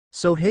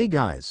So hey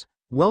guys,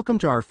 welcome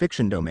to our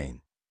fiction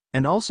domain.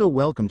 And also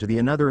welcome to the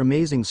another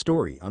amazing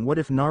story on what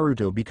if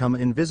Naruto become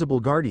an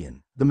invisible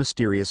guardian, the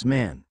mysterious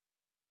man.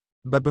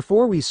 But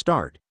before we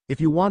start,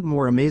 if you want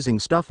more amazing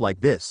stuff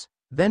like this,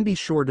 then be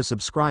sure to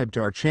subscribe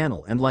to our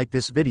channel and like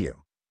this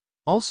video.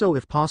 Also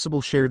if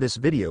possible share this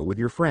video with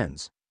your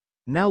friends.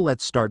 Now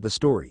let's start the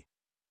story.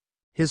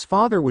 His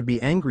father would be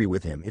angry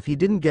with him if he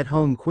didn't get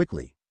home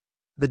quickly.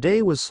 The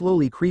day was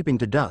slowly creeping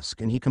to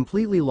dusk and he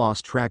completely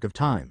lost track of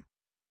time.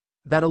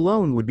 That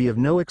alone would be of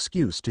no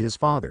excuse to his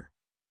father.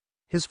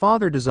 His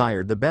father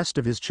desired the best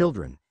of his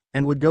children,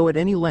 and would go at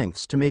any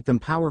lengths to make them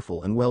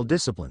powerful and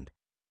well-disciplined.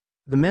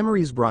 The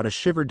memories brought a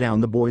shiver down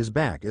the boy's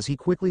back as he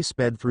quickly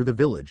sped through the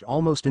village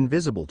almost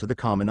invisible to the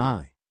common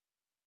eye.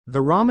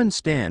 The ramen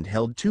stand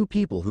held two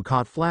people who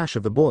caught flash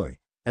of the boy,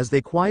 as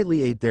they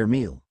quietly ate their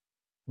meal.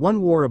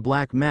 One wore a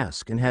black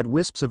mask and had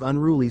wisps of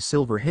unruly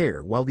silver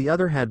hair while the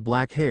other had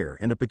black hair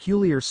and a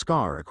peculiar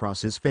scar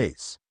across his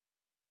face.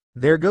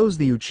 "There goes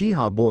the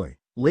Uchiha boy,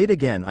 late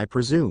again I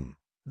presume,"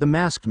 the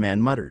masked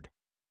man muttered.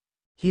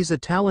 "He's a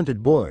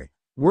talented boy,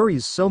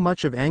 worries so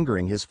much of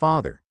angering his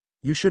father,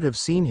 you should have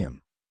seen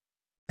him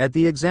at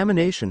the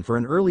examination for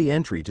an early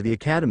entry to the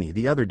academy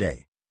the other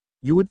day.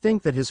 You would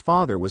think that his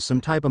father was some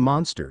type of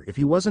monster if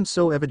he wasn't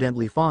so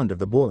evidently fond of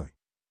the boy."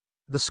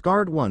 The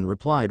scarred one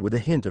replied with a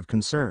hint of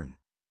concern.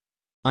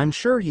 "I'm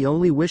sure he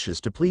only wishes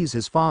to please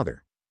his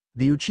father.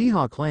 The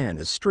Uchiha clan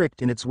is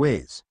strict in its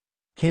ways,"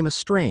 came a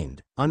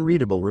strained,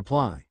 unreadable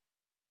reply.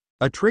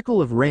 A trickle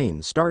of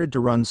rain started to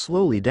run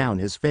slowly down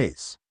his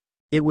face.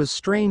 It was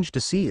strange to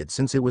see it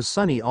since it was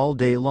sunny all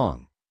day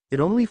long.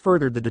 It only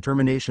furthered the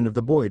determination of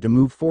the boy to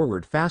move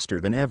forward faster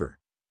than ever.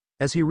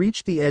 As he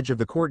reached the edge of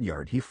the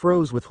courtyard he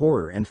froze with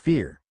horror and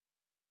fear.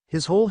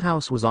 His whole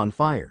house was on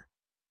fire.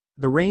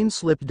 The rain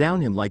slipped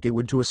down him like it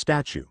would to a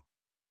statue.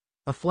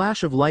 A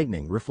flash of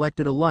lightning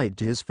reflected a light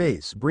to his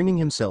face, bringing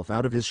himself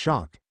out of his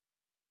shock.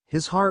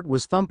 His heart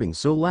was thumping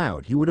so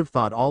loud he would have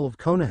thought all of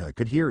Konoha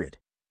could hear it.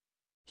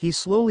 He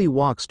slowly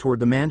walks toward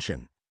the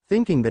mansion,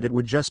 thinking that it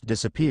would just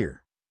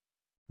disappear.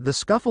 The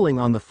scuffling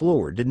on the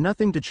floor did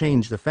nothing to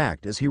change the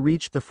fact as he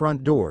reached the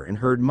front door and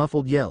heard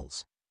muffled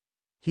yells.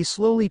 He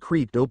slowly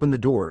creaked open the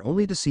door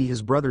only to see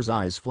his brother's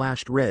eyes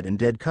flashed red and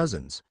dead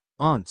cousins,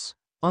 aunts,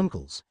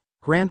 uncles,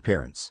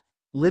 grandparents,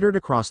 littered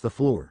across the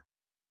floor.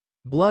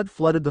 Blood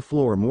flooded the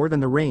floor more than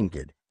the rain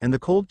could, and the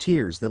cold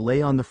tears that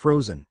lay on the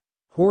frozen,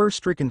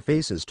 horror-stricken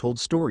faces told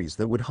stories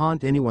that would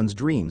haunt anyone's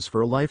dreams for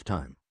a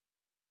lifetime.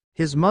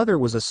 His mother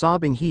was a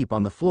sobbing heap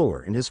on the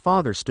floor and his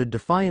father stood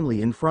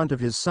defiantly in front of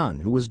his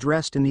son who was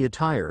dressed in the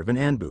attire of an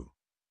Anbu.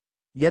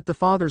 Yet the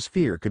father's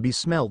fear could be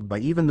smelled by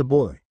even the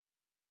boy.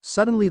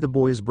 Suddenly the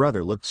boy's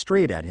brother looked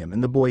straight at him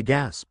and the boy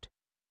gasped.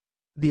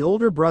 The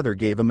older brother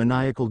gave a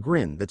maniacal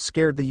grin that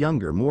scared the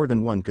younger more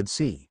than one could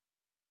see.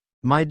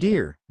 "My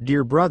dear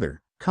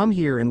brother, come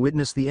here and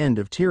witness the end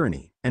of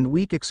tyranny and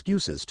weak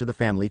excuses to the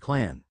family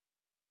clan."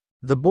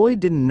 The boy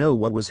didn't know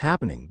what was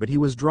happening but he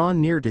was drawn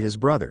near to his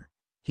brother.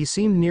 He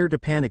seemed near to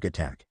panic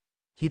attack.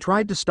 He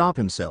tried to stop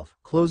himself,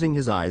 closing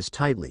his eyes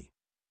tightly.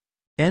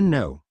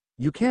 "No,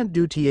 you can't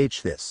do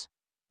this.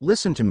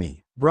 Listen to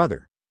me,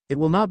 brother. It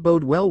will not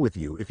bode well with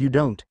you if you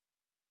don't,"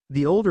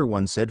 the older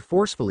one said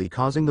forcefully,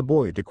 causing the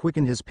boy to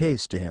quicken his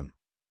pace to him.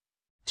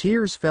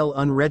 Tears fell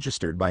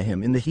unregistered by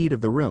him in the heat of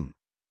the room.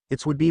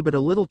 It would be but a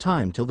little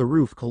time till the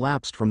roof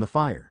collapsed from the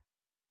fire.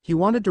 He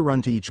wanted to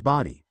run to each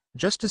body,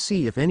 just to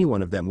see if any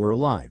one of them were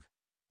alive.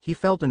 He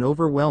felt an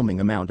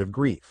overwhelming amount of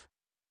grief.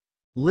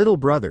 "Little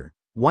brother,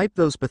 wipe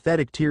those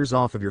pathetic tears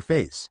off of your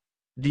face.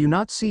 Do you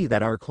not see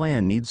that our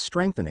clan needs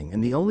strengthening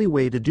and the only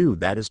way to do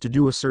that is to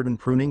do a certain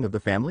pruning of the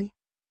family?"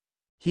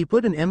 He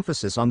put an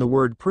emphasis on the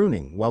word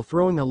pruning while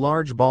throwing a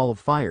large ball of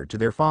fire to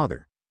their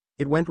father.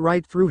 It went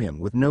right through him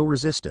with no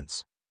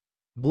resistance.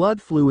 Blood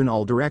flew in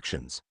all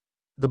directions.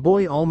 The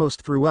boy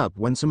almost threw up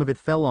when some of it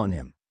fell on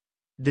him.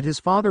 Did his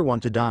father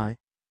want to die?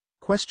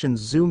 Questions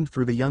zoomed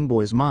through the young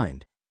boy's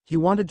mind. He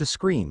wanted to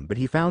scream but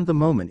he found the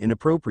moment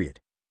inappropriate.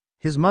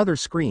 His mother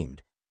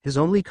screamed. His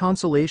only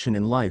consolation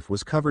in life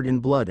was covered in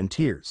blood and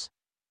tears.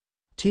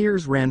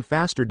 Tears ran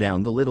faster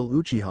down the little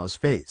Uchiha's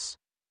face.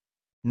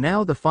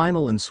 Now the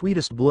final and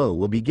sweetest blow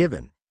will be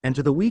given, and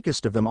to the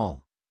weakest of them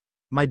all.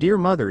 My dear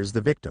mother is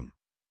the victim.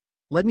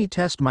 Let me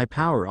test my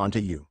power onto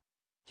you.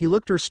 He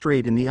looked her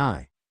straight in the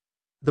eye.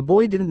 The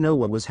boy didn't know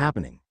what was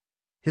happening.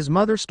 His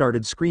mother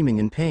started screaming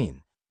in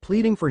pain,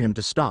 pleading for him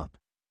to stop.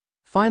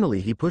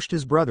 Finally he pushed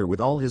his brother with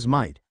all his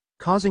might,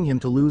 causing him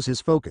to lose his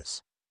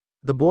focus.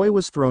 The boy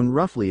was thrown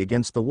roughly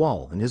against the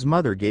wall and his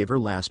mother gave her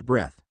last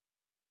breath.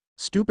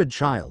 "Stupid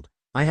child,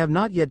 I have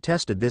not yet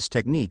tested this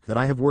technique that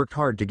I have worked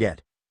hard to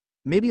get.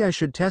 Maybe I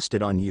should test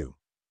it on you,"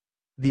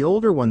 the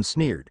older one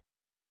sneered.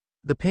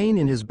 The pain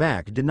in his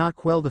back did not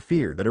quell the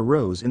fear that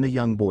arose in the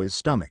young boy's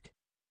stomach.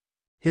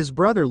 His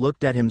brother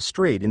looked at him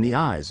straight in the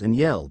eyes and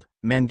yelled,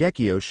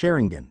 "Mangekyo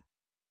Sharingan."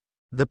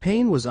 The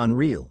pain was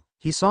unreal.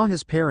 He saw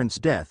his parents'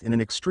 death in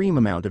an extreme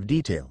amount of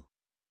detail.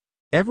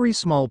 Every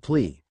small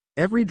plea,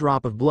 every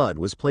drop of blood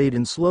was played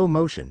in slow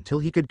motion till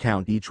he could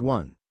count each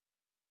one.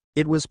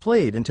 It was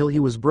played until he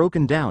was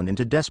broken down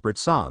into desperate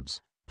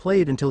sobs,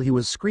 played until he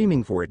was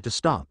screaming for it to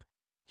stop.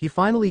 He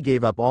finally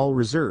gave up all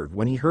reserve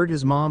when he heard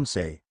his mom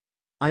say,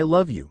 "I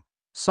love you,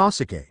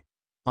 Sasuke,"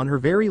 on her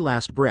very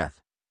last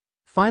breath.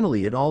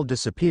 Finally it all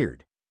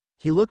disappeared.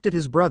 He looked at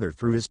his brother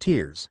through his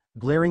tears,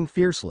 glaring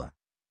fiercely.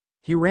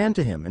 He ran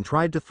to him and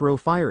tried to throw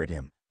fire at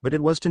him, but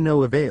it was to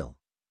no avail.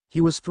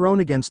 He was thrown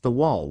against the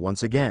wall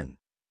once again.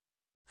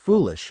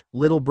 "Foolish,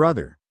 little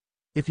brother.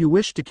 If you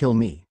wish to kill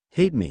me,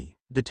 hate me,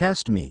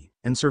 detest me,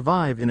 and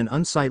survive in an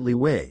unsightly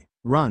way,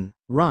 run,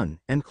 run,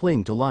 and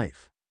cling to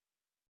life."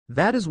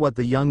 That is what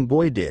the young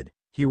boy did.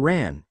 He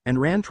ran, and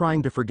ran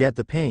trying to forget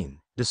the pain,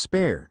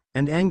 despair,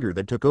 and anger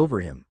that took over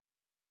him.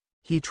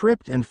 He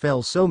tripped and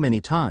fell so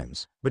many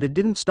times, but it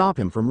didn't stop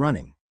him from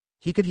running.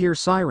 He could hear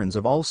sirens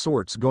of all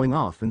sorts going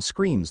off and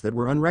screams that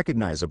were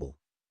unrecognizable.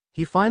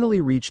 He finally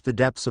reached the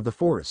depths of the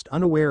forest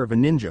unaware of a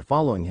ninja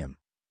following him.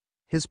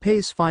 His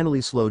pace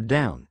finally slowed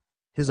down.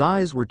 His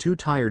eyes were too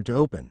tired to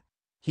open.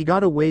 He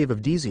got a wave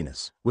of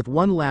dizziness, with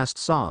one last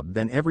sob,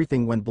 then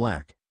everything went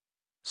black.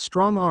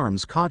 Strong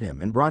arms caught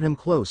him and brought him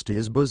close to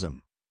his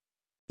bosom.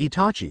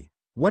 "Itachi,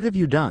 what have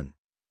you done?"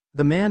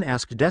 the man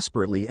asked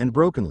desperately and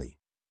brokenly.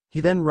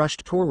 He then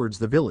rushed towards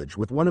the village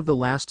with one of the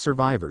last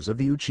survivors of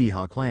the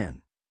Uchiha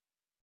clan.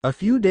 A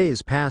few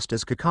days passed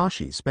as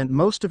Kakashi spent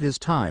most of his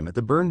time at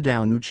the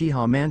burned-down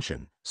Uchiha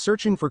mansion,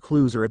 searching for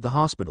clues, or at the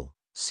hospital,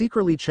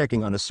 secretly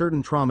checking on a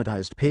certain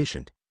traumatized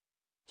patient.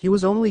 He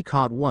was only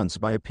caught once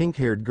by a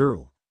pink-haired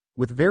girl,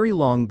 with very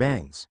long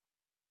bangs.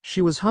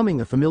 She was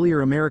humming a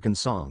familiar American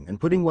song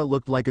and putting what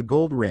looked like a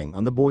gold ring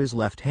on the boy's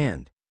left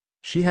hand.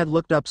 She had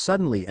looked up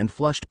suddenly and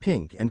flushed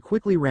pink and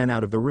quickly ran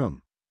out of the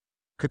room.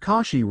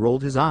 Kakashi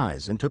rolled his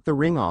eyes and took the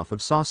ring off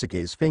of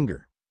Sasuke's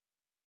finger.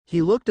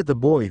 He looked at the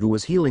boy, who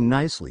was healing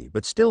nicely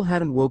but still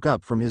hadn't woke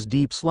up from his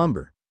deep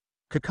slumber.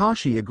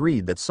 Kakashi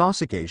agreed that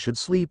Sasuke should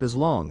sleep as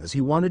long as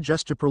he wanted,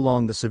 just to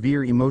prolong the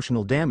severe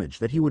emotional damage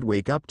that he would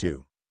wake up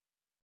to.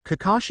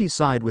 Kakashi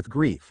sighed with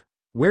grief.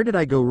 "Where did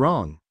I go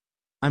wrong?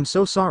 I'm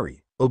so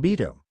sorry,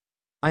 Obito.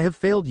 I have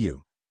failed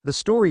you." The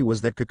story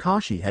was that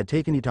Kakashi had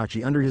taken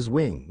Itachi under his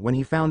wing when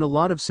he found a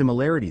lot of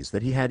similarities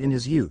that he had in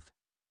his youth.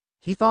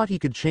 He thought he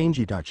could change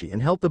Itachi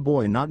and help the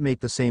boy not make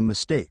the same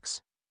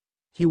mistakes.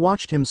 He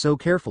watched him so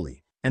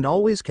carefully, and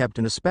always kept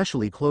an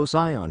especially close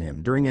eye on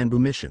him during Anbu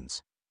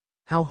missions.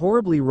 How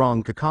horribly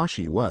wrong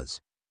Kakashi was.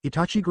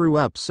 Itachi grew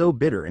up so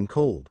bitter and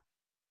cold.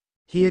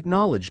 He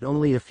acknowledged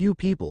only a few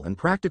people and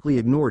practically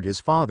ignored his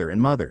father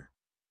and mother.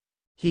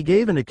 He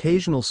gave an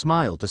occasional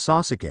smile to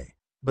Sasuke,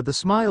 but the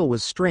smile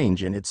was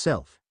strange in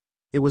itself.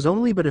 It was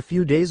only but a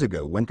few days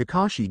ago when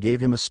Kakashi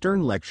gave him a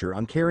stern lecture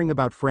on caring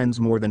about friends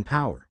more than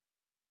power.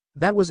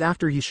 That was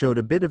after he showed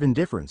a bit of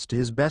indifference to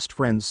his best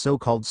friend's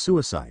so-called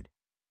suicide.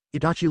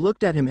 Itachi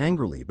looked at him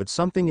angrily, but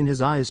something in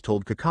his eyes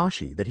told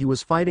Kakashi that he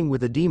was fighting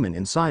with a demon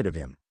inside of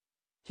him.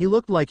 He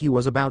looked like he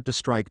was about to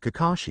strike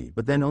Kakashi,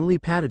 but then only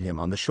patted him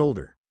on the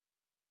shoulder.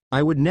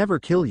 "I would never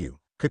kill you,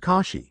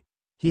 Kakashi,"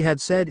 he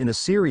had said in a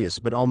serious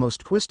but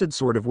almost twisted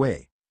sort of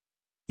way.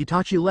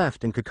 Itachi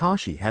left and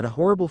Kakashi had a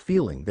horrible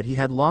feeling that he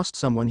had lost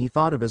someone he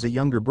thought of as a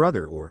younger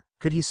brother, or,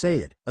 could he say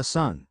it, a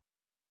son.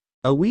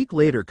 A week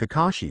later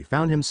Kakashi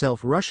found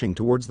himself rushing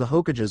towards the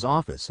Hokage's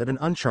office at an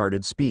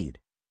uncharted speed.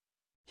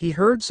 He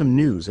heard some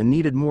news and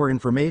needed more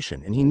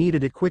information, and he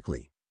needed it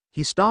quickly.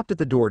 He stopped at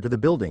the door to the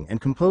building and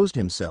composed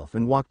himself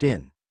and walked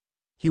in.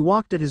 He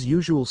walked at his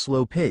usual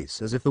slow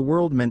pace, as if the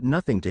world meant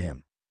nothing to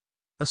him.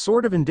 A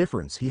sort of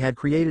indifference he had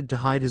created to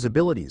hide his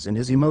abilities and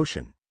his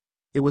emotion.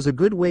 It was a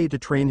good way to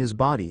train his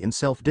body in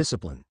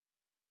self-discipline.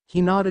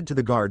 He nodded to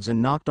the guards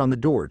and knocked on the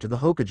door to the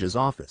Hokage's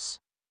office.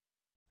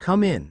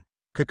 "Come in,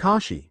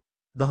 Kakashi,"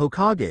 the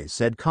Hokage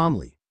said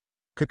calmly.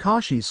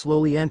 Kakashi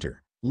slowly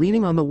entered,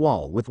 leaning on the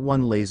wall with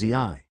one lazy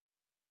eye.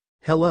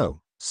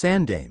 "Hello,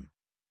 Sandame.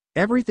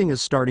 Everything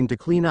is starting to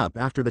clean up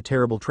after the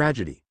terrible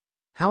tragedy.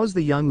 How's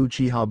the young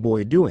Uchiha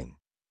boy doing?"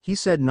 he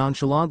said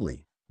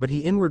nonchalantly, but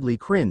he inwardly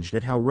cringed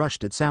at how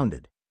rushed it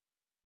sounded.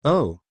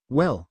 "Oh,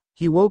 well,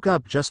 he woke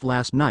up just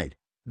last night.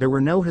 There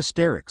were no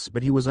hysterics,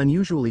 but he was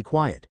unusually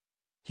quiet.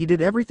 He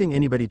did everything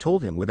anybody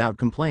told him without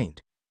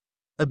complaint.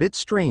 A bit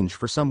strange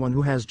for someone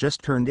who has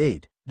just turned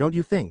 8, don't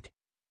you think?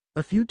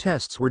 A few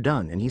tests were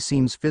done and he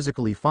seems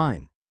physically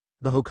fine,"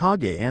 the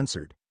Hokage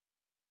answered.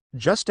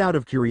 "Just out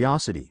of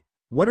curiosity,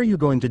 what are you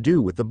going to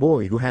do with the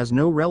boy who has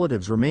no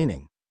relatives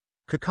remaining?"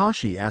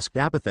 Kakashi asked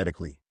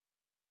apathetically.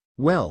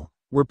 "Well,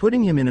 we're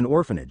putting him in an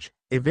orphanage,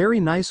 a very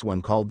nice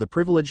one called the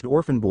Privileged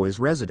Orphan Boys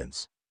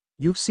Residence.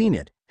 You've seen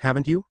it,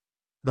 haven't you?"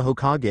 the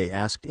Hokage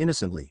asked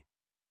innocently.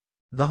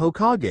 The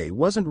Hokage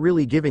wasn't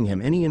really giving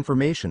him any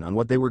information on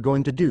what they were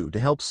going to do to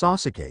help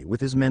Sasuke with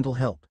his mental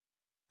health.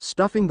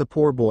 Stuffing the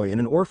poor boy in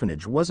an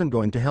orphanage wasn't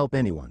going to help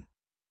anyone.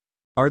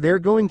 "Are there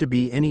going to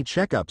be any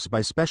checkups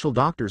by special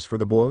doctors for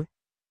the boy?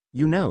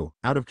 You know,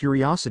 out of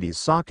curiosity,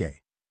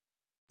 Sake."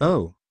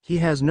 "Oh, he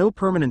has no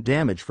permanent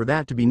damage for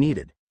that to be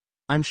needed.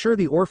 I'm sure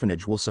the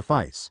orphanage will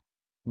suffice.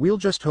 We'll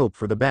just hope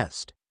for the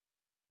best."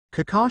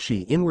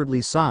 Kakashi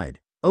inwardly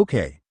sighed.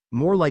 Okay,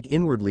 more like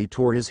inwardly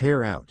tore his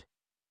hair out.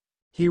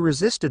 He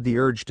resisted the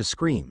urge to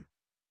scream.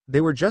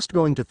 They were just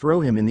going to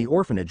throw him in the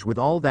orphanage with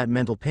all that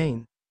mental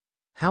pain.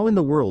 How in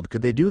the world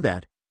could they do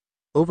that?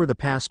 Over the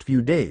past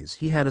few days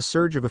he had a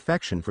surge of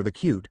affection for the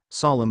cute,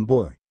 solemn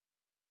boy.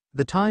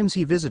 The times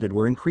he visited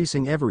were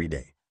increasing every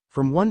day,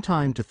 from 1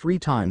 time to 3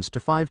 times to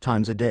 5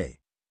 times a day.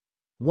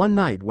 One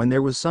night when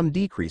there was some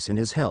decrease in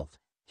his health,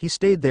 he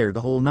stayed there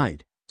the whole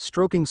night,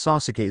 stroking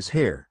Sasuke's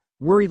hair,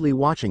 worriedly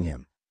watching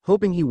him,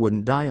 hoping he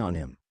wouldn't die on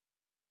him.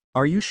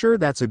 "Are you sure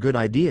that's a good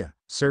idea,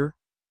 sir?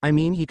 I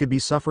mean, he could be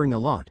suffering a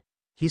lot,"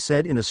 he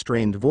said in a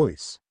strained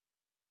voice.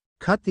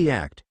 "Cut the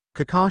act,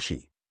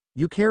 Kakashi.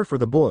 You care for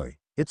the boy,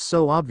 it's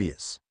so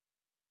obvious.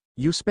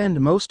 You spend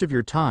most of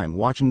your time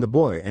watching the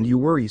boy and you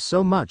worry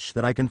so much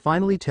that I can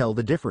finally tell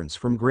the difference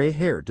from gray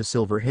hair to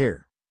silver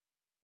hair.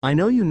 I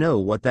know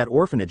what that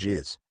orphanage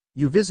is.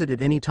 You visit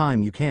it any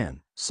time you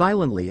can,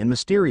 silently and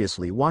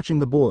mysteriously watching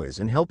the boys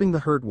and helping the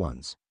hurt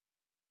ones.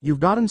 You've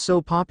gotten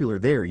so popular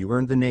there you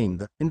earned the name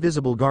the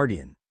Invisible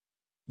Guardian.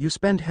 You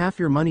spend half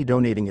your money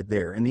donating it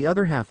there and the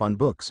other half on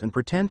books and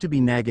pretend to be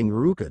nagging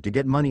Ruka to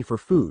get money for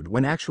food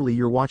when actually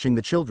you're watching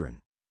the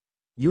children.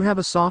 You have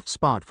a soft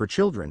spot for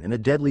children and a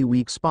deadly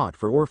weak spot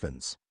for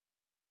orphans.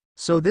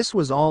 So this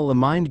was all a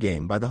mind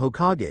game by the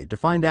Hokage to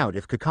find out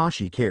if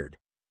Kakashi cared.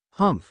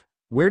 Humph,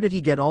 where did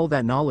he get all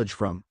that knowledge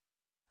from?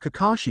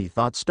 Kakashi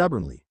thought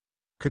stubbornly.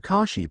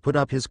 Kakashi put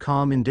up his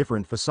calm,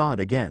 indifferent facade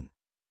again.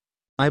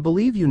 I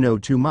believe you know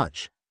too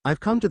much. I've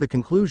come to the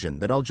conclusion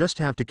that I'll just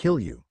have to kill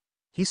you,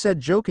 he said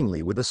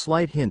jokingly with a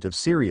slight hint of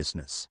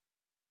seriousness.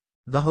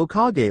 The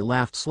Hokage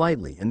laughed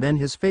slightly and then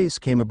his face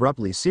came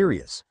abruptly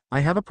serious. I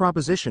have a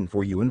proposition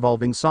for you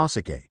involving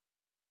Sasuke.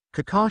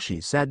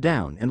 Kakashi sat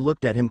down and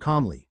looked at him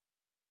calmly.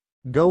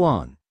 Go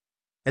on.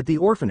 At the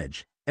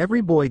orphanage,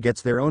 every boy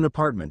gets their own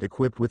apartment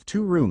equipped with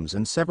 2 rooms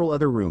and several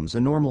other rooms a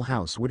normal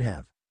house would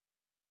have.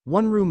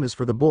 1 room is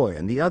for the boy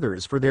and the other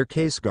is for their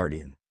case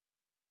guardian.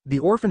 The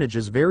orphanage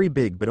is very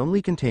big but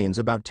only contains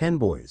about 10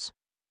 boys.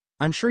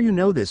 I'm sure you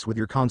know this with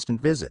your constant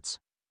visits.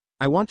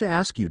 I want to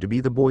ask you to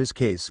be the boy's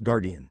case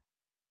guardian.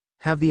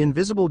 Have the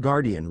invisible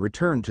guardian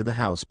return to the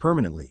house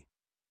permanently.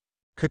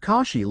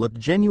 Kakashi looked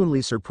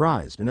genuinely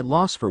surprised and at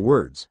loss for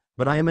words,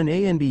 but I am an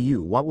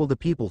ANBU, what will the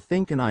people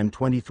think, and I'm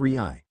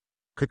 23I.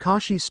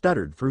 Kakashi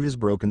stuttered through his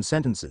broken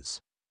sentences.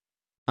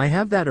 I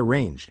have that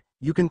arranged.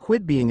 You can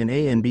quit being an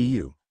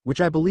ANBU, which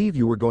I believe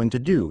you were going to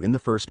do in the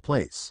first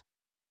place.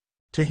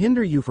 To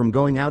hinder you from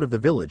going out of the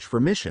village for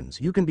missions,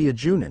 you can be a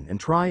Junin and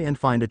try and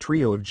find a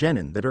trio of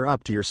genin that are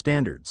up to your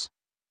standards.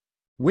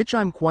 Which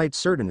I'm quite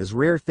certain is a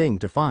rare thing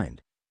to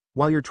find.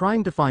 While you're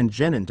trying to find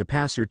genin to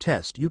pass your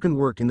test, you can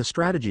work in the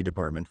strategy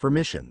department for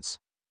missions.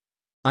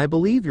 I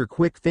believe your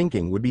quick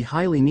thinking would be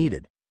highly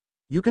needed.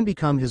 You can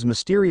become his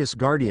mysterious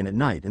guardian at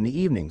night and the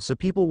evening so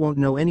people won't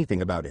know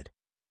anything about it.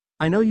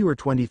 I know you are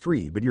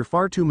 23, but you're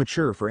far too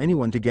mature for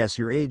anyone to guess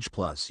your age,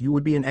 plus you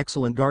would be an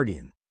excellent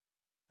guardian.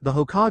 The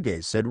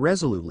Hokage said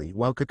resolutely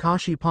while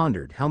Kakashi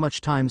pondered how much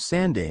time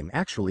Sandame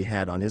actually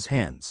had on his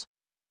hands.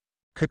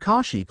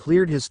 Kakashi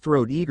cleared his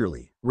throat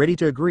eagerly, ready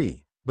to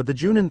agree, but the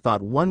Junin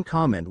thought one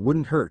comment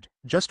wouldn't hurt,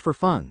 just for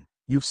fun.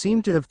 You've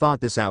seemed to have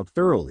thought this out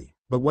thoroughly,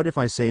 but what if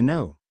I say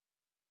no?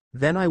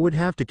 Then I would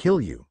have to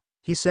kill you,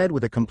 he said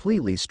with a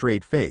completely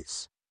straight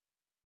face.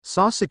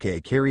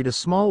 Sasuke carried a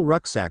small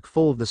rucksack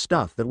full of the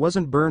stuff that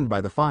wasn't burned by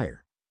the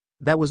fire.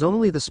 That was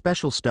only the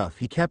special stuff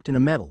he kept in a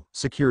metal,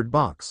 secured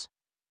box.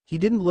 He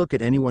didn't look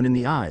at anyone in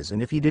the eyes,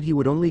 and if he did he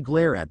would only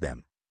glare at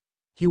them.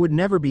 He would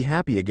never be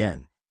happy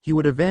again. He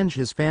would avenge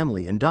his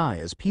family and die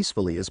as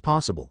peacefully as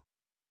possible.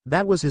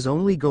 That was his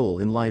only goal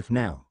in life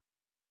now.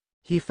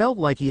 He felt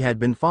like he had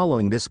been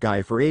following this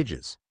guy for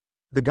ages.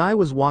 The guy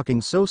was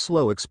walking so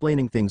slow,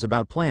 explaining things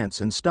about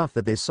plants and stuff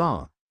that they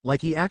saw,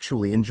 like he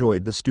actually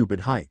enjoyed the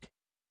stupid hike.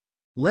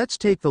 Let's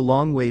take the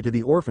long way to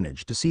the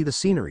orphanage to see the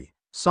scenery,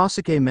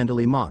 Sasuke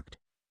mentally mocked.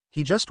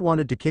 He just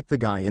wanted to kick the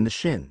guy in the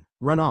shin,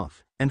 run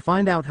off, and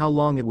find out how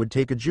long it would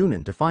take a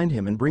Junin to find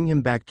him and bring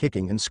him back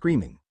kicking and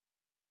screaming.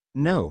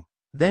 No,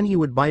 then he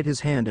would bite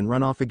his hand and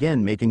run off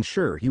again, making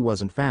sure he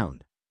wasn't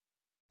found.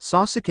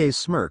 Sasuke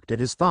smirked at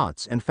his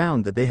thoughts and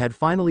found that they had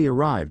finally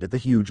arrived at the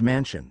huge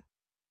mansion.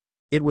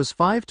 It was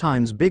 5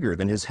 times bigger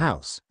than his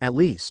house, at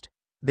least.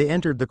 They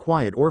entered the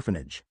quiet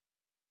orphanage.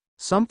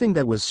 Something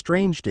that was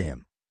strange to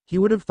him. He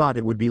would have thought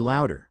it would be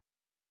louder.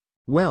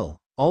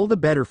 Well, all the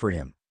better for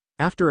him.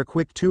 After a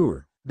quick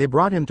tour, they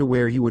brought him to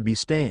where he would be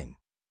staying.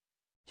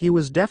 He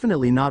was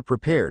definitely not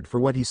prepared for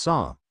what he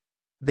saw.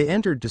 They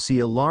entered to see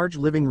a large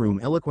living room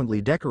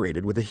eloquently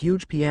decorated with a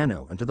huge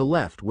piano, and to the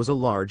left was a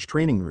large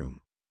training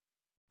room.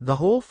 The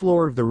whole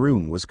floor of the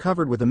room was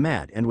covered with a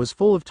mat and was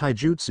full of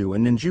taijutsu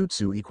and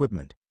ninjutsu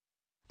equipment.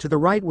 To the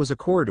right was a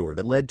corridor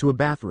that led to a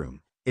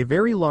bathroom, a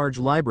very large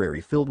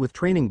library filled with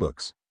training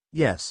books,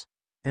 yes,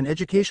 and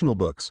educational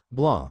books,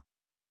 blah.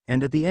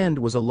 And at the end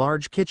was a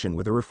large kitchen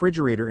with a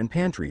refrigerator and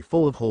pantry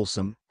full of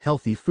wholesome,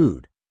 healthy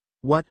food.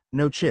 What,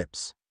 no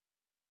chips?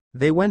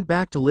 They went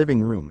back to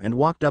living room and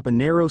walked up a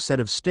narrow set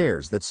of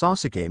stairs that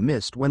Sasuke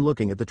missed when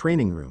looking at the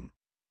training room.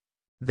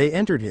 They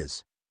entered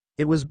his.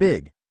 It was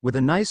big, with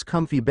a nice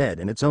comfy bed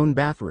and its own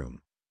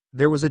bathroom.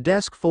 There was a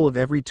desk full of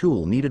every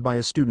tool needed by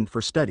a student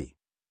for study.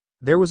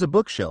 There was a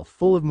bookshelf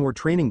full of more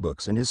training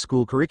books in his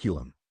school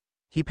curriculum.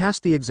 He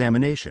passed the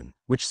examination,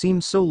 which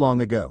seemed so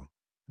long ago.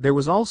 There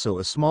was also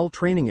a small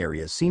training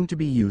area seemed to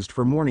be used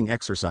for morning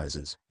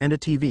exercises, and a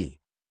TV.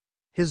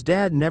 His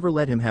dad never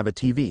let him have a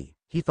TV,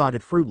 he thought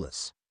it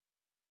fruitless.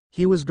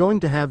 He was going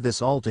to have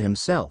this all to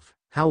himself,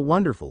 how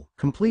wonderful,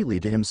 completely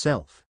to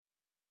himself.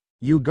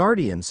 You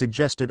guardian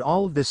suggested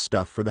all of this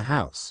stuff for the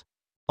house.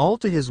 All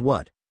to his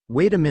what?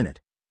 Wait a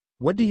minute.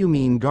 What do you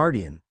mean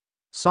guardian?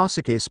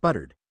 Sasuke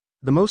sputtered.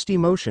 The most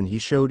emotion he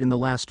showed in the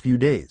last few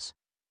days.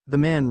 The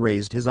man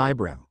raised his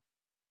eyebrow.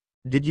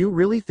 Did you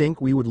really think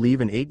we would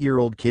leave an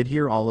 8-year-old kid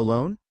here all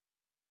alone?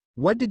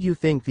 What did you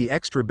think the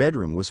extra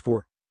bedroom was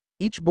for?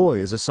 Each boy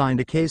is assigned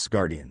a case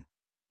guardian.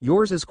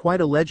 Yours is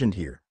quite a legend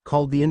here,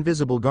 called the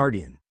Invisible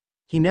Guardian.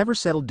 He never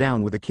settled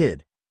down with a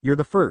kid. You're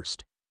the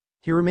first.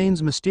 He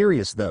remains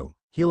mysterious though,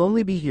 he'll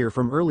only be here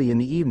from early in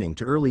the evening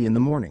to early in the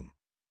morning.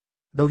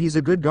 Though he's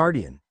a good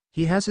guardian,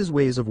 he has his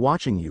ways of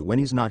watching you when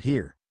he's not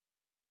here.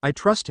 I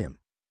trust him.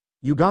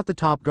 You got the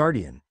top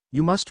guardian,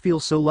 you must feel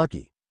so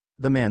lucky,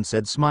 the man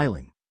said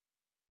smiling.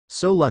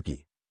 So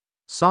lucky.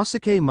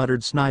 Sasuke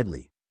muttered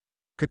snidely.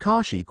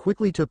 Kakashi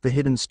quickly took the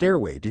hidden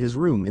stairway to his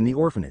room in the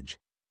orphanage.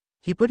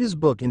 He put his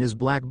book in his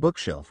black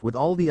bookshelf with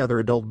all the other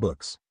adult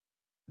books.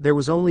 There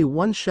was only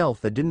one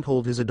shelf that didn't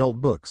hold his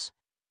adult books.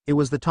 It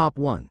was the top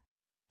one.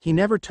 He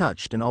never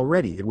touched and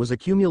already it was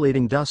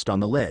accumulating dust on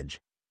the ledge.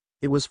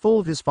 It was full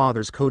of his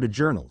father's coded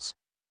journals.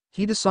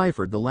 He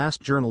deciphered the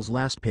last journal's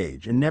last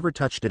page and never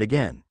touched it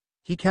again.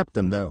 He kept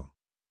them though.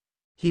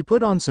 He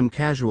put on some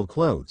casual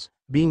clothes,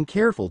 being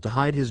careful to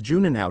hide his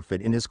Junin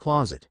outfit in his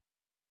closet.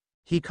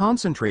 He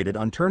concentrated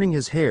on turning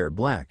his hair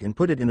black and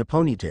put it in a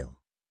ponytail.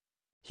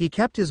 He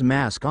kept his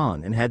mask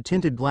on and had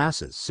tinted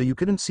glasses so you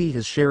couldn't see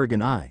his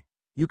Sharingan eye.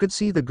 You could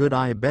see the good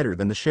eye better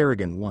than the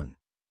Sharingan one.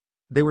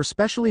 They were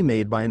specially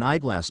made by an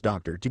eyeglass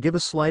doctor to give a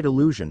slight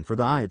illusion for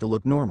the eye to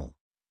look normal.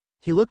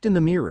 He looked in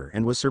the mirror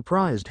and was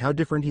surprised how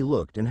different he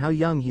looked and how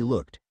young he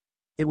looked.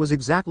 It was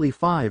exactly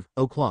 5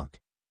 o'clock.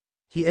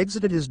 He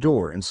exited his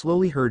door and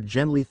slowly heard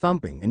gently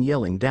thumping and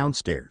yelling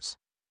downstairs.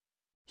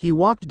 He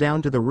walked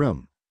down to the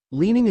room,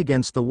 leaning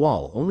against the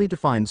wall only to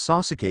find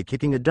Sasuke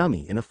kicking a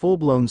dummy in a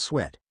full-blown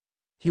sweat.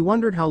 He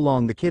wondered how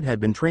long the kid had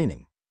been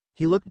training.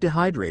 He looked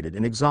dehydrated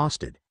and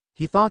exhausted.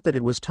 He thought that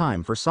it was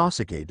time for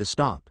Sasuke to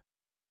stop.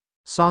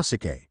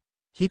 Sasuke.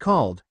 He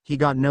called, he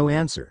got no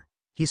answer.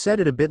 He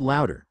said it a bit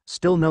louder,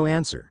 still no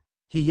answer.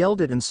 He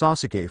yelled it and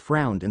Sasuke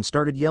frowned and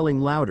started yelling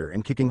louder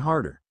and kicking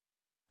harder.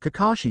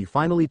 Kakashi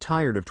finally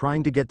tired of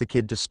trying to get the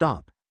kid to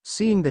stop,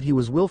 seeing that he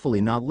was willfully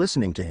not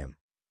listening to him.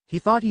 He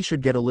thought he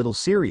should get a little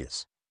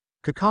serious.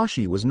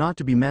 Kakashi was not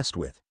to be messed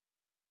with.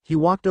 He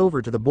walked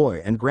over to the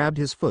boy and grabbed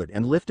his foot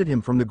and lifted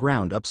him from the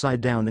ground upside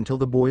down until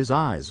the boy's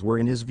eyes were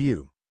in his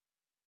view.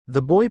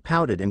 The boy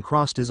pouted and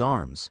crossed his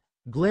arms,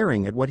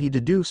 glaring at what he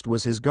deduced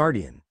was his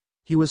guardian.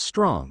 He was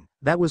strong,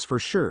 that was for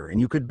sure,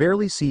 and you could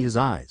barely see his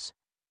eyes.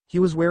 He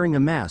was wearing a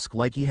mask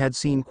like he had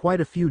seen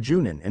quite a few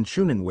Junin and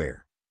Chunin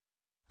wear.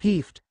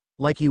 Peeved,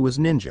 like he was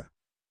ninja.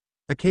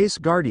 A case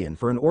guardian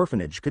for an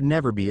orphanage could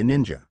never be a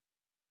ninja.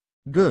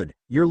 Good,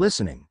 you're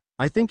listening.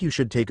 I think you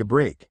should take a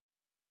break.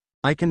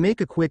 I can make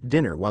a quick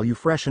dinner while you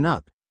freshen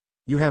up.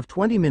 You have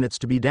 20 minutes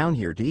to be down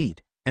here to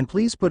eat, and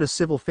please put a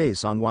civil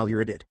face on while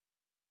you're at it.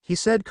 He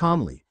said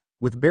calmly,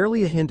 with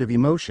barely a hint of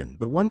emotion,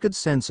 but one could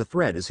sense a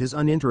threat as his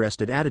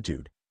uninterested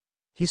attitude.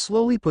 He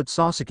slowly put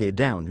Sasuke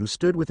down, who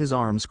stood with his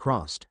arms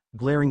crossed,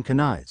 glaring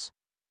kunais.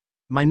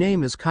 My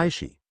name is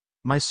Kaishi.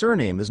 My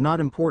surname is not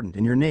important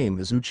and your name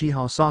is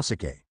Uchiha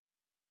Sasuke.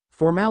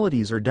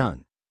 Formalities are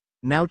done.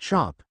 Now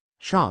chop,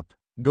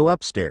 go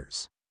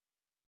upstairs.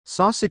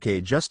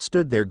 Sasuke just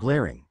stood there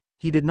glaring.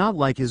 He did not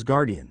like his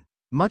guardian,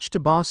 much too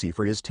bossy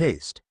for his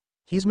taste.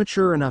 He's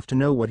mature enough to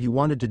know what he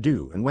wanted to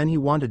do and when he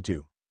wanted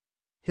to.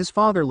 His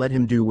father let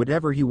him do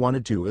whatever he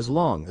wanted to as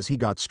long as he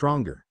got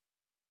stronger.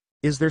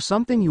 Is there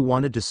something you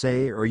wanted to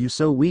say, or are you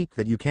so weak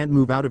that you can't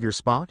move out of your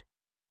spot?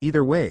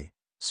 Either way,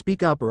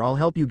 speak up or I'll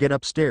help you get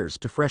upstairs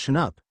to freshen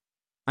up.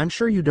 I'm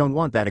sure you don't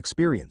want that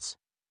experience,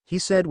 he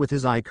said with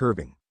his eye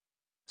curving.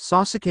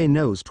 Sasuke's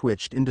nose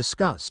twitched in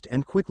disgust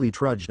and quickly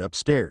trudged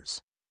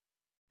upstairs.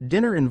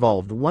 Dinner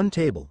involved 1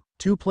 table,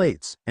 2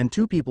 plates, and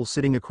 2 people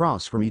sitting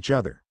across from each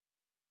other.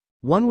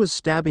 One was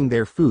stabbing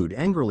their food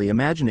angrily,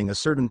 imagining a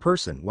certain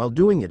person while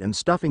doing it and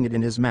stuffing it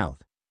in his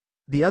mouth.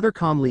 The other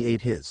calmly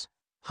ate his,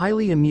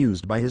 highly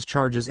amused by his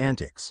charge's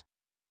antics.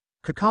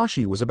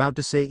 Kakashi was about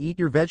to say eat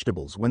your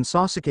vegetables when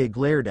Sasuke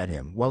glared at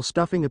him while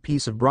stuffing a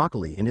piece of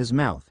broccoli in his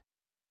mouth.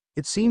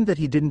 It seemed that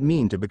he didn't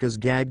mean to because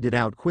gagged it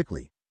out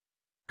quickly.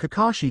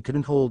 Kakashi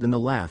couldn't hold in the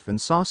laugh and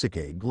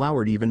Sasuke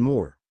glowered even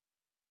more.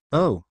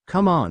 Oh,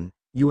 come on,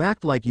 you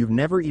act like you've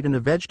never eaten a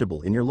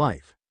vegetable in your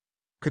life,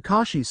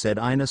 Kakashi said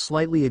in a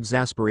slightly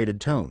exasperated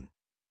tone.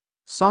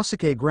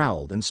 Sasuke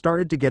growled and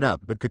started to get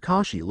up, but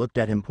Kakashi looked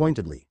at him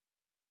pointedly.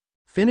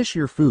 Finish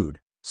your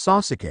food,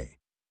 Sasuke.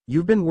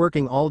 You've been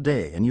working all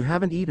day and you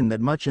haven't eaten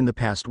that much in the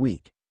past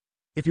week.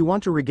 If you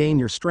want to regain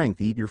your strength,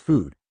 eat your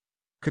food.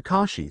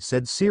 Kakashi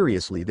said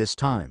seriously this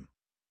time.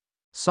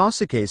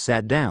 Sasuke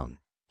sat down.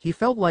 He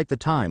felt like the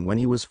time when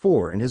he was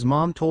 4 and his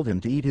mom told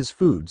him to eat his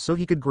food so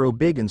he could grow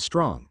big and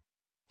strong.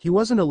 He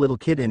wasn't a little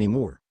kid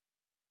anymore.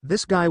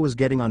 This guy was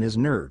getting on his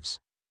nerves.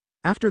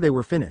 After they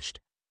were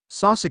finished,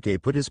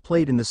 Sasuke put his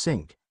plate in the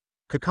sink.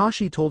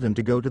 Kakashi told him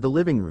to go to the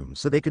living room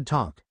so they could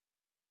talk.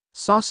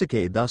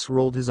 Sasuke thus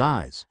rolled his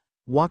eyes,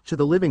 walked to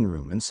the living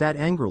room and sat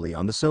angrily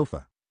on the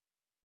sofa.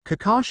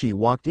 Kakashi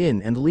walked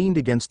in and leaned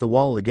against the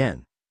wall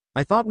again.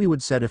 I thought we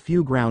would set a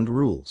few ground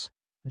rules.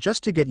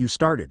 Just to get you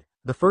started,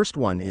 the first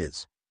one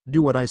is,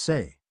 do what I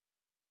say.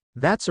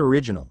 That's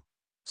original.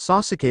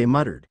 Sasuke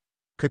muttered.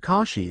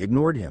 Kakashi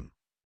ignored him.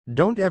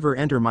 Don't ever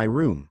enter my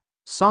room.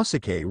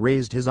 Sasuke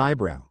raised his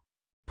eyebrow.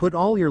 Put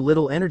all your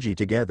little energy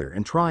together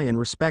and try and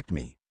respect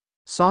me.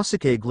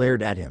 Sasuke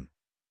glared at him.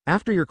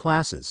 After your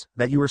classes,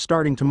 that you are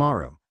starting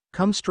tomorrow,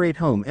 come straight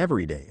home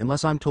every day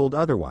unless I'm told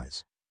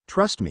otherwise.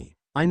 Trust me,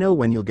 I know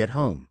when you'll get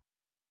home.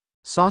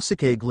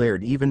 Sasuke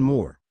glared even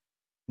more.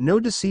 No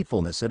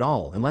deceitfulness at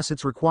all unless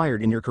it's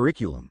required in your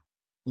curriculum.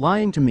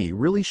 Lying to me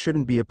really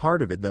shouldn't be a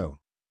part of it though.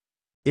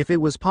 If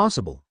it was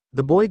possible,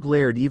 the boy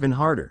glared even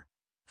harder.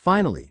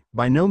 Finally,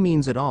 by no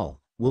means at all,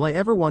 will I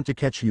ever want to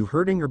catch you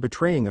hurting or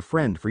betraying a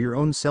friend for your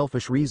own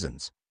selfish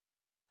reasons.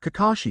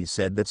 Kakashi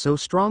said that so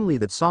strongly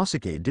that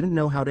Sasuke didn't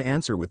know how to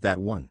answer with that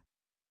one.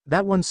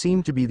 That one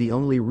seemed to be the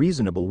only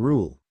reasonable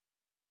rule.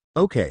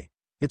 Okay,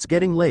 it's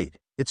getting late,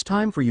 it's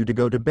time for you to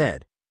go to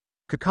bed,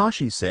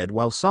 Kakashi said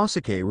while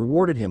Sasuke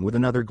rewarded him with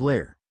another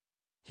glare.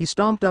 He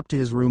stomped up to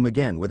his room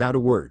again without a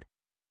word.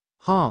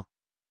 Huh?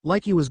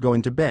 Like he was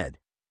going to bed.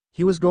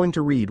 He was going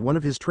to read one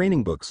of his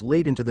training books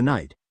late into the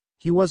night.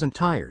 He wasn't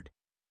tired.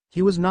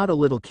 He was not a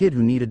little kid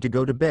who needed to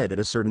go to bed at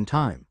a certain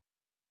time.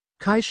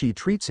 Kaishi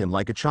treats him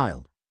like a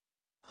child.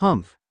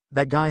 Humph,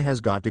 that guy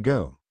has got to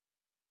go.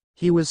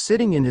 He was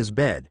sitting in his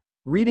bed,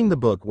 reading the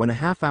book when a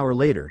half hour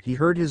later he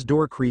heard his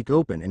door creak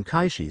open and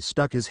Kaishi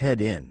stuck his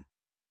head in.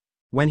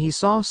 When he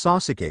saw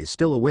Sasuke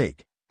still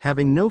awake,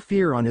 having no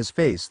fear on his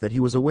face that he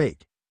was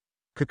awake,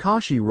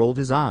 Kakashi rolled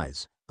his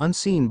eyes,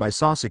 unseen by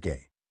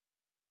Sasuke.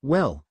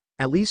 Well,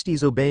 at least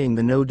he's obeying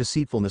the no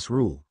deceitfulness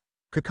rule,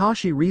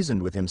 Kakashi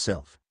reasoned with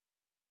himself.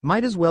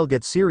 Might as well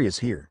get serious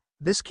here,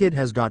 this kid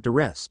has got to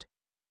rest.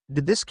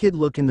 Did this kid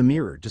look in the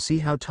mirror to see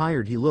how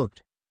tired he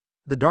looked?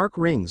 The dark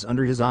rings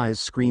under his eyes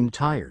screamed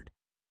tired.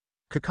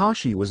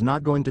 Kakashi was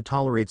not going to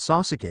tolerate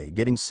Sasuke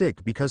getting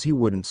sick because he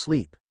wouldn't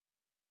sleep.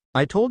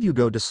 I told you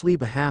go to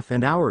sleep a half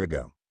an hour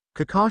ago,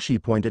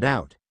 Kakashi pointed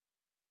out.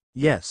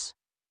 Yes.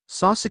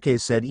 Sasuke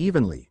said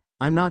evenly,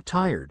 I'm not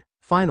tired.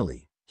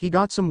 Finally, he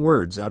got some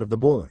words out of the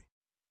boy.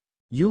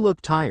 You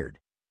look tired.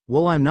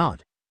 Well, I'm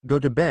not. Go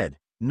to bed,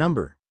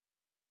 number.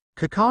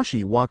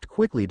 Kakashi walked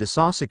quickly to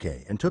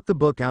Sasuke and took the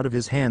book out of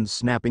his hands,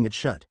 snapping it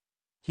shut.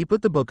 He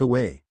put the book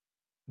away.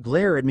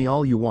 Glare at me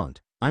all you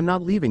want, I'm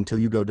not leaving till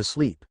you go to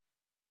sleep.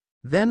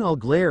 Then I'll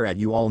glare at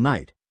you all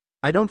night.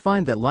 I don't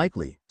find that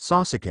likely,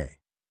 Sasuke.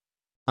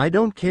 I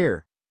don't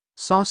care,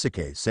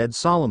 Sasuke said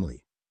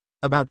solemnly.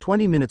 About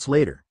 20 minutes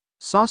later,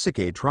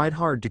 Sasuke tried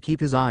hard to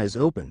keep his eyes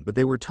open but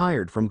they were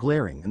tired from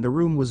glaring and the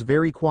room was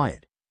very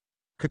quiet.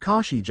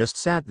 Kakashi just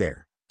sat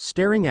there,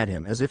 staring at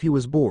him as if he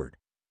was bored.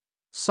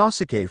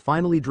 Sasuke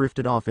finally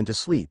drifted off into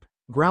sleep,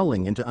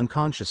 growling into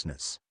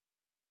unconsciousness.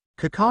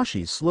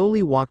 Kakashi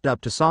slowly walked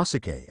up to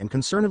Sasuke and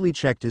concernedly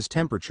checked his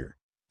temperature.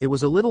 It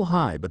was a little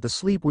high but the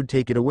sleep would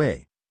take it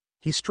away.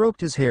 He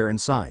stroked his hair and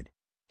sighed.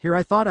 Here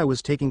I thought I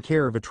was taking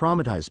care of a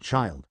traumatized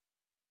child.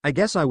 I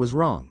guess I was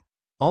wrong.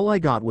 All I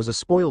got was a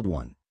spoiled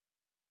one.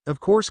 Of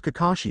course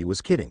Kakashi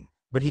was kidding,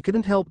 but he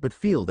couldn't help but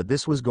feel that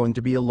this was going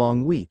to be a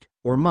long week,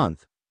 or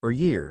month, or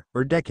year,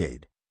 or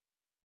decade.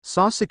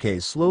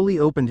 Sasuke slowly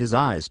opened his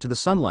eyes to the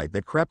sunlight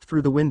that crept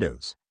through the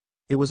windows.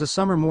 It was a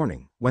summer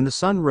morning, when the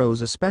sun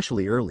rose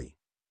especially early.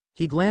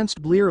 He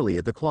glanced blearily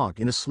at the clock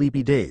in a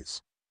sleepy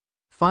daze.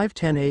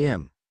 5:10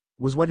 a.m.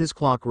 was what his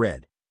clock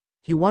read.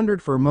 He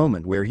wondered for a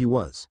moment where he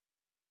was.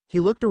 He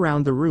looked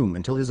around the room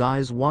until his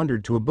eyes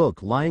wandered to a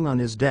book lying on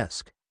his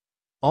desk.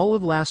 All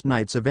of last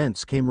night's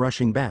events came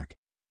rushing back.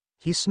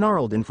 He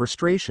snarled in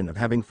frustration of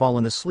having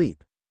fallen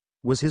asleep.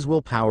 Was his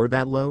willpower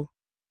that low?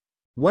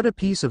 What a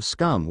piece of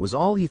scum was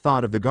all he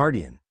thought of the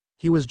Guardian.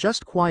 He was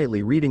just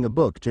quietly reading a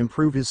book to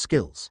improve his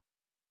skills.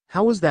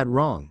 How was that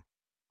wrong?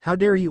 How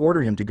dare he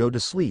order him to go to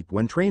sleep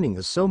when training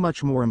is so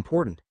much more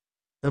important?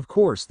 Of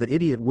course that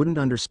idiot wouldn't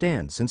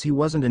understand since he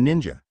wasn't a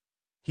ninja.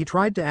 He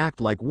tried to act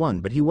like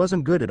one but he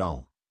wasn't good at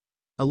all.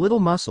 A little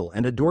muscle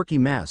and a dorky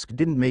mask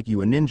didn't make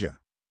you a ninja.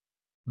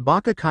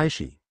 Baka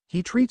Kaishi,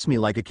 he treats me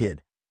like a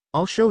kid.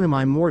 I'll show him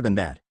I'm more than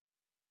that.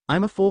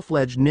 I'm a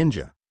full-fledged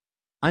ninja.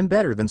 I'm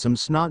better than some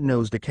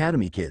snot-nosed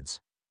academy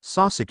kids,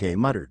 Sasuke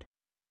muttered.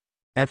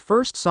 At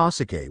first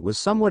Sasuke was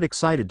somewhat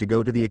excited to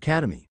go to the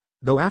academy,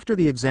 though after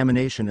the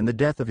examination and the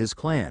death of his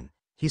clan,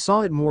 he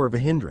saw it more of a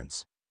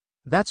hindrance.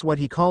 That's what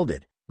he called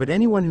it, but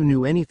anyone who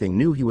knew anything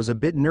knew he was a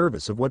bit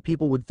nervous of what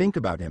people would think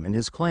about him and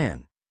his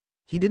clan.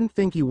 He didn't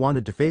think he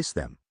wanted to face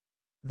them.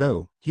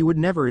 Though, he would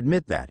never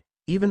admit that,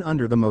 even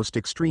under the most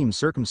extreme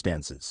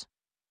circumstances.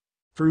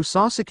 Through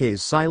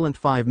Sasuke's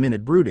silent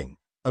 5-minute brooding,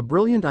 a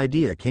brilliant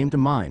idea came to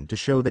mind to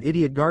show that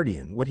idiot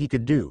guardian what he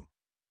could do.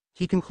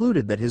 He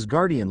concluded that his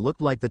guardian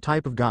looked like the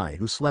type of guy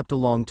who slept a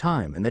long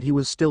time and that he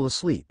was still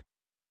asleep.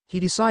 He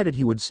decided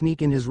he would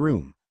sneak in his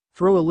room,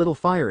 throw a little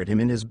fire at him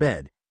in his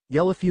bed,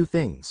 yell a few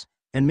things,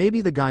 and maybe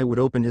the guy would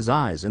open his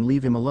eyes and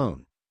leave him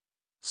alone.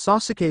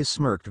 Sasuke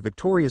smirked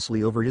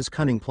victoriously over his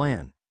cunning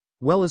plan,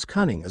 well as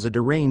cunning as a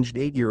deranged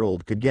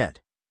 8-year-old could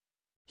get.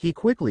 He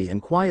quickly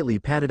and quietly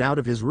padded out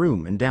of his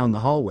room and down the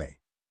hallway.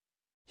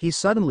 He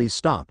suddenly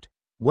stopped.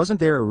 Wasn't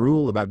there a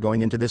rule about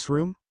going into this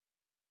room?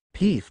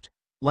 Peeved,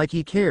 like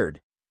he cared,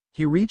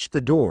 he reached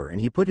the door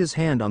and he put his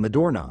hand on the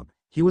doorknob.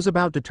 He was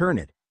about to turn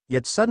it,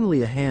 yet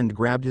suddenly a hand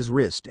grabbed his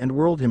wrist and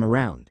whirled him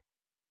around.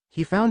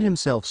 He found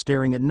himself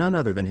staring at none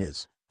other than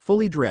his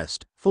fully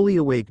dressed, fully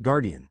awake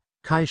guardian,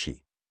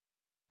 Kaishi.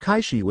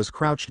 Kaishi was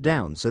crouched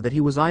down so that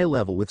he was eye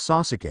level with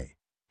Sasuke.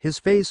 His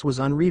face was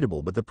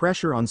unreadable, but the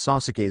pressure on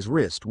Sasuke's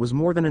wrist was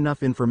more than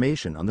enough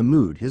information on the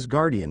mood his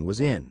guardian was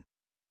in.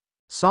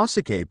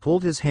 Sasuke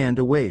pulled his hand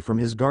away from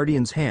his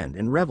guardian's hand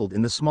and reveled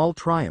in the small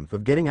triumph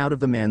of getting out of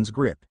the man's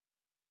grip.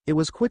 It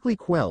was quickly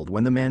quelled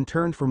when the man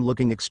turned from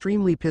looking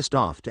extremely pissed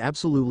off to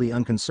absolutely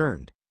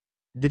unconcerned.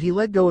 Did he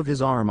let go of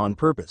his arm on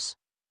purpose?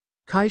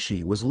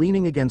 Kaishi was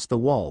leaning against the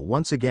wall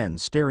once again,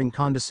 staring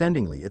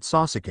condescendingly at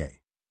Sasuke.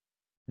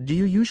 Do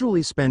you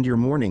usually spend your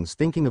mornings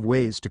thinking of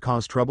ways to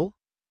cause trouble?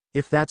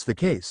 If that's the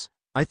case,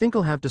 I think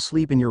I'll have to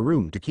sleep in your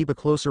room to keep a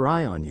closer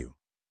eye on you,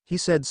 he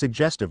said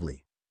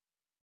suggestively.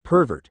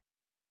 Pervert,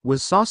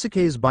 was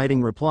Sasuke's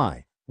biting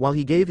reply, while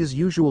he gave his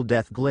usual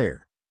death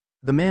glare.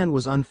 The man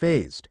was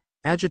unfazed,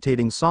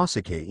 agitating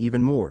Sasuke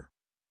even more.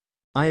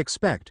 I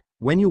expect,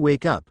 when you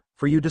wake up,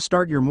 for you to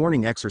start your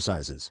morning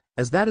exercises,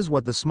 as that is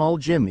what the small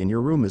gym in your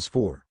room is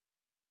for.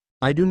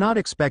 I do not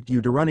expect you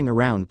to running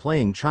around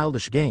playing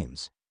childish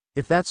games.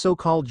 If that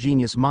so-called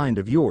genius mind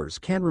of yours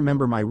can't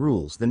remember my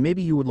rules, then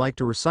maybe you would like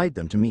to recite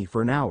them to me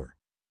for an hour.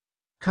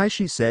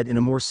 Kaishi said in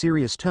a more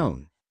serious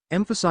tone,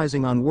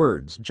 emphasizing on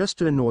words just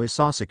to annoy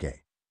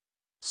Sasuke.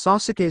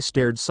 Sasuke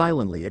stared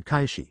silently at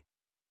Kaishi.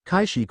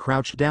 Kaishi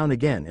crouched down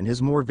again and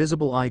his more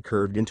visible eye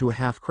curved into a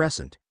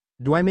half-crescent.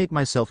 Do I make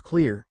myself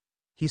clear?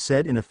 He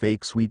said in a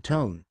fake sweet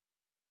tone.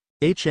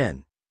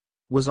 HN.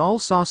 Was all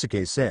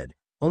Sasuke said.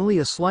 Only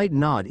a slight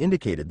nod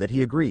indicated that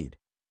he agreed.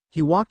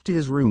 He walked to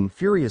his room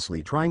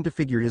furiously, trying to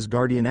figure his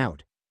guardian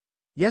out.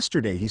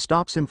 Yesterday he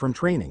stops him from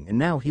training and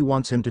now he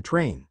wants him to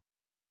train.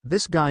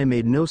 This guy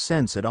made no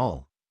sense at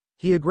all.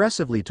 He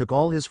aggressively took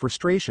all his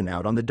frustration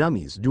out on the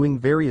dummies doing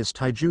various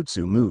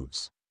taijutsu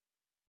moves.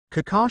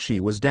 Kakashi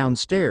was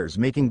downstairs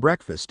making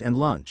breakfast and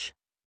lunch.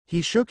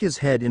 He shook his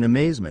head in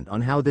amazement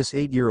on how this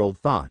 8-year-old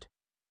thought.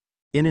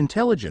 In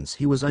intelligence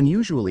he was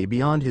unusually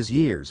beyond his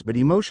years, but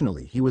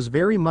emotionally he was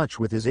very much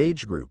with his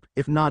age group,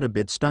 if not a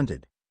bit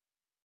stunted.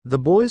 The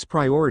boy's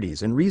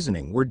priorities and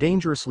reasoning were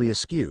dangerously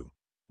askew,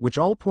 which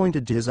all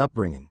pointed to his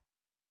upbringing.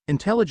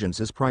 Intelligence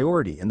is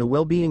priority and the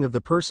well-being of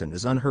the person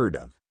is unheard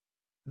of.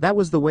 That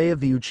was the way of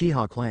the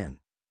Uchiha clan.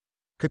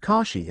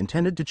 Kakashi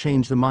intended to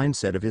change the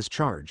mindset of his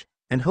charge,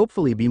 and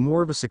hopefully be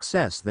more of a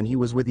success than he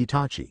was with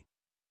Itachi.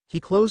 He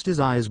closed his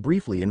eyes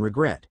briefly in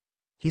regret.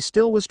 He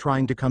still was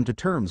trying to come to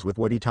terms with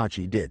what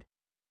Itachi did.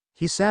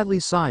 He sadly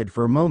sighed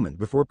for a moment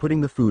before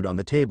putting the food on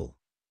the table.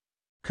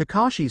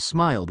 Kakashi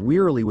smiled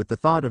wearily with the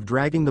thought of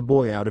dragging the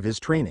boy out of his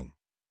training.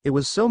 It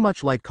was so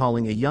much like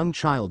calling a young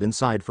child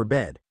inside for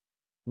bed.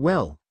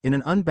 Well, in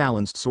an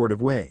unbalanced sort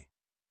of way.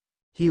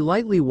 He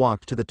lightly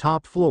walked to the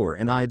top floor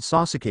and eyed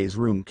Sasuke's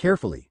room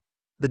carefully.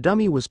 The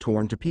dummy was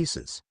torn to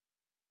pieces.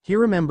 He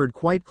remembered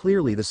quite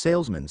clearly the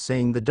salesman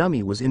saying the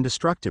dummy was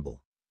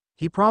indestructible.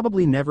 He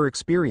probably never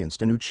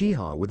experienced an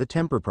Uchiha with a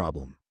temper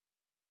problem.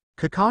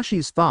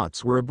 Kakashi's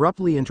thoughts were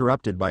abruptly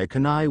interrupted by a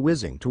kunai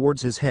whizzing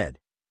towards his head.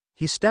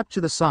 He stepped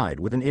to the side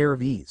with an air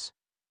of ease.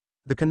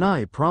 The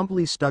kunai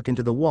promptly stuck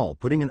into the wall,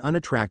 putting an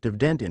unattractive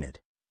dent in it.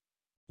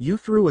 You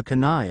threw a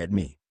kunai at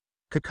me,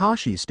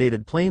 Kakashi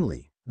stated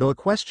plainly, though a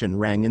question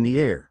rang in the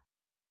air.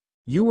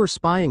 You were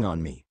spying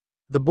on me,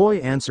 the boy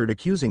answered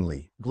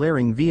accusingly,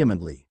 glaring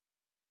vehemently.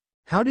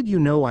 How did you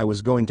know I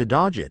was going to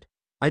dodge it?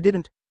 I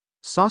didn't.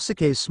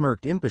 Sasuke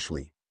smirked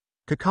impishly.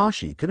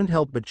 Kakashi couldn't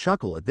help but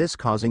chuckle at this,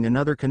 causing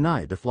another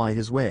kunai to fly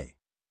his way.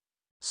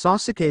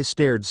 Sasuke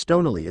stared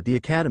stonily at the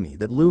academy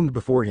that loomed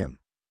before him.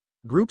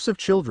 Groups of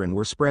children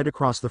were spread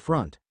across the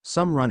front,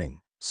 some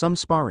running, some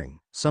sparring,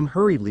 some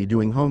hurriedly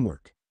doing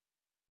homework.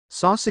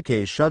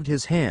 Sasuke shoved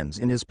his hands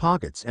in his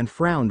pockets and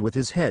frowned with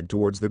his head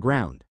towards the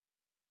ground.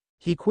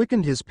 He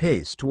quickened his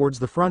pace towards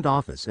the front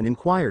office and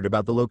inquired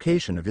about the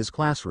location of his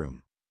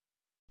classroom.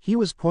 He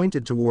was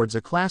pointed towards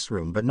a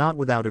classroom, but not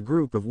without a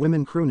group of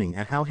women crooning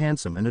at how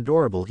handsome and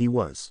adorable he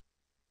was.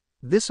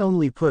 This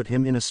only put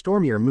him in a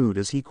stormier mood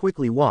as he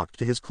quickly walked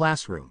to his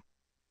classroom.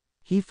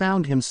 He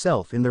found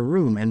himself in the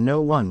room and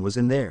no one was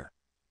in there.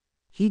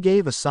 He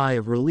gave a sigh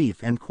of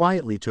relief and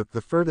quietly took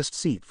the furthest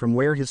seat from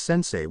where his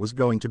sensei was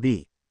going to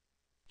be.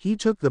 He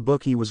took the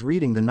book he was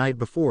reading the night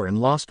before and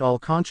lost all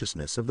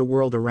consciousness of the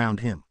world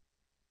around him.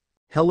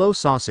 Hello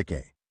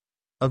Sasuke.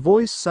 A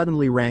voice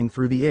suddenly rang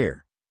through the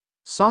air.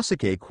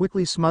 Sasuke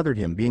quickly smothered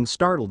him, being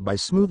startled by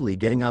smoothly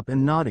getting up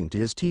and nodding to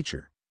his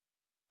teacher.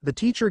 The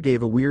teacher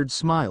gave a weird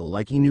smile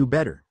like he knew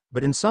better,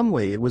 but in some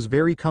way it was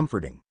very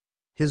comforting.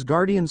 His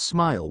guardian's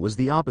smile was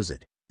the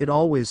opposite. It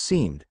always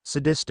seemed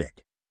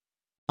sadistic.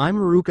 I'm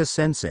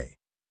Iruka-sensei.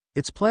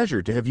 It's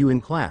pleasure to have you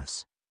in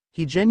class.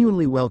 He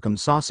genuinely welcomed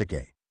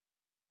Sasuke.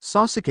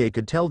 Sasuke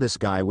could tell this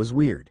guy was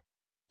weird.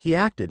 He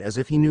acted as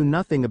if he knew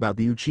nothing about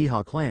the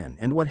Uchiha clan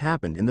and what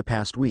happened in the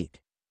past week.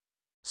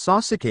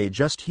 Sasuke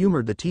just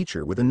humored the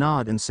teacher with a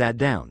nod and sat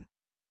down.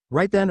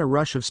 Right then a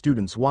rush of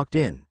students walked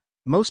in,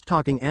 most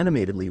talking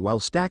animatedly while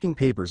stacking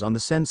papers on the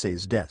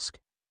sensei's desk.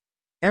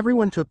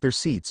 Everyone took their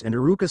seats and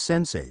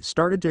Iruka-sensei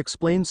started to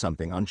explain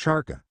something on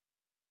chakra.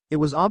 It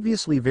was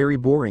obviously very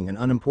boring and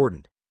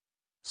unimportant.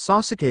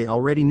 Sasuke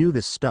already knew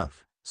this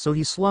stuff, so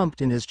he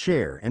slumped in his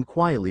chair and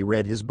quietly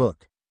read his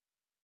book.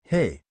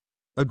 Hey!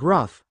 A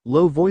gruff,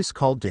 low voice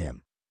called to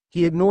him.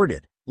 He ignored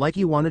it, like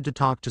he wanted to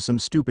talk to some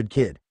stupid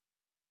kid.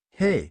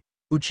 Hey,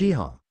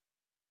 Uchiha!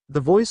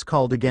 The voice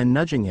called again,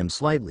 nudging him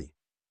slightly.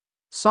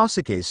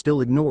 Sasuke still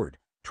ignored,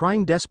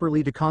 trying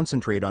desperately to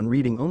concentrate on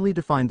reading only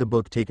to find the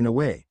book taken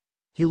away.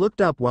 He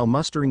looked up while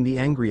mustering the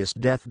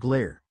angriest death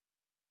glare.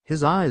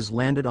 His eyes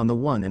landed on the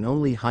one and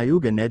only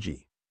Hyuga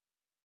Neji.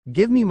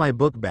 Give me my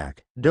book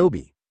back,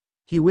 Dobi!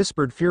 He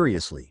whispered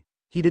furiously.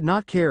 He did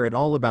not care at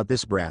all about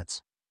this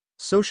brat's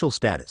social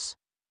status.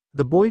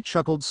 The boy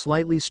chuckled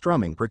slightly,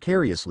 strumming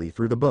precariously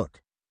through the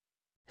book.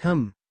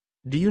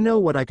 Do you know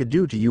what I could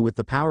do to you with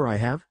the power I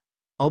have?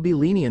 I'll be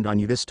lenient on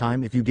you this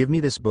time if you give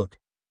me this book,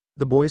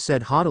 the boy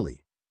said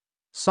haughtily.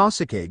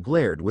 Sasuke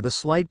glared with a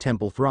slight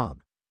temple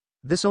throb.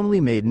 This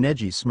only made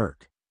Neji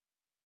smirk.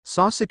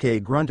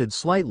 Sasuke grunted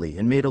slightly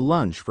and made a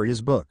lunge for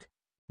his book.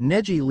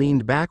 Neji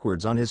leaned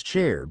backwards on his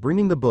chair,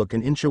 bringing the book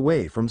an inch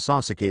away from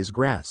Sasuke's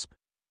grasp.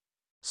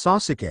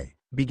 Sasuke,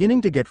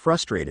 beginning to get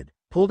frustrated,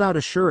 pulled out a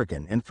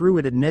shuriken and threw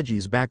it at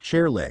Neji's back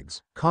chair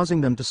legs,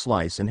 causing them to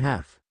slice in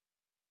half.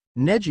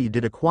 Neji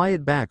did a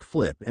quiet back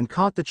flip and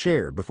caught the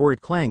chair before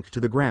it clanked to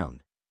the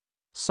ground.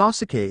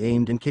 Sasuke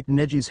aimed and kicked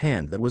Neji's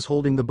hand that was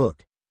holding the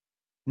book.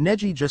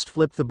 Neji just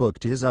flipped the book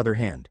to his other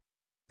hand.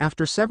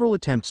 After several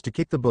attempts to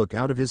kick the book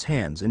out of his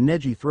hands and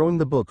Neji throwing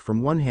the book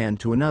from one hand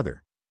to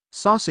another,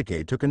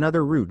 Sasuke took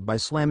another route by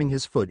slamming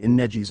his foot in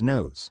Neji's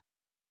nose.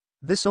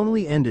 This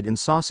only ended in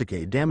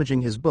Sasuke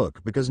damaging his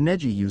book because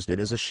Neji used it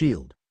as a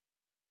shield.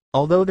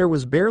 Although there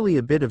was barely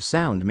a bit of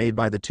sound made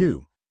by the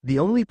two, the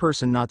only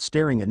person not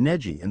staring at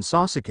Neji and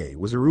Sasuke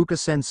was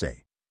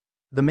Iruka-sensei.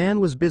 The man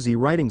was busy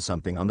writing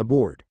something on the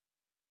board.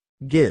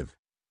 Give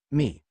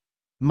me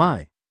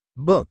my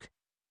book,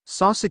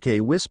 Sasuke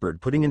whispered,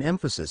 putting an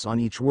emphasis on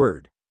each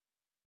word.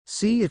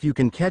 See if you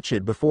can catch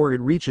it before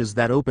it reaches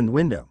that opened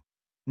window,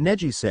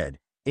 Neji said,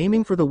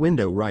 aiming for the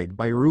window right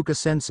by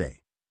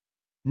Iruka-sensei.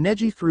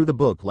 Neji threw the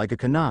book like a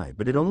kunai,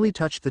 but it only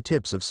touched the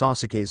tips of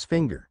Sasuke's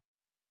finger.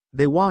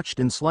 They watched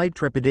in slight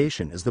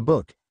trepidation as the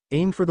book,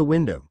 aimed for the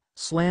window,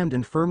 slammed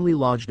and firmly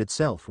lodged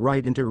itself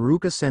right into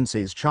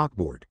Iruka-sensei's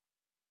chalkboard.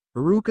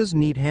 Iruka's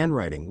neat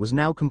handwriting was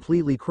now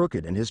completely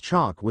crooked and his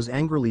chalk was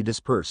angrily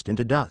dispersed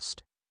into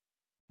dust.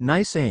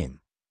 Nice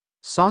aim,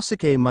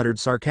 Sasuke muttered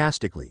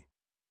sarcastically.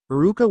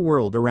 Iruka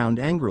whirled around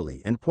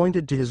angrily and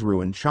pointed to his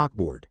ruined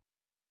chalkboard.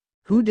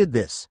 Who did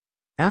this?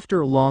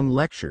 After a long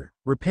lecture,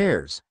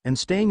 repairs, and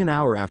staying an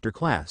hour after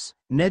class,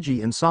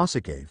 Neji and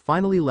Sasuke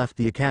finally left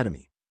the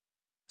academy.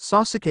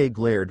 Sasuke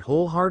glared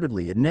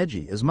wholeheartedly at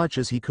Neji as much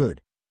as he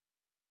could.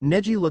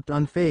 Neji looked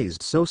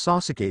unfazed, so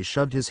Sasuke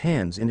shoved his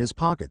hands in his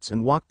pockets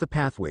and walked the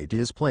pathway to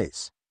his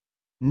place.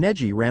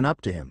 Neji ran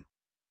up to him.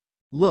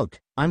 Look,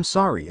 I'm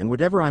sorry, and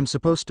whatever I'm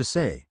supposed to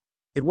say,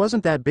 it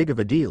wasn't that big of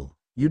a deal,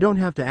 you don't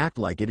have to act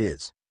like it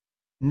is,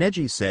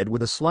 Neji said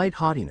with a slight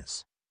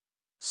haughtiness.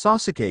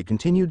 Sasuke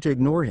continued to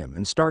ignore him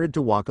and started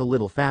to walk a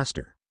little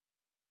faster.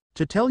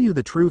 To tell you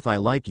the truth, I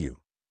like you.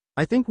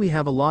 I think we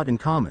have a lot in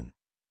common.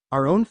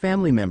 Our own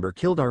family member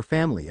killed our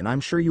family and I'm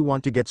sure you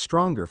want to get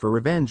stronger for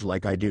revenge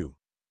like I do.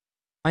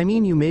 I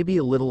mean, you may be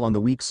a little on the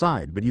weak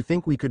side, but you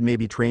think we could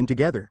maybe train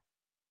together?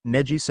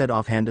 Neji said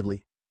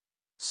offhandedly.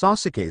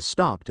 Sasuke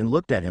stopped and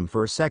looked at him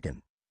for a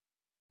second.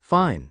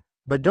 Fine,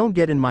 but don't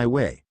get in my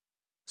way,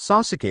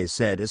 Sasuke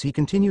said as he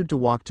continued to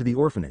walk to the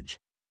orphanage.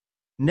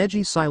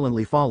 Neji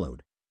silently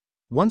followed.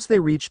 Once they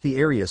reached the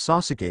area,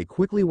 Sasuke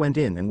quickly went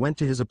in and went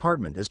to his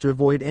apartment as to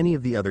avoid any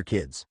of the other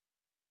kids.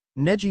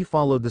 Neji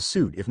followed the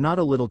suit, if not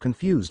a little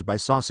confused by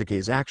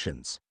Sasuke's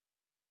actions.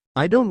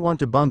 I don't want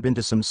to bump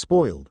into some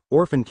spoiled,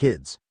 orphan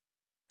kids,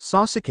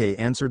 Sasuke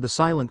answered the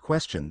silent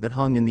question that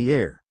hung in the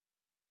air.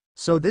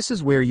 So this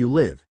is where you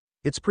live.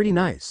 It's pretty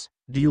nice.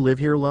 Do you live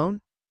here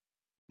alone?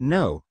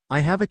 No,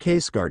 I have a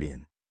case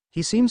guardian.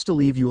 He seems to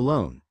leave you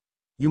alone.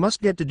 You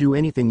must get to do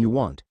anything you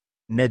want,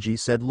 Neji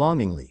said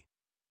longingly.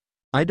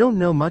 I don't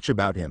know much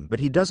about him,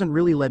 but he doesn't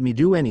really let me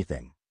do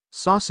anything,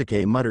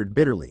 Sasuke muttered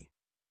bitterly.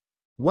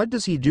 What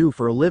does he do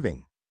for a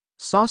living?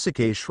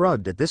 Sasuke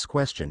shrugged at this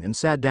question and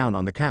sat down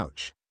on the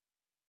couch.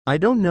 I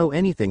don't know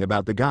anything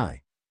about the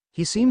guy.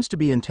 He seems to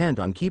be intent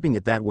on keeping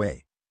it that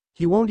way.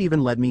 He won't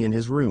even let me in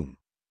his room.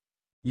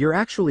 You're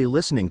actually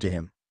listening to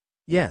him?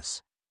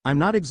 Yes. I'm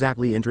not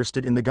exactly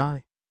interested in the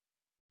guy.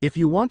 If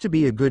you want to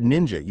be a good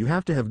ninja, you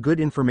have to have good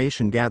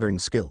information gathering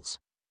skills.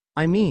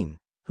 I mean,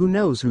 who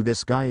knows who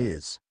this guy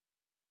is?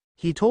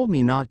 He told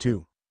me not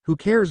to. Who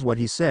cares what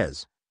he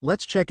says?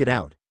 Let's check it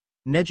out,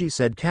 Neji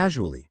said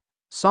casually.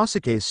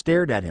 Sasuke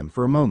stared at him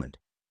for a moment.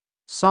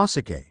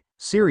 Sasuke,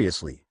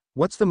 seriously,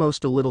 what's the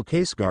most a little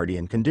case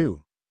guardian can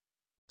do?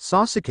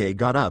 Sasuke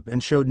got up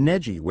and showed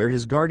Neji where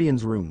his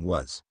guardian's room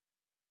was.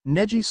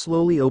 Neji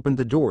slowly opened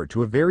the door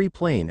to a very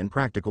plain and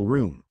practical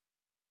room.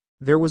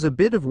 There was a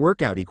bit of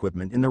workout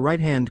equipment in the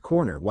right-hand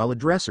corner while a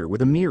dresser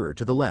with a mirror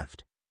to the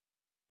left.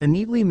 A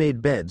neatly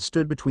made bed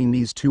stood between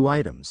these two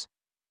items.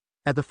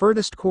 At the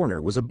furthest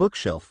corner was a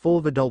bookshelf full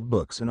of adult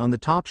books, and on the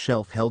top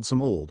shelf held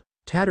some old,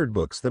 tattered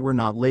books that were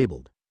not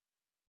labeled.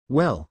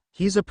 Well,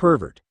 he's a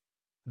pervert.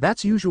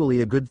 That's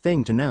usually a good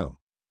thing to know,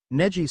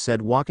 Neji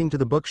said, walking to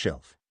the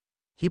bookshelf.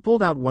 He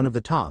pulled out one of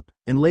the top,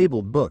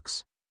 unlabeled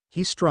books.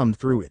 He strummed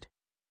through it.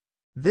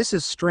 This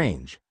is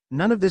strange.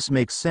 None of this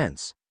makes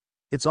sense.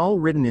 It's all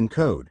written in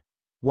code.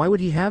 Why would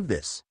he have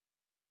this?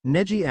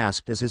 Neji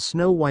asked as his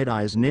snow-white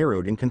eyes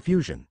narrowed in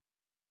confusion.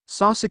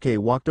 Sasuke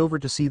walked over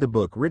to see the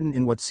book written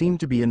in what seemed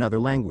to be another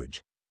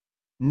language.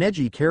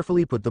 Neji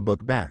carefully put the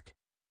book back.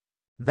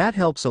 That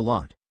helps a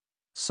lot,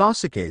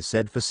 Sasuke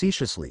said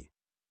facetiously.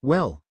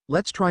 Well,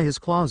 let's try his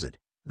closet.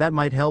 That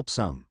might help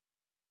some.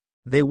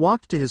 They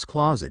walked to his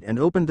closet and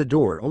opened the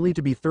door only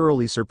to be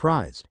thoroughly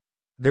surprised.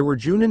 There were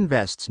Junin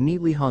vests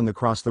neatly hung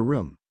across the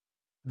room.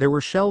 There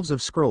were shelves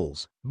of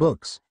scrolls,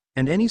 books,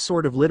 and any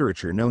sort of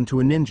literature known to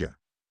a ninja.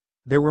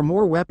 There were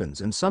more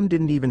weapons, and some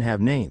didn't even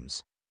have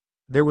names.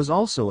 There was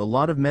also a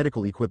lot of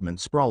medical equipment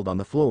sprawled on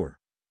the floor.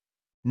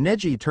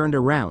 Neji turned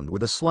around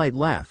with a slight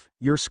laugh.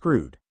 You're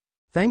screwed.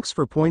 Thanks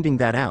for pointing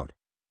that out,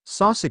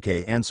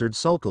 Sasuke answered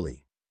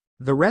sulkily.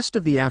 The rest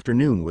of the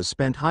afternoon was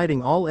spent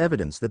hiding all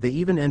evidence that they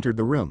even entered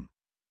the room.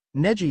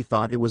 Neji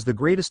thought it was the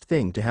greatest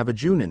thing to have a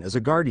Junin as a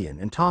guardian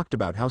and talked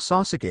about how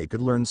Sasuke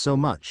could learn so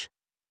much.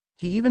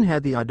 He even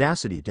had the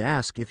audacity to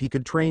ask if he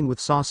could train with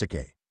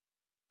Sasuke.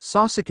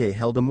 Sasuke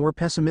held a more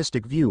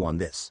pessimistic view on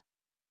this.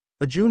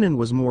 A Junin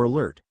was more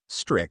alert,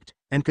 strict,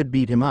 and could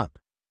beat him up.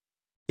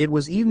 It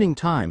was evening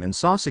time and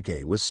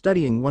Sasuke was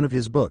studying one of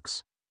his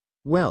books.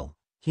 Well,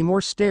 he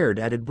more stared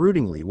at it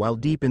broodingly while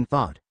deep in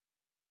thought.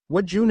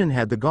 What Junin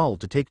had the gall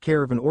to take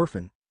care of an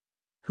orphan?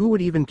 Who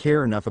would even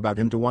care enough about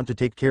him to want to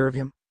take care of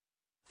him?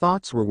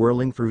 Thoughts were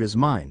whirling through his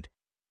mind.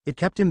 It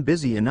kept him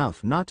busy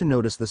enough not to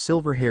notice the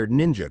silver-haired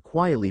ninja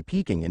quietly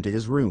peeking into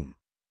his room.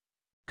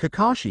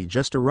 Kakashi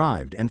just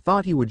arrived and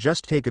thought he would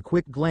just take a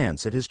quick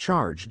glance at his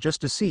charge just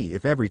to see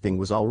if everything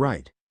was all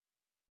right.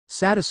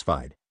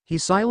 Satisfied, he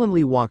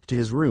silently walked to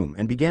his room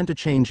and began to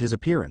change his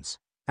appearance.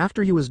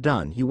 After he was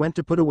done, he went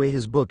to put away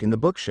his book in the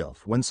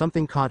bookshelf when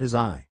something caught his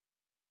eye.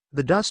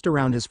 The dust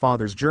around his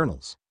father's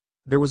journals.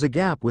 There was a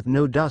gap with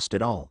no dust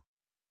at all.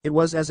 It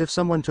was as if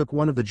someone took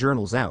one of the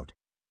journals out.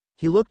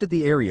 He looked at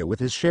the area with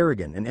his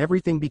Sharingan and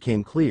everything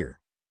became clear.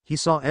 He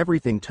saw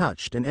everything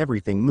touched and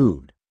everything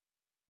moved.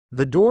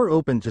 The door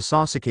opened to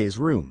Sasuke's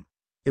room.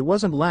 It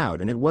wasn't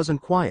loud and it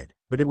wasn't quiet,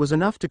 but it was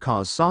enough to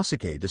cause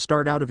Sasuke to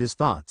start out of his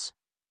thoughts.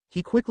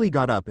 He quickly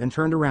got up and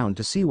turned around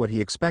to see what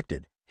he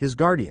expected, his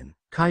guardian,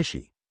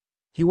 Kaishi.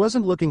 He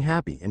wasn't looking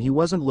happy and he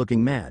wasn't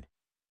looking mad.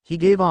 He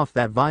gave off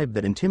that vibe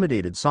that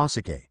intimidated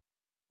Sasuke.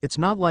 It's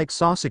not like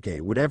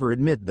Sasuke would ever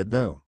admit that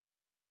though.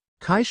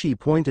 Kaishi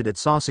pointed at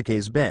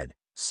Sasuke's bed.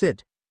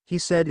 Sit, he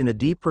said in a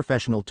deep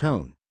professional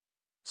tone.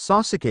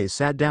 Sasuke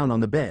sat down on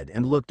the bed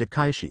and looked at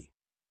Kaishi.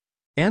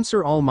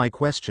 Answer all my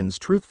questions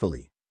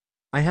truthfully.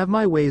 I have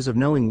my ways of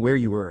knowing where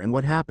you were and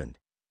what happened,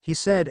 he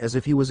said as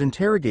if he was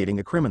interrogating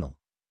a criminal.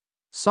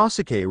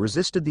 Sasuke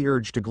resisted the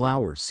urge to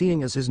glower,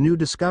 seeing as his new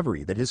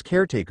discovery that his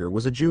caretaker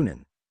was a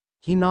Junin.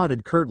 He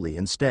nodded curtly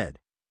instead.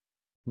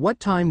 What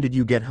time did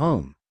you get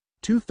home?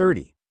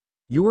 2:30.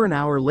 You were an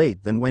hour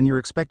late than when you're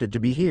expected to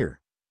be here.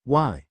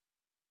 Why?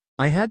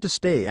 I had to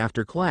stay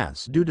after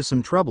class due to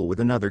some trouble with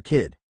another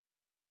kid.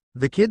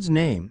 The kid's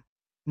name?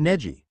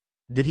 Neji.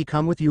 Did he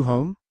come with you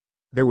home?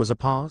 There was a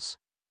pause.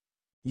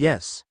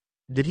 Yes.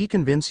 Did he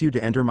convince you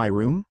to enter my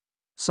room?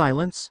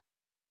 Silence.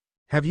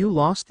 Have you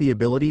lost the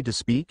ability to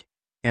speak?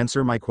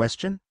 Answer my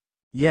question?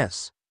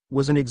 Yes,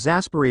 was an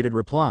exasperated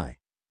reply.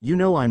 You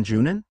know I'm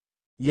Junin?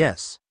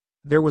 Yes.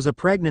 There was a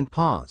pregnant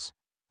pause.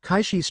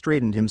 Kaishi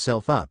straightened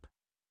himself up.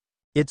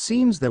 It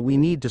seems that we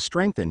need to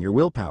strengthen your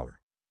willpower.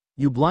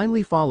 You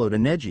blindly followed a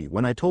Neji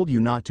when I told you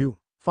not to.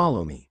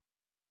 Follow me.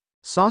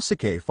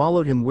 Sasuke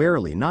followed him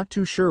warily, not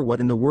too sure what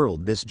in the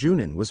world this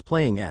Junin was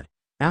playing at.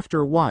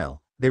 After a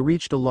while, they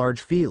reached a large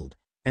field,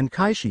 and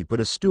Kaishi put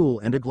a stool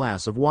and a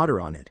glass of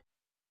water on it.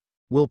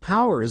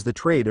 Willpower is the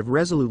trait of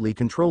resolutely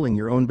controlling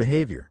your own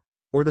behavior,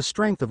 or the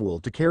strength of will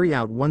to carry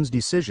out one's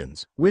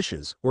decisions,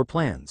 wishes, or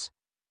plans.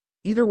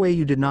 Either way,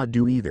 you did not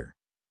do either.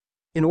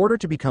 In order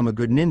to become a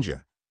good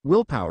ninja,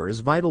 willpower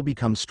is vital.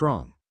 Become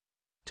strong.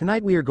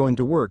 Tonight we are going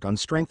to work on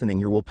strengthening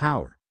your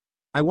willpower.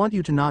 I want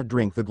you to not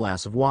drink the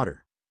glass of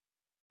water.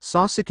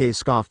 Sasuke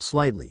scoffed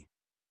slightly.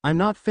 I'm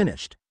not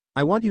finished.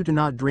 I want you to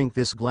not drink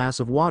this glass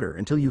of water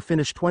until you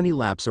finish 20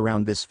 laps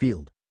around this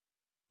field.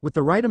 With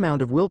the right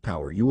amount of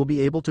willpower you will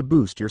be able to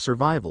boost your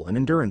survival and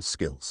endurance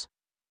skills.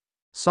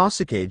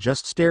 Sasuke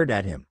just stared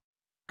at him.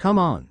 Come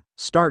on,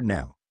 start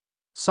now.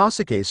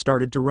 Sasuke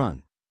started to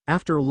run.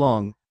 After a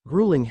long,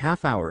 grueling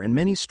half-hour and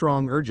many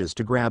strong urges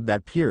to grab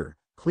that pure,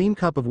 clean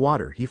cup of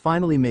water, he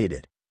finally made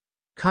it.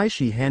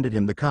 Kaishi handed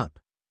him the cup.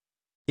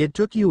 It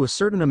took you a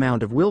certain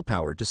amount of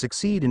willpower to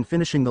succeed in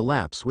finishing the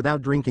laps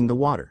without drinking the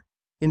water.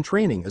 In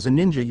training as a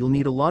ninja you'll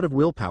need a lot of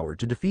willpower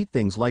to defeat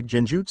things like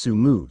genjutsu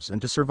moves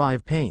and to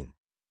survive pain.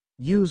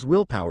 Use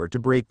willpower to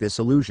break this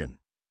illusion.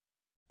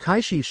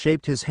 Kaishi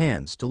shaped his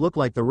hands to look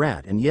like the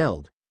rat and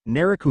yelled,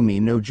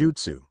 Narakumi no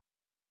Jutsu.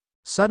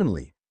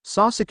 Suddenly,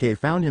 Sasuke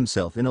found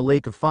himself in a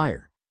lake of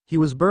fire. He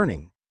was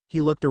burning. He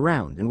looked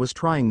around and was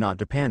trying not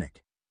to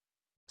panic.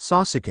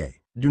 Sasuke,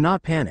 do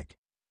not panic.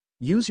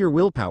 Use your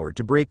willpower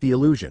to break the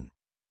illusion.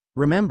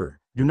 Remember,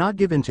 do not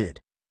give in to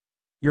it.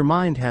 Your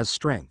mind has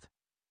strength.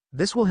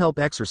 This will help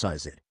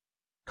exercise it.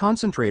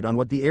 Concentrate on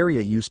what the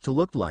area used to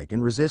look like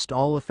and resist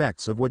all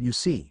effects of what you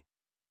see.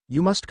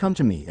 You must come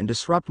to me and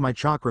disrupt my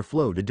chakra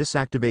flow to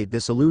disactivate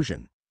this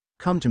illusion.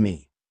 Come to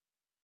me.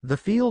 The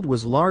field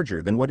was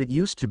larger than what it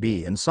used to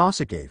be and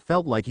Sasuke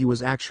felt like he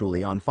was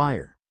actually on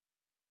fire.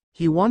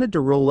 He wanted to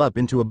roll up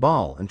into a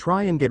ball and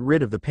try and get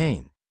rid of the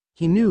pain.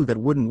 He knew that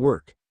wouldn't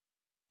work.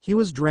 He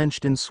was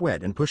drenched in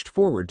sweat and pushed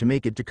forward to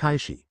make it to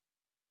Kaishi.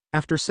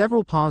 After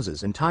several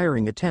pauses and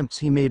tiring attempts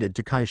he made it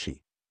to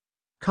Kaishi.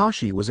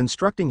 Kaishi was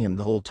instructing him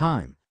the whole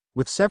time,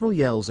 with several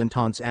yells and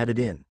taunts added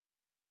in.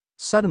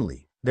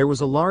 Suddenly, there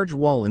was a large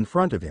wall in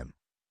front of him.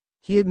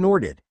 He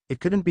ignored it. It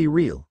couldn't be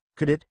real,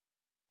 could it?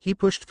 He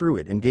pushed through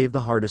it and gave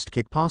the hardest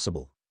kick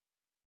possible.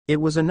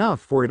 It was enough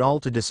for it all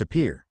to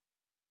disappear.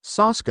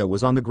 Sasuke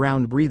was on the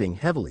ground breathing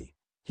heavily.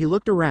 He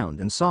looked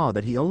around and saw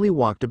that he only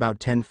walked about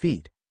 10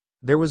 feet.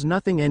 There was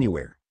nothing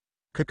anywhere.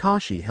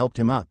 Kakashi helped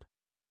him up.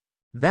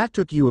 That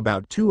took you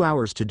about 2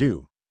 hours to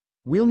do.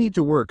 We'll need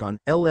to work on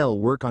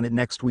it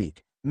next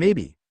week,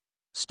 maybe.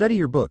 Study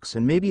your books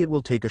and maybe it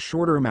will take a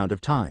shorter amount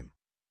of time.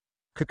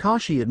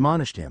 Kakashi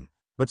admonished him,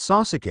 but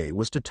Sasuke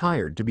was too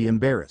tired to be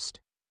embarrassed.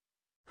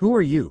 Who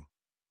are you?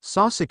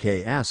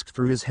 Sasuke asked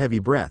through his heavy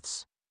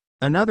breaths.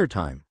 Another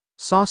time,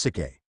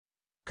 Sasuke.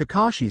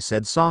 Kakashi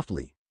said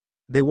softly.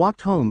 They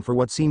walked home for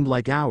what seemed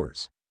like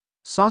hours.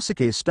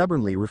 Sasuke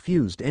stubbornly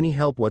refused any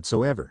help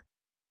whatsoever.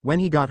 When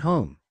he got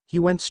home, he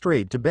went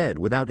straight to bed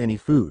without any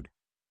food.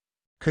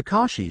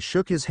 Kakashi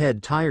shook his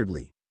head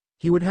tiredly.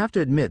 He would have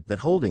to admit that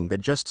holding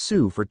that just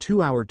Jutsu for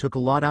 2 hours took a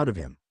lot out of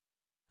him.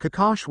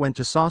 Kakashi went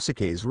to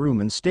Sasuke's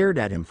room and stared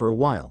at him for a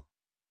while.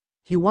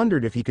 He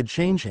wondered if he could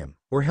change him,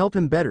 or help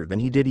him better than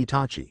he did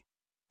Itachi.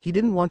 He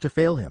didn't want to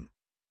fail him.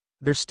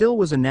 There still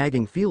was a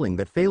nagging feeling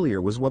that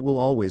failure was what will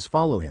always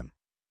follow him.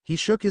 He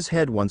shook his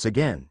head once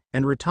again,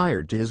 and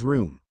retired to his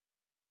room.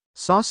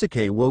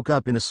 Sasuke woke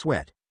up in a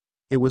sweat.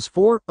 It was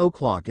 4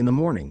 o'clock in the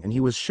morning and he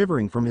was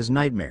shivering from his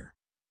nightmare.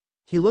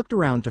 He looked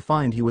around to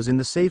find he was in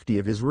the safety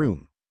of his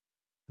room.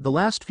 The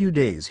last few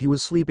days he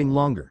was sleeping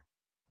longer.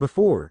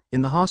 Before,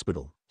 in the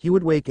hospital, he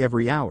would wake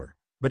every hour,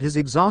 but his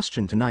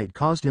exhaustion tonight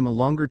caused him a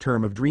longer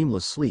term of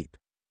dreamless sleep.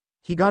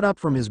 He got up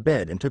from his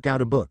bed and took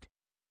out a book.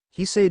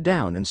 He sat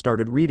down and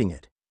started reading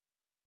it.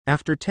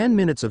 After 10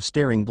 minutes of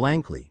staring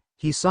blankly,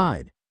 he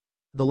sighed.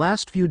 The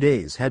last few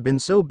days had been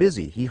so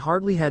busy he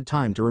hardly had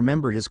time to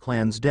remember his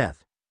clan's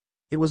death.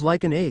 It was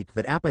like an ache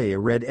that Appa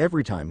read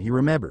every time he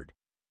remembered.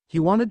 He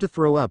wanted to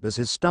throw up as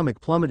his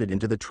stomach plummeted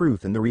into the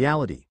truth and the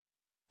reality.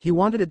 He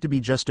wanted it to be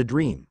just a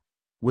dream.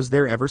 Was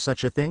there ever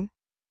such a thing?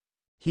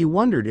 He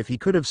wondered if he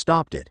could have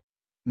stopped it.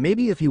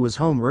 Maybe if he was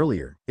home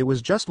earlier, it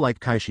was just like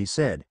Kaishi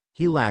said,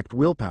 he lacked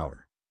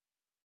willpower.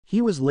 He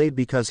was late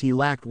because he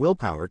lacked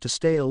willpower to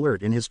stay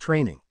alert in his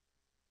training.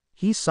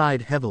 He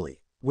sighed heavily.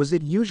 Was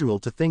it usual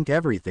to think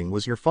everything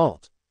was your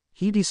fault?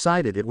 He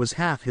decided it was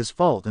half his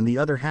fault and the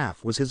other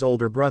half was his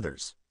older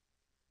brother's.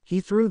 He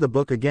threw the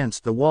book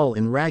against the wall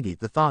in rage at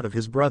the thought of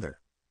his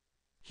brother.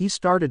 He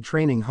started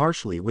training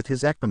harshly with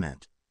his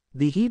equipment.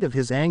 The heat of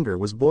his anger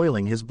was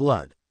boiling his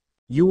blood.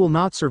 You will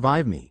not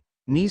survive me,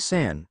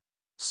 Ni-san.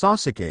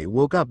 Sasuke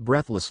woke up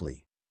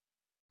breathlessly.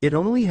 It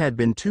only had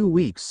been 2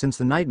 weeks since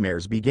the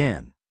nightmares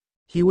began.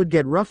 He would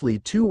get roughly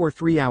 2 or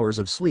 3 hours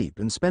of sleep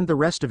and spend the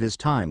rest of his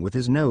time with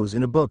his nose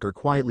in a book or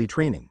quietly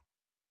training.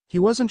 He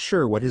wasn't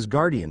sure what his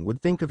guardian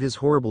would think of his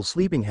horrible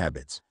sleeping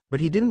habits,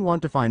 but he didn't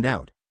want to find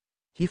out.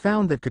 He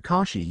found that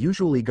Kakashi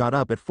usually got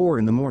up at 4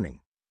 in the morning.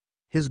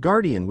 His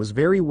guardian was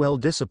very well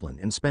disciplined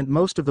and spent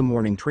most of the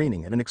morning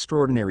training at an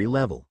extraordinary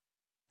level.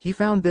 He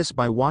found this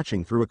by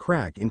watching through a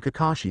crack in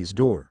Kakashi's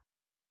door.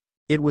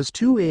 It was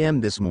 2 a.m.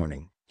 this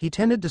morning. He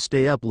tended to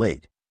stay up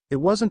late. It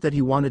wasn't that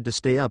he wanted to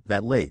stay up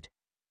that late.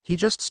 He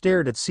just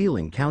stared at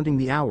ceiling counting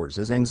the hours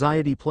as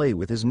anxiety played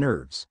with his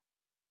nerves.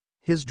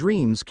 His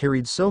dreams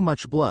carried so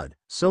much blood,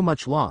 so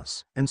much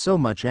loss, and so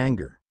much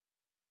anger.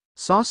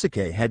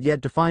 Sasuke had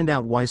yet to find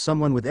out why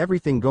someone with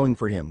everything going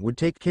for him would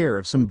take care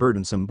of some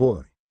burdensome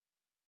boy.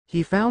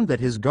 He found that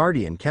his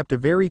guardian kept a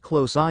very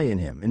close eye on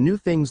him and knew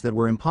things that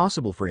were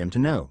impossible for him to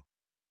know.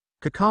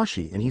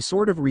 Kakashi and he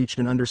sort of reached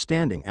an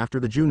understanding after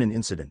the Junin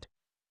incident.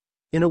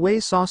 In a way,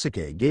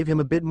 Sasuke gave him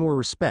a bit more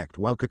respect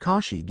while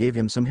Kakashi gave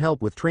him some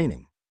help with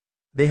training.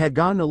 They had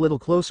gotten a little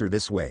closer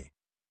this way.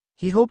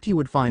 He hoped he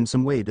would find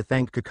some way to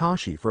thank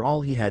Kakashi for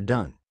all he had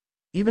done,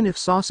 even if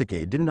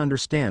Sasuke didn't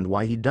understand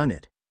why he'd done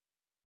it.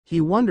 He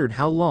wondered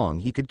how long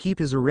he could keep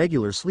his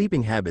irregular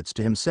sleeping habits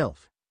to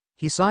himself.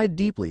 He sighed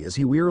deeply as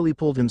he wearily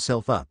pulled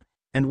himself up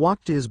and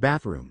walked to his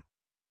bathroom.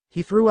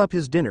 He threw up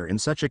his dinner in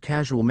such a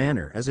casual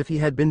manner as if he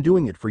had been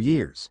doing it for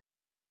years.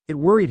 It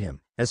worried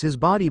him, as his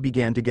body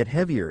began to get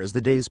heavier as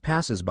the days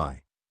passes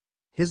by.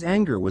 His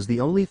anger was the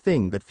only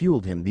thing that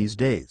fueled him these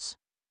days.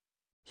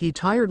 He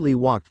tiredly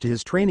walked to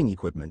his training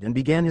equipment and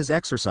began his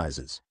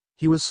exercises.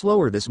 He was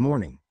slower this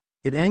morning.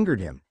 It angered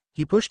him.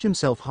 He pushed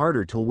himself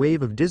harder till a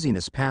wave of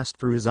dizziness passed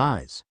through his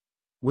eyes.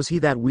 Was he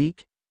that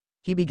weak?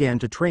 He began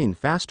to train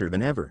faster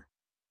than ever.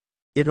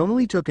 It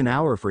only took an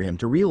hour for him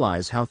to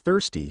realize how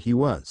thirsty he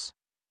was.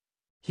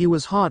 He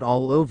was hot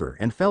all over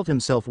and felt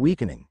himself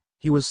weakening.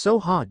 He was so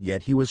hot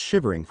yet he was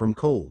shivering from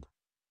cold.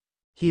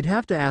 He'd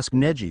have to ask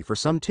Neji for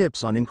some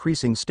tips on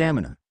increasing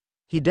stamina.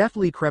 He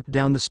deftly crept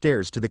down the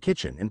stairs to the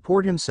kitchen and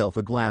poured himself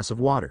a glass of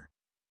water.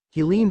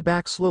 He leaned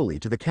back slowly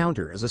to the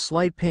counter as a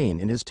slight pain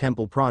in his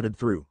temple prodded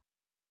through.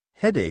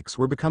 Headaches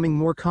were becoming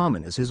more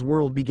common as his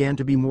world began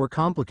to be more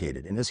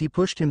complicated and as he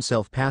pushed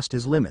himself past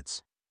his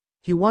limits.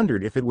 He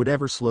wondered if it would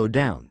ever slow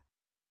down.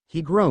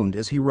 He groaned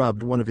as he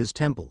rubbed one of his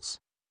temples.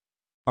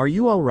 "Are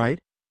you all right?"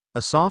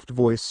 A soft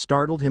voice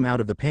startled him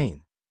out of the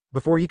pain.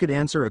 Before he could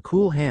answer, a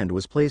cool hand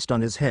was placed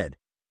on his head.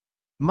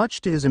 Much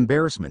to his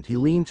embarrassment, he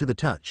leaned to the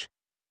touch.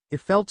 It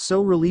felt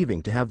so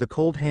relieving to have the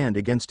cold hand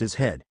against his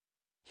head.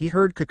 He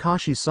heard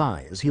Kakashi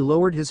sigh as he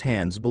lowered his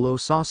hands below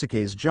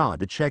Sasuke's jaw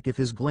to check if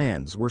his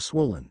glands were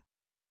swollen.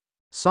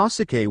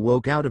 Sasuke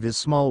woke out of his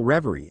small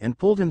reverie and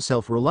pulled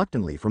himself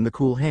reluctantly from the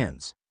cool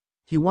hands.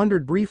 He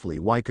wondered briefly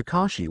why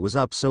Kakashi was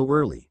up so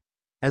early.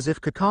 As if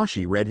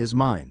Kakashi read his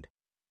mind.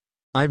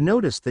 "I've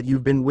noticed that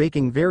you've been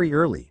waking very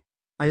early.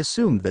 I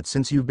assumed that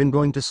since you've been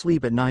going to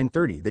sleep at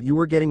 9:30 that you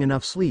were getting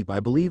enough sleep. I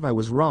believe I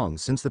was wrong.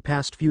 Since the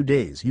past few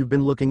days you've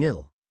been looking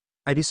ill.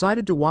 I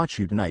decided to watch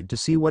you tonight to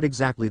see what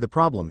exactly the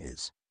problem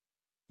is.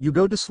 You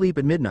go to sleep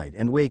at midnight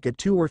and wake at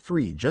 2 or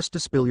 3 just to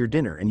spill your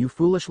dinner, and you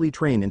foolishly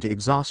train into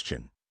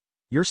exhaustion.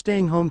 You're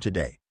staying home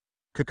today,"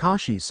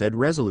 Kakashi said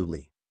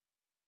resolutely.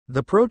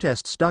 The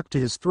protest stuck to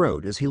his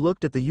throat as he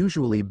looked at the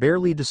usually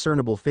barely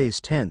discernible face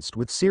tensed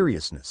with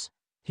seriousness.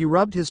 He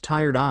rubbed his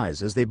tired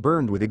eyes as they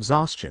burned with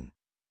exhaustion.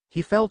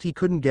 He felt he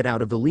couldn't get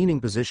out of the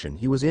leaning position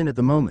he was in at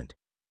the moment.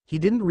 He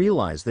didn't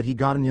realize that he'd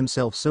gotten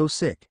himself so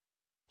sick.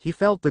 He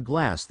felt the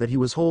glass that he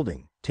was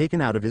holding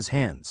taken out of his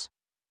hands.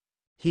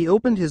 He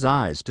opened his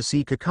eyes to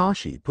see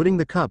Kakashi putting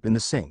the cup in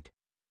the sink.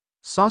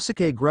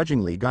 Sasuke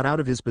grudgingly got out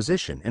of his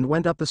position and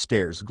went up the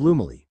stairs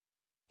gloomily.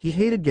 He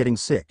hated getting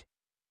sick.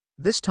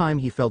 This time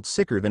he felt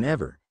sicker than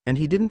ever, and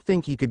he didn't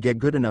think he could get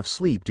good enough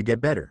sleep to get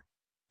better.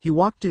 He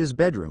walked to his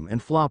bedroom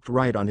and flopped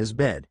right on his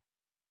bed.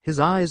 His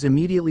eyes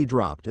immediately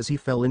dropped as he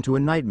fell into a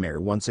nightmare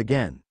once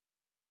again.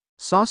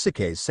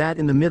 Sasuke sat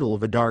in the middle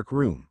of a dark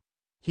room.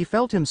 He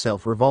felt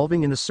himself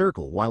revolving in a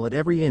circle while at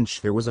every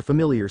inch there was a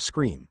familiar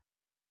scream.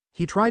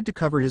 He tried to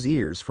cover his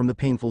ears from the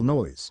painful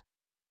noise.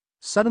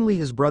 Suddenly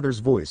his brother's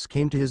voice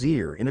came to his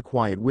ear in a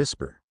quiet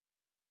whisper.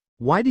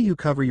 "Why do you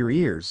cover your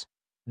ears?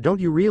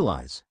 Don't you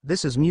realize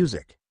this is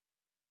music?"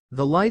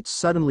 The lights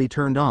suddenly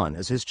turned on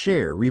as his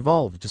chair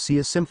revolved to see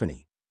a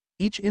symphony.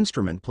 Each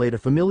instrument played a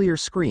familiar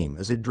scream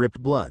as it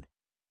dripped blood.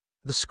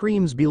 The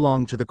screams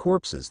belonged to the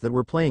corpses that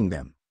were playing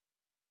them.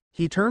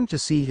 He turned to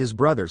see his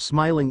brother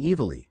smiling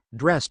evilly,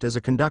 dressed as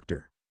a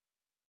conductor.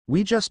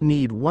 "We just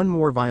need one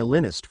more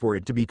violinist for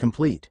it to be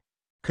complete."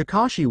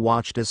 Kakashi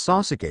watched as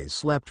Sasuke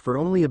slept for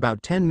only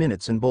about 10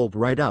 minutes and bolted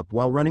right up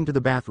while running to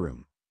the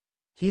bathroom.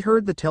 He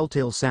heard the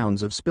telltale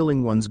sounds of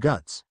spilling one's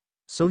guts,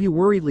 so he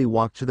worriedly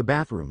walked to the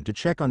bathroom to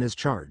check on his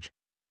charge.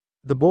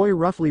 The boy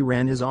roughly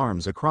ran his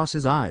arms across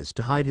his eyes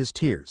to hide his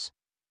tears.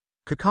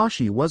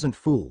 Kakashi wasn't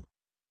fooled.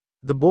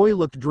 The boy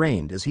looked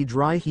drained as he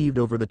dry heaved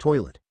over the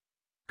toilet.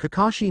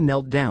 Kakashi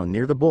knelt down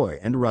near the boy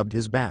and rubbed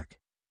his back.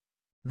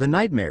 "The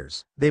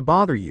nightmares, they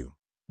bother you,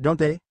 don't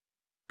they?"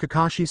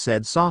 Kakashi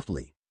said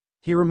softly.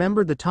 He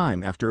remembered the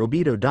time after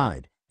Obito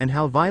died, and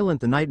how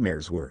violent the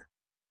nightmares were.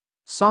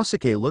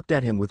 Sasuke looked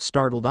at him with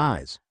startled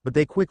eyes, but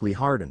they quickly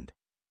hardened.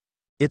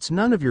 "It's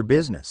none of your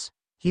business,"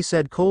 he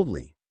said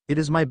coldly. "It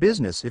is my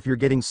business if you're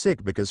getting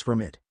sick because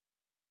from it.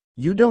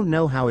 You don't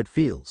know how it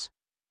feels,"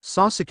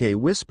 Sasuke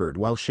whispered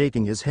while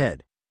shaking his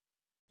head.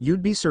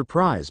 "You'd be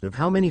surprised of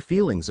how many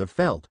feelings I've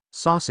felt,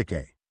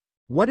 Sasuke."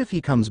 "What if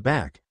he comes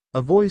back?"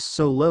 A voice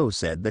so low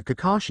said that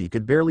Kakashi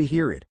could barely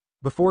hear it.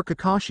 Before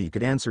Kakashi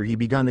could answer, he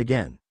begun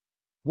again.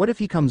 "What if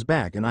he comes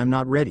back and I'm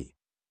not ready?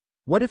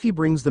 What if he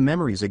brings the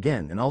memories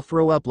again and I'll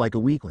throw up like a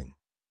weakling?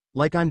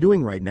 Like I'm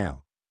doing right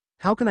now.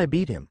 How can I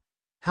beat him?"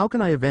 How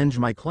can I avenge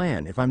my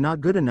clan if I'm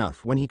not good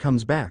enough when he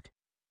comes back?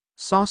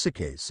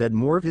 Sasuke said,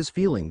 more of his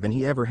feeling than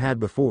he ever had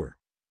before.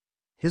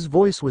 His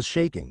voice was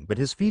shaking, but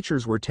his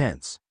features were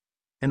tense.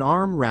 An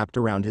arm wrapped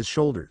around his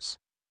shoulders.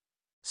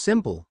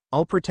 Simple,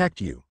 I'll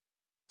protect you.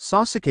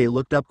 Sasuke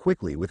looked up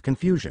quickly with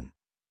confusion.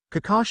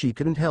 Kakashi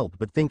couldn't help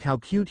but think how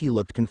cute he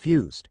looked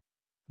confused.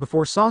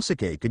 Before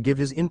Sasuke could give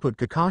his input,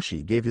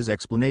 Kakashi gave his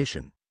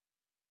explanation.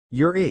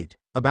 You're 8,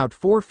 about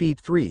 4 feet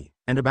 3,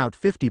 and about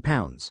 50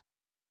 pounds.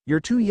 You're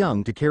too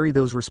young to carry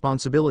those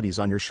responsibilities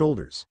on your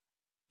shoulders.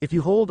 If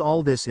you hold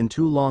all this in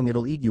too long,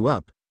 it'll eat you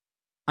up.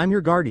 I'm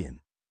your guardian.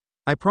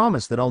 I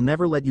promise that I'll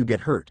never let you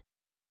get hurt,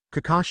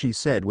 Kakashi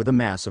said with a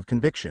mass of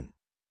conviction.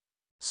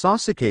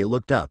 Sasuke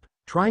looked up,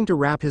 trying to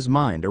wrap his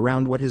mind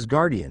around what his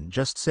guardian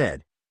just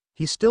said.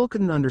 He still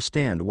couldn't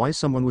understand why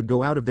someone would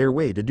go out of their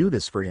way to do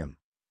this for him.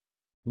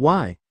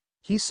 Why?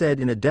 He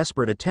said in a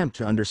desperate attempt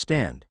to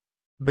understand.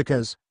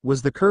 Because,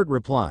 was the curt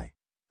reply.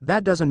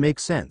 That doesn't make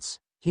sense,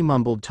 he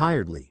mumbled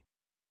tiredly.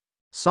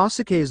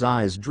 Sasuke's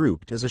eyes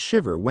drooped as a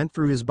shiver went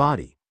through his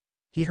body.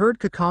 He heard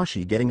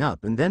Kakashi getting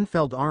up and then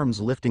felt arms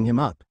lifting him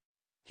up.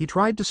 He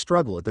tried to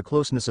struggle at the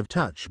closeness of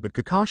touch, but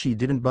Kakashi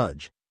didn't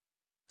budge.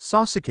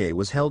 Sasuke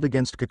was held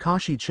against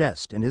Kakashi's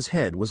chest and his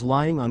head was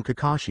lying on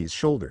Kakashi's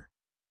shoulder.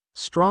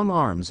 Strong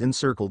arms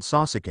encircled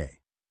Sasuke.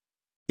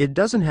 It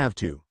doesn't have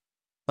to.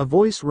 A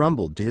voice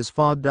rumbled to his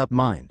fogged-up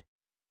mind.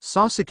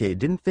 Sasuke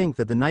didn't think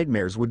that the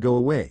nightmares would go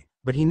away,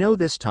 but he knew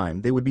this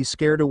time they would be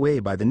scared away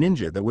by the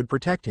ninja that would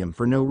protect him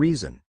for no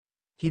reason.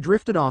 He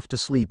drifted off to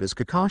sleep as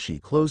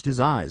Kakashi closed his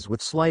eyes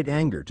with slight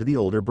anger to the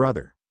older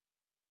brother.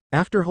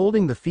 After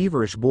holding the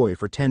feverish boy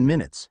for 10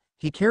 minutes,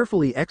 he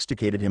carefully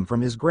extricated him from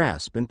his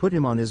grasp and put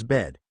him on his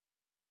bed.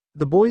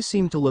 The boy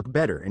seemed to look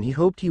better and he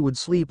hoped he would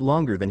sleep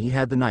longer than he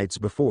had the nights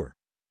before.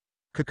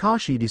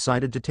 Kakashi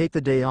decided to take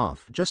the day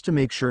off just to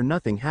make sure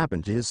nothing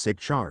happened to his sick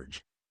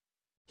charge.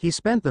 He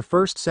spent the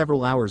first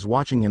several hours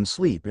watching him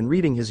sleep and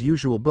reading his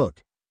usual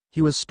book.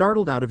 He was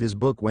startled out of his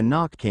book when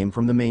knock came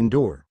from the main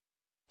door.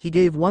 He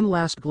gave one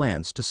last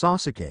glance to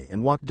Sasuke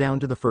and walked down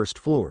to the first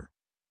floor.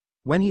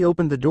 When he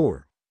opened the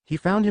door, he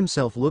found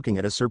himself looking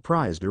at a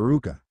surprised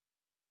Iruka.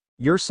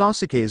 You're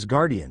Sasuke's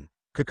guardian,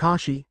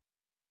 Kakashi?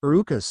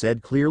 Iruka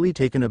said, clearly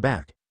taken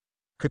aback.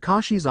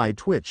 Kakashi's eye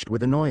twitched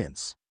with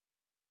annoyance.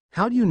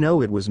 How do you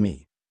know it was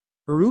me?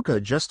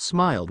 Iruka just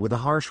smiled with a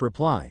harsh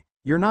reply.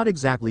 You're not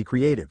exactly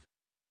creative.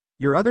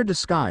 Your other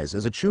disguise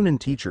as a Chunin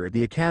teacher at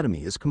the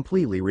academy is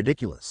completely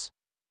ridiculous.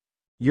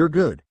 You're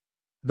good.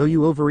 Though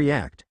you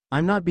overreact,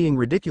 I'm not being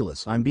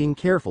ridiculous, I'm being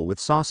careful with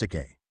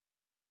Sasuke.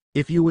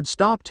 If you would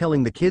stop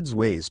telling the kids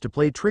ways to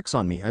play tricks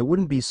on me, I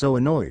wouldn't be so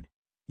annoyed.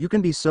 You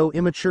can be so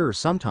immature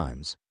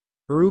sometimes,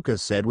 Iruka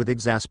said with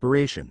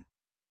exasperation.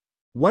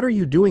 What are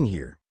you doing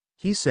here?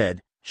 He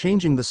said,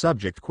 changing the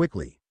subject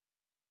quickly.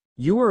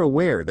 You were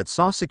aware that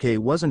Sasuke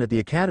wasn't at the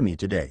academy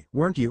today,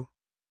 weren't you?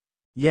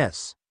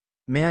 Yes.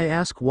 May I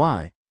ask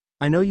why?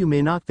 I know you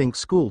may not think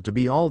school to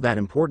be all that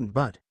important,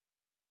 but...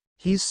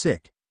 He's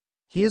sick.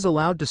 He is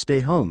allowed to stay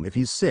home if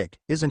he's sick,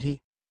 isn't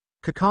he?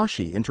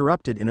 Kakashi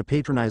interrupted in a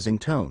patronizing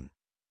tone.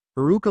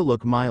 Iruka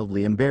looked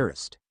mildly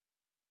embarrassed.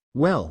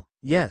 Well,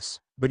 yes,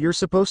 but you're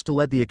supposed to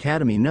let the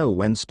academy know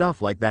when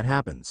stuff like that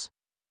happens.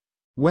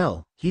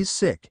 Well, he's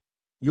sick.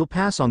 You'll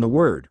pass on the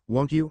word,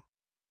 won't you?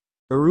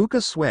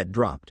 Iruka's sweat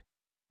dropped.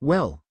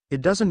 Well,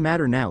 it doesn't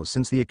matter now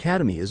since the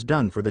academy is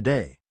done for the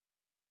day.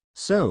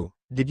 So,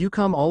 did you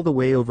come all the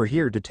way over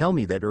here to tell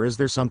me that, or is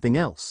there something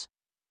else?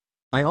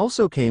 I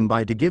also came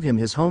by to give him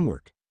his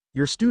homework.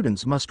 Your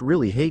students must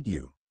really hate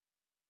you.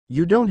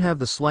 You don't have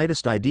the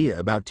slightest idea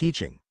about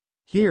teaching.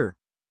 Here.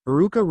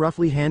 Iruka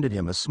roughly handed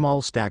him a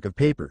small stack of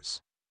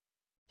papers.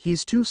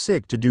 He's too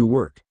sick to do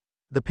work.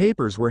 The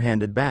papers were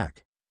handed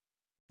back.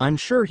 I'm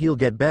sure he'll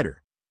get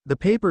better. The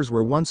papers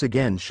were once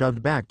again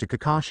shoved back to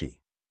Kakashi.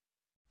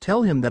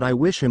 Tell him that I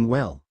wish him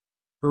well,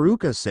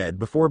 Iruka said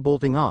before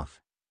bolting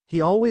off. He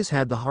always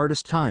had the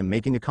hardest time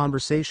making a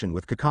conversation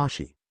with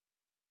Kakashi.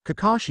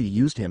 Kakashi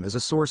used him as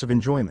a source of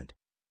enjoyment.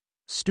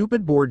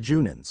 Stupid bored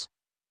Junins,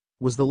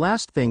 was the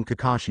last thing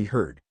Kakashi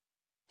heard.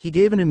 He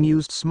gave an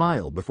amused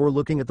smile before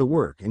looking at the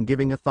work and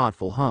giving a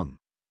thoughtful hum.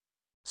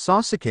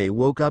 Sasuke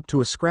woke up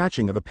to a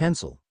scratching of a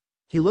pencil.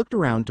 He looked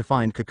around to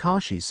find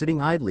Kakashi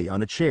sitting idly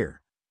on a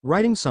chair,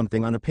 writing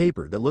something on a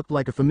paper that looked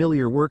like a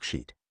familiar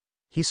worksheet.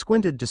 He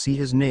squinted to see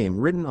his name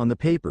written on the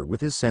paper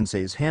with his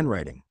sensei's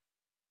handwriting.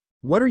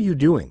 What are you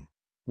doing?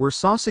 Were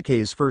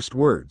Sasuke's first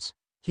words.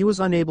 He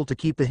was unable to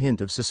keep the hint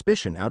of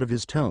suspicion out of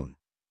his tone.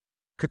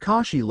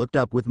 Kakashi looked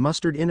up with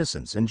mustered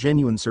innocence and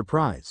genuine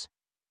surprise.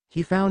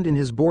 He found in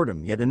his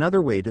boredom yet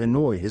another way to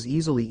annoy his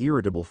easily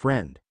irritable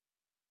friend.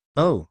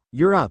 Oh,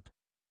 you're up.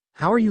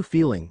 How are you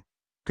feeling?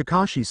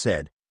 Kakashi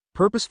said,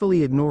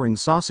 purposefully ignoring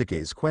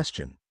Sasuke's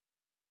question.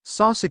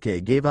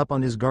 Sasuke gave up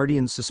on his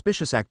guardian's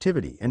suspicious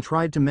activity and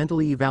tried to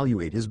mentally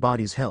evaluate his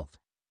body's health.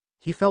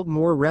 He felt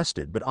more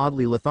rested but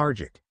oddly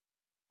lethargic.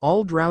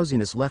 All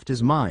drowsiness left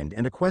his mind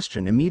and a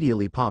question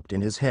immediately popped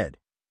in his head.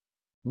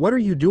 What are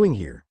you doing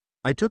here?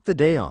 I took the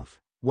day off.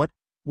 What?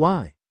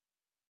 Why?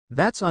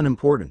 That's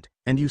unimportant,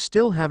 and you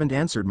still haven't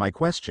answered my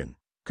question,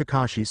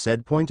 Kakashi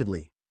said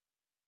pointedly.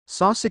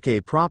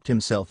 Sasuke propped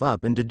himself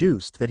up and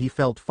deduced that he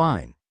felt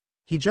fine.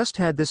 He just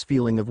had this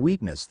feeling of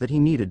weakness that he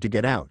needed to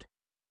get out.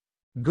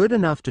 Good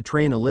enough to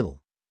train a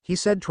little, he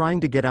said,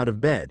 trying to get out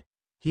of bed.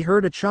 He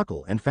heard a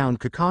chuckle and found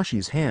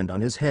Kakashi's hand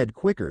on his head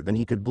quicker than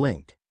he could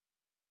blink.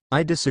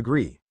 I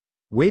disagree.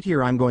 Wait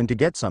here, I'm going to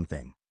get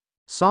something.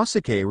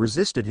 Sasuke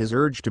resisted his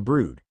urge to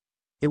brood.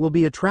 It will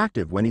be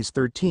attractive when he's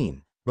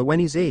 13, but when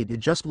he's 8 it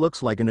just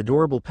looks like an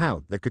adorable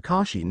pout that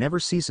Kakashi never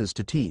ceases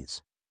to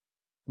tease.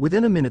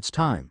 Within a minute's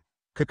time,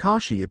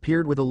 Kakashi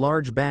appeared with a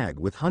large bag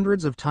with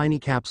hundreds of tiny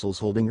capsules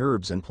holding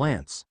herbs and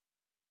plants.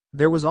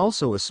 There was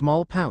also a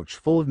small pouch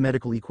full of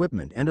medical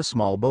equipment and a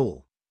small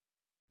bowl.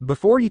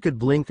 Before he could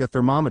blink, a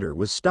thermometer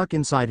was stuck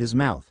inside his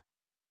mouth.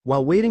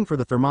 While waiting for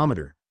the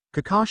thermometer,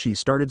 Kakashi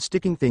started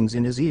sticking things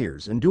in his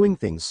ears and doing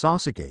things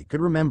Sasuke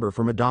could remember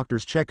from a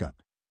doctor's checkup.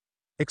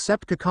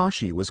 Except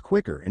Kakashi was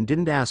quicker and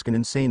didn't ask an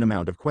insane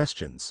amount of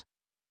questions.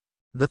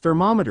 The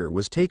thermometer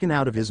was taken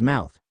out of his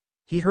mouth.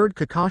 He heard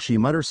Kakashi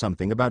mutter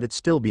something about it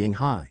still being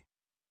high.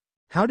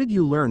 How did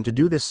you learn to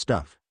do this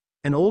stuff?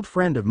 An old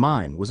friend of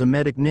mine was a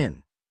medic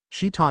nin.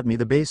 She taught me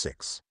the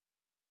basics.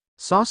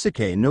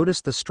 Sasuke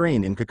noticed the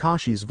strain in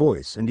Kakashi's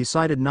voice and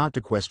decided not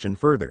to question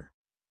further.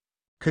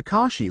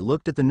 Kakashi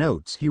looked at the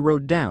notes he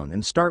wrote down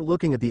and started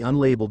looking at the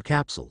unlabeled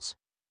capsules.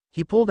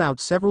 He pulled out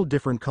several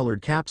different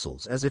colored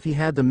capsules as if he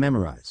had them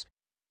memorized.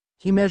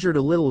 He measured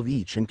a little of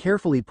each and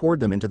carefully poured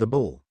them into the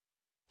bowl.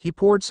 He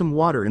poured some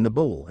water in the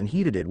bowl and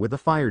heated it with a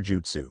fire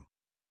jutsu.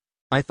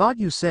 I thought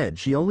you said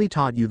she only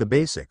taught you the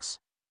basics.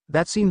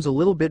 That seems a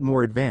little bit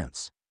more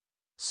advanced.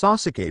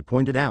 Sasuke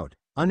pointed out,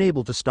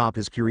 unable to stop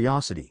his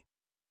curiosity.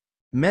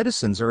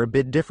 Medicines are a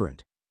bit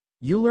different.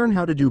 You learn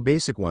how to do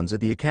basic ones at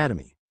the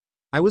academy.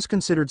 I was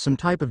considered some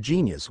type of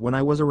genius when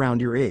I was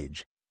around your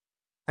age.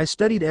 I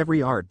studied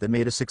every art that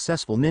made a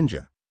successful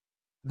ninja.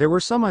 There were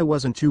some I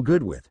wasn't too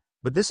good with,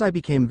 but this I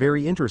became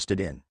very interested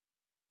in.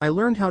 I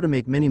learned how to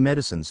make many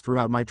medicines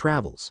throughout my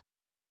travels.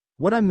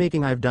 What I'm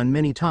making I've done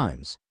many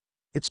times.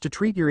 It's to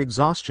treat your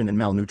exhaustion and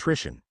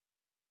malnutrition.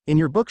 In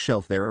your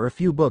bookshelf there are a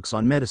few books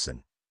on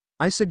medicine.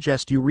 I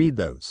suggest you read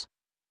those.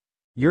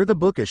 You're the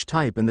bookish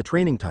type and the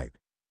training type.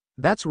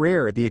 That's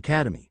rare at the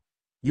academy.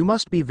 You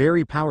must be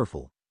very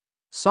powerful.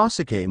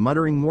 Sasuke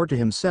muttering more to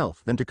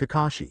himself than to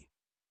Kakashi.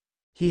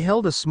 He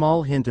held a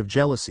small hint of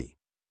jealousy.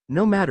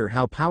 No matter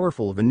how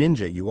powerful of a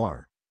ninja you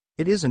are,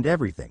 it isn't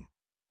everything,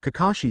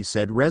 Kakashi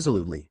said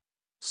resolutely.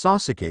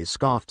 Sasuke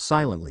scoffed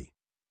silently.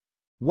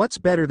 What's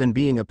better than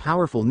being a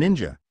powerful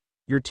ninja?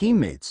 Your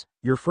teammates,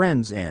 your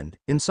friends and,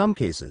 in some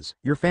cases,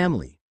 your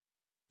family.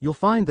 You'll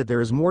find that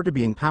there is more to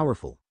being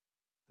powerful.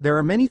 There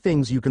are many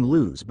things you can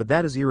lose, but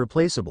that is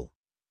irreplaceable.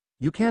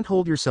 You can't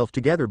hold yourself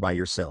together by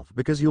yourself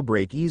because you'll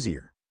break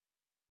easier.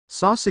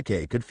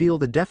 Sasuke could feel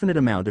the definite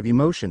amount of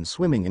emotion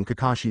swimming in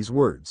Kakashi's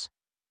words.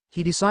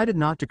 He decided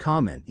not to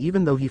comment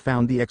even though he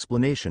found the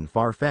explanation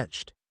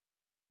far-fetched.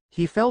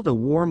 He felt a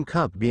warm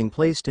cup being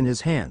placed in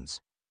his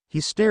hands. He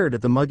stared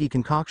at the muggy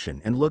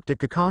concoction and looked at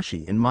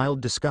Kakashi in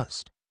mild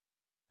disgust.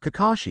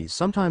 Kakashi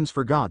sometimes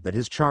forgot that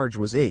his charge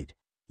was 8,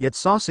 yet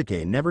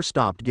Sasuke never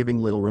stopped giving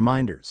little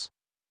reminders.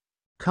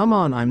 Come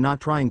on, I'm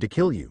not trying to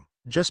kill you,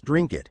 just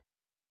drink it.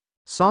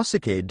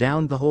 Sasuke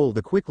downed the whole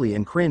quickly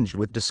and cringed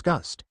with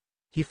disgust.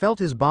 He felt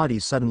his body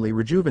suddenly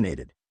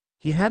rejuvenated.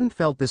 He hadn't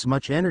felt this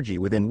much energy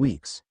within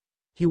weeks.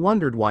 He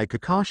wondered why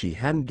Kakashi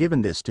hadn't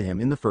given this to him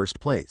in the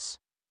first place.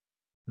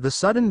 The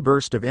sudden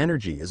burst of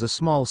energy is a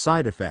small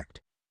side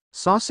effect.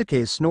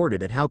 Sasuke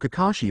snorted at how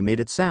Kakashi made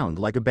it sound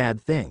like a bad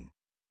thing.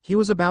 He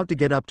was about to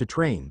get up to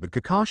train, but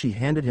Kakashi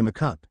handed him a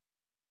cup.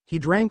 He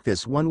drank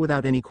this one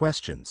without any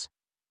questions.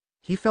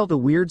 He felt a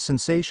weird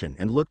sensation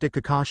and looked at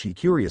Kakashi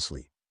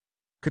curiously.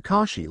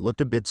 Kakashi looked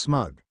a bit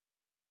smug.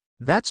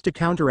 That's to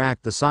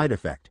counteract the side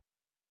effect.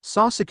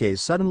 Sasuke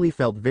suddenly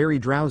felt very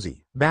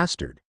drowsy.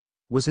 Bastard,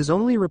 was his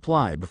only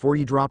reply before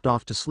he dropped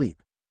off to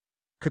sleep.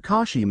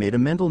 Kakashi made a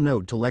mental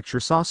note to lecture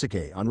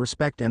Sasuke on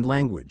respect and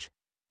language.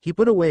 He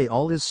put away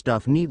all his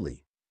stuff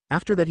neatly.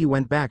 After that he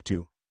went back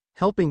to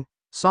helping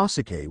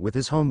Sasuke with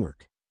his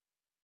homework.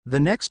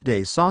 The next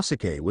day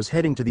Sasuke was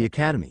heading to the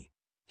academy.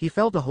 He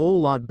felt a whole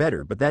lot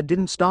better, but that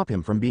didn't stop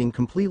him from being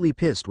completely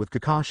pissed with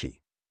Kakashi.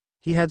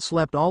 He had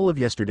slept all of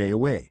yesterday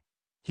away.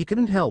 He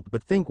couldn't help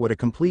but think what a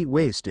complete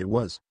waste it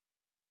was.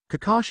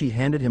 Kakashi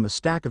handed him a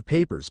stack of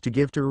papers to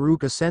give to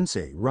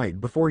Iruka-sensei right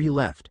before he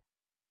left.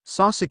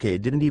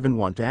 Sasuke didn't even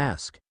want to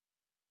ask.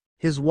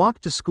 His walk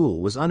to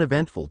school was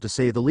uneventful to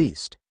say the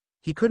least.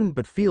 He couldn't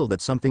but feel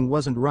that something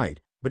wasn't right,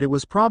 but it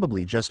was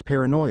probably just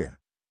paranoia.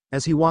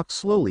 As he walked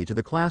slowly to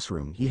the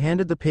classroom, he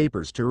handed the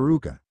papers to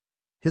Iruka.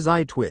 His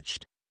eye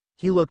twitched.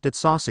 He looked at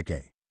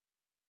Sasuke.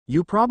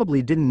 You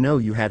probably didn't know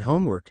you had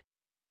homework.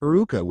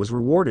 Iruka was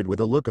rewarded with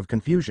a look of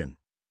confusion.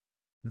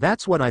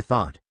 That's what I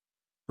thought.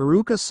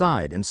 Iruka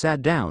sighed and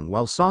sat down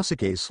while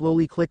Sasuke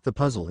slowly clicked the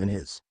puzzle in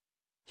his.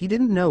 He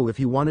didn't know if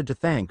he wanted to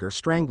thank or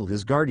strangle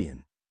his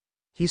guardian.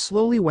 He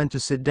slowly went to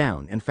sit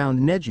down and found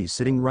Neji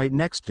sitting right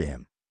next to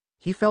him.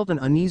 He felt an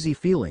uneasy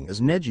feeling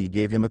as Neji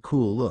gave him a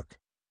cool look.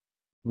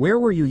 "Where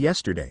were you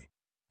yesterday?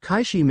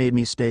 Kaishi made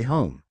me stay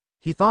home.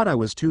 He thought I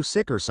was too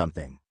sick or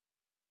something."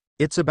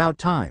 "It's about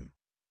time."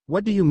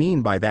 "What do you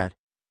mean by that?"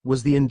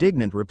 was the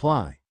indignant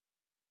reply.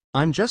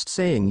 "I'm just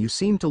saying you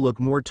seem to look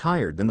more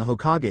tired than the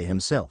Hokage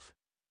himself."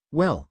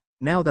 "Well,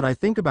 now that I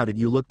think about it,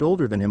 you looked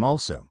older than him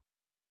also,"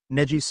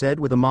 Neji said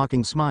with a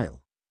mocking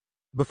smile.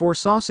 Before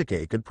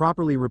Sasuke could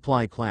properly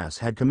reply, class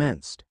had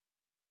commenced.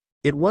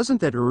 It wasn't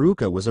that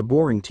Iruka was a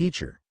boring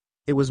teacher.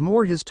 It was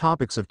more his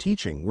topics of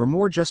teaching were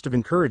more just of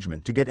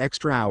encouragement to get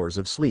extra hours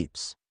of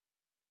sleeps.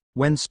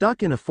 When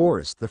stuck in a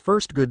forest, the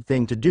first good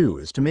thing to do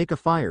is to make a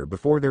fire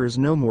before there is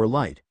no more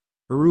light,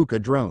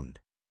 Iruka droned.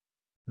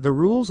 The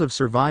rules of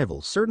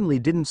survival certainly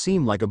didn't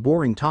seem like a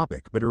boring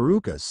topic, but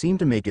Iruka seemed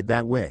to make it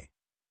that way.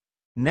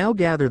 "Now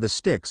gather the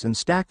sticks and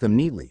stack them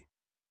neatly.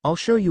 I'll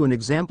show you an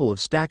example of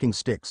stacking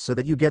sticks so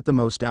that you get the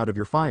most out of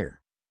your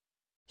fire."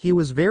 He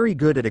was very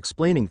good at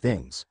explaining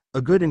things,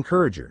 a good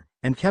encourager,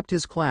 and kept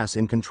his class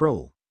in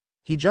control.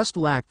 He just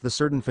lacked the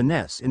certain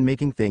finesse in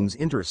making things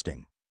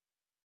interesting.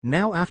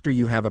 "Now after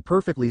you have a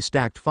perfectly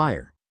stacked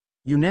fire,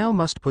 you now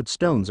must put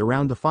stones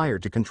around the fire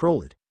to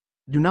control it.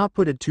 Do not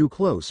put it too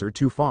close or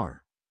too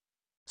far."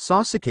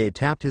 Sasuke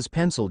tapped his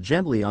pencil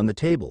gently on the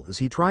table as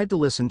he tried to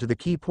listen to the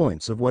key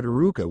points of what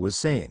Iruka was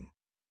saying.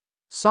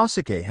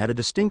 Sasuke had a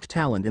distinct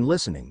talent in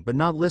listening but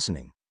not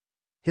listening.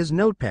 His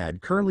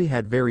notepad currently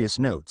had various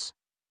notes,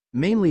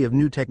 mainly of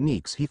new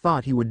techniques he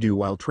thought he would do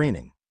while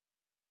training.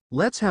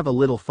 "Let's have a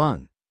little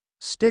fun.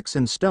 Sticks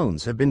and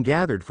stones have been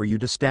gathered for you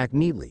to stack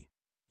neatly.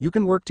 You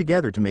can work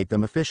together to make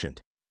them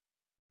efficient."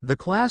 The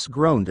class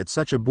groaned at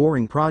such a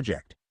boring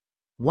project.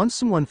 Once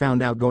someone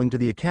found out going to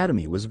the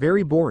academy was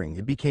very boring,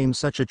 it became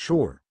such a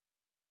chore.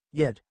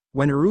 Yet,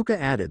 when Iruka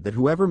added that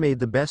whoever made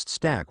the best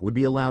stack would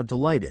be allowed to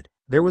light it,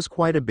 there was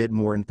quite a bit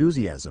more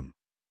enthusiasm.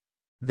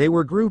 They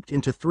were grouped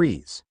into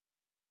threes.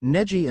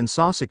 Neji and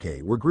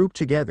Sasuke were grouped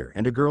together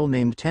and a girl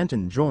named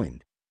Tenten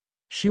joined.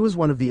 She was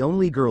one of the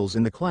only girls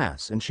in the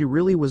class and she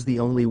really was the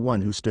only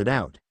one who stood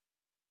out.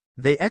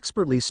 They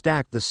expertly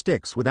stacked the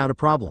sticks without a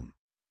problem.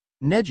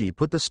 Neji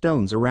put the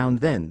stones around,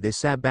 then they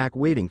sat back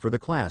waiting for the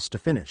class to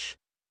finish.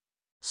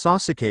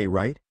 "Sasuke,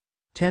 right?"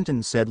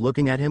 Tenten said,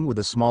 looking at him with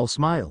a small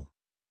smile.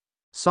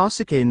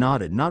 Sasuke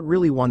nodded, not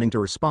really wanting to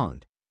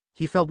respond.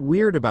 He felt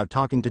weird about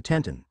talking to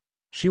Tenten.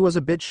 She was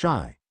a bit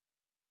shy.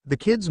 The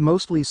kids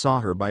mostly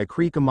saw her by a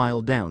creek a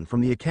mile down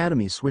from the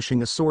academy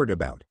swishing a sword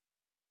about.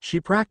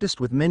 She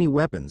practiced with many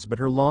weapons, but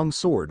her long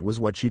sword was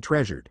what she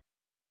treasured.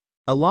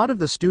 A lot of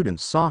the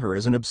students saw her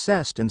as an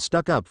obsessed and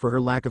stuck up for her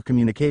lack of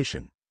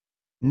communication.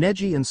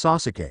 Neji and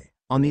Sasuke,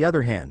 on the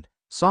other hand,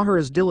 saw her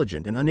as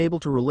diligent and unable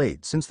to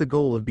relate since the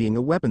goal of being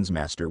a weapons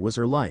master was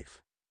her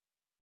life.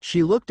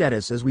 She looked at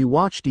us as we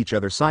watched each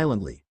other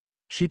silently.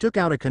 She took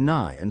out a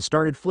kunai and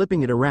started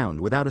flipping it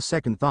around without a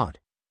second thought.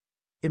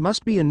 It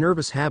must be a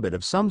nervous habit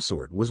of some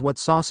sort, was what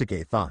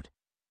Sasuke thought.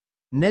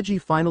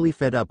 Neji, finally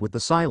fed up with the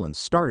silence,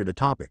 started a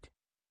topic.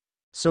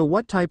 "So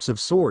what types of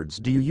swords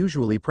do you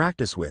usually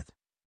practice with?"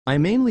 "I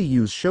mainly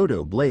use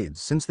Shoto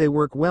blades since they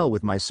work well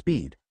with my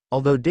speed,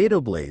 although Dato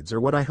blades are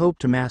what I hope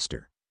to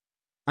master.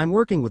 I'm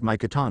working with my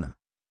katana.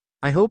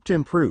 I hope to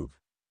improve.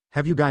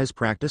 Have you guys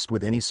practiced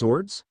with any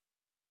swords?"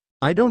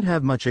 "I don't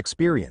have much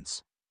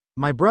experience.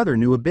 My brother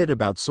knew a bit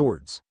about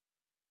swords."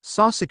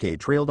 Sasuke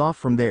trailed off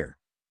from there.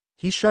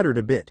 He shuddered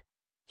a bit.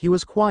 He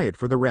was quiet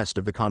for the rest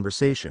of the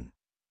conversation.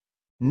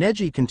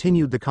 Neji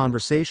continued the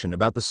conversation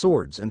about the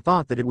swords and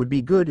thought that it would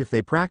be good if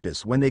they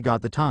practice when they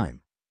got the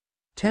time.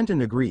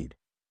 Tenten agreed.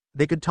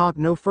 They could talk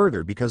no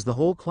further because the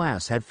whole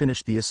class had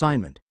finished the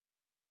assignment.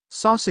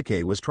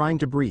 Sasuke was trying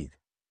to breathe.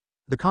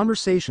 The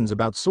conversations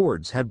about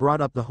swords had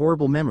brought up the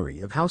horrible memory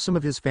of how some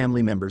of his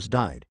family members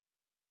died.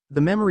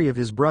 The memory of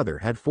his brother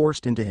had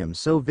forced into him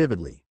so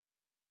vividly.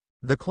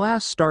 The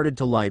class started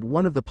to light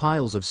one of the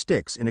piles of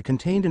sticks in a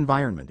contained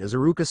environment as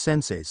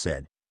Iruka-sensei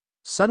said.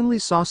 Suddenly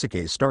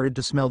Sasuke started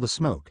to smell the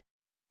smoke.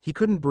 He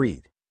couldn't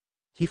breathe.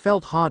 He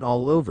felt hot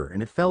all over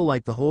and it felt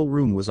like the whole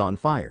room was on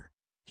fire.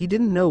 He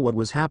didn't know what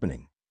was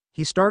happening.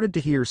 He started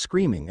to hear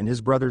screaming and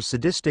his brother's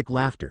sadistic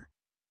laughter.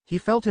 He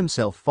felt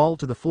himself fall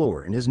to the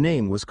floor and his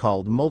name was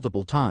called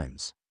multiple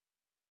times.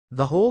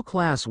 The whole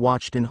class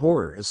watched in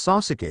horror as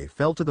Sasuke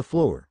fell to the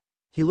floor.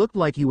 He looked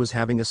like he was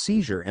having a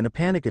seizure and a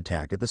panic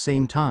attack at the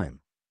same time.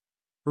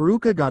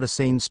 Iruka got a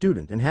sane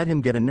student and had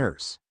him get a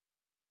nurse.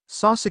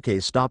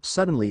 Sasuke stopped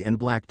suddenly and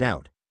blacked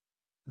out.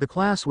 The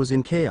class was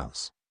in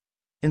chaos.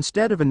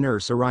 Instead of a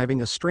nurse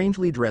arriving, a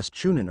strangely dressed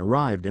Chunin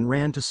arrived and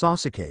ran to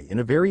Sasuke in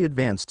a very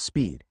advanced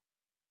speed.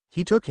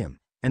 He took him,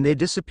 and they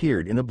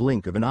disappeared in a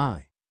blink of an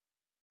eye.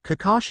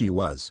 Kakashi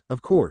was,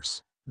 of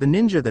course, the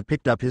ninja that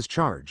picked up his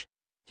charge.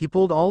 He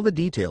pulled all the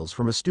details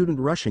from a student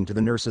rushing to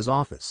the nurse's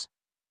office.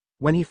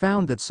 When he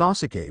found that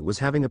Sasuke was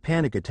having a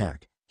panic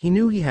attack, he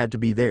knew he had to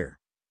be there.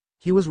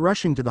 He was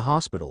rushing to the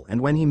hospital,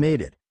 and when he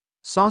made it,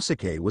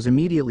 Sasuke was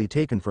immediately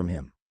taken from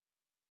him.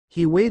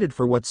 He waited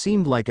for what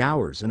seemed like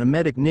hours and a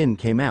medic nin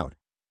came out.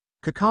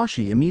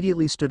 Kakashi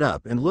immediately stood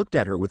up and looked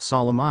at her with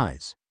solemn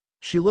eyes.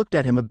 She looked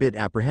at him a bit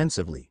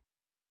apprehensively.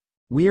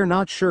 We are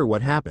not sure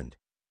what happened.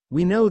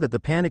 We know that the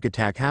panic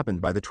attack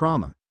happened by the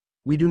trauma.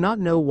 We do not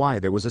know why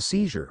there was a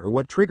seizure or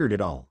what triggered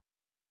it all.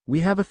 We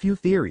have a few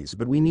theories,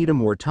 but we need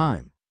more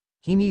time.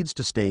 He needs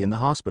to stay in the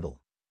hospital.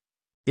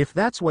 If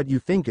that's what you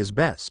think is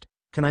best,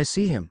 can I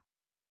see him?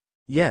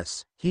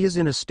 Yes, he is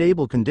in a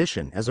stable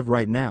condition as of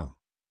right now.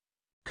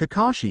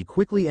 Kakashi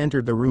quickly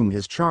entered the room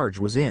his charge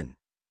was in.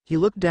 He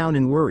looked down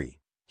in worry.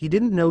 He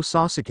didn't know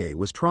Sasuke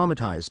was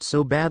traumatized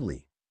so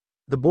badly.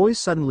 The boy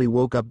suddenly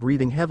woke up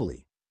breathing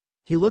heavily.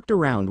 He looked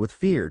around with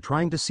fear,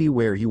 trying to see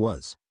where he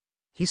was.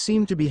 He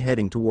seemed to be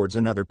heading towards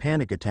another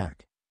panic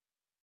attack.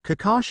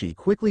 Kakashi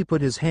quickly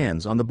put his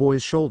hands on the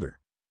boy's shoulder.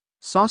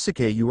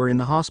 Sasuke, you are in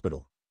the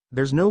hospital.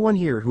 There's no one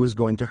here who is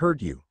going to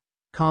hurt you.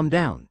 Calm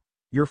down.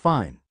 You're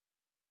fine.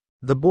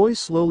 The boy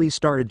slowly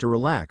started to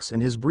relax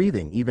and his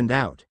breathing evened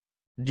out.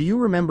 Do you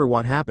remember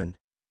what happened,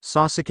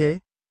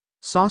 Sasuke?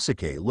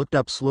 Sasuke looked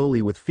up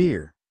slowly with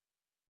fear.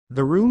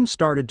 The room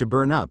started to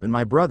burn up and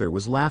my brother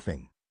was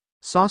laughing.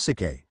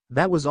 Sasuke,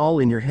 that was all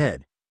in your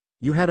head.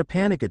 You had a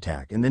panic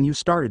attack and then you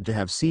started to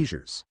have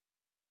seizures.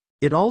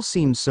 It all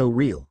seems so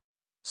real.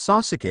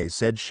 Sasuke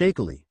said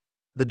shakily.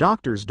 The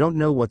doctors don't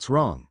know what's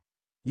wrong.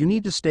 You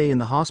need to stay in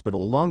the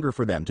hospital longer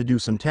for them to do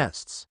some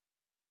tests.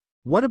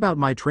 What about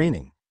my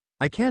training?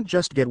 I can't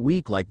just get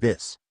weak like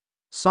this,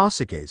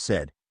 Sasuke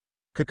said.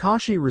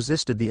 Kakashi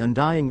resisted the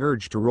undying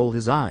urge to roll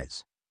his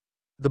eyes.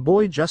 The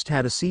boy just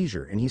had a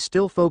seizure and he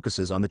still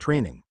focuses on the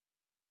training.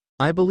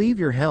 I believe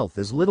your health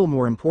is little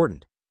more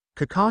important,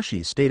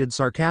 Kakashi stated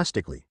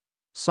sarcastically.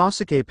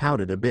 Sasuke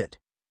pouted a bit.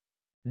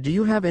 Do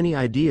you have any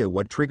idea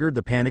what triggered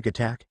the panic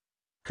attack?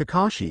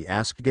 Kakashi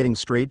asked, getting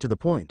straight to the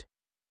point.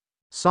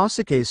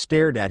 Sasuke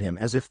stared at him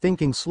as if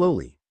thinking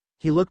slowly.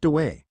 He looked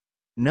away.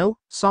 No,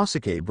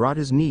 Sasuke brought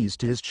his knees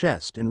to his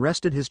chest and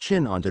rested his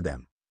chin onto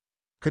them.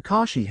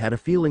 Kakashi had a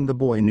feeling the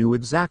boy knew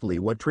exactly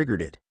what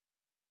triggered it.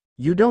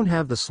 You don't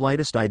have the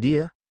slightest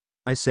idea?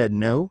 I said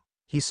no,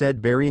 he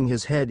said, burying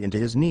his head into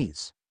his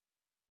knees.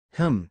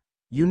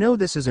 You know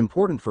this is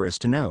important for us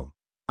to know.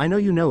 I know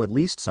you know at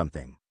least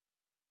something.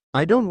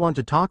 I don't want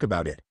to talk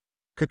about it.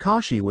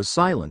 Kakashi was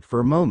silent for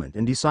a moment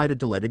and decided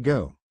to let it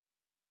go.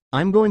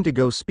 I'm going to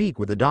go speak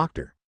with the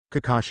doctor,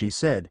 Kakashi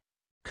said.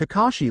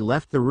 Kakashi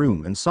left the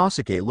room and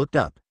Sasuke looked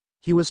up.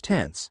 He was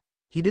tense.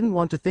 He didn't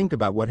want to think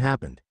about what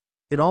happened.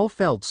 It all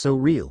felt so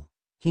real.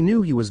 He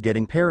knew he was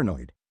getting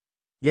paranoid.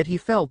 Yet he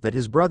felt that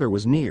his brother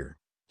was near.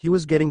 He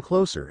was getting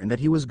closer and that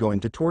he was going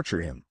to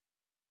torture him.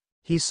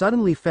 He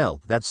suddenly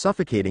felt that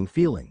suffocating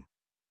feeling.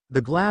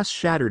 The glass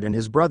shattered and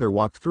his brother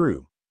walked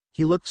through.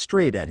 He looked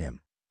straight at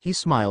him. He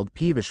smiled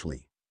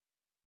peevishly.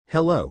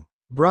 Hello,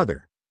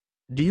 brother.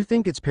 Do you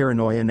think it's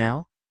paranoia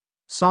now?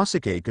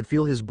 Sasuke could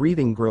feel his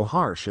breathing grow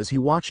harsh as he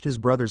watched his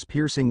brother's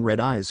piercing red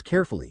eyes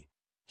carefully.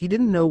 He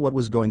didn't know what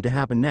was going to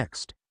happen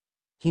next.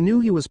 He knew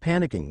he was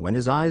panicking when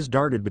his eyes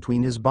darted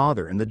between his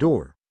brother and the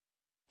door.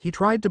 He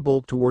tried to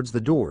bolt towards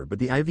the door, but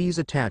the IVs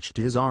attached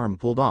to his arm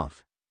pulled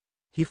off.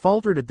 He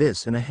faltered at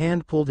this and a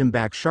hand pulled him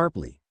back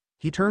sharply.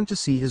 He turned to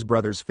see his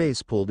brother's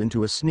face pulled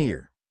into a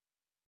sneer.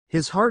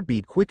 His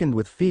heartbeat quickened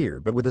with fear,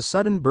 but with a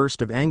sudden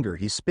burst of anger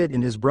he spit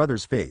in his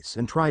brother's face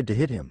and tried to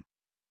hit him.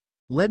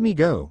 Let me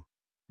go.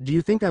 Do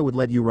you think I would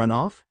let you run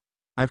off?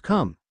 I've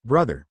come,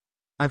 brother.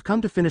 I've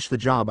come to finish the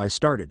job I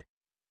started.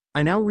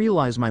 I now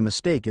realize my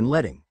mistake in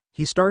letting.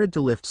 He started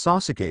to lift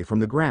Sasuke from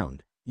the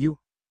ground.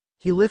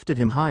 He lifted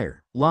him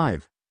higher,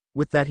 live.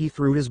 With that he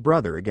threw his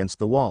brother against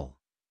the wall.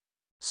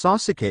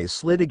 Sasuke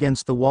slid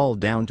against the wall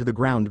down to the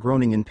ground,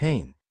 groaning in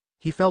pain.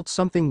 He felt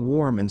something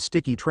warm and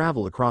sticky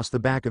travel across the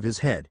back of his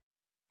head.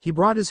 He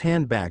brought his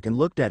hand back and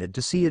looked at it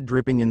to see it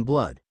dripping in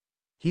blood.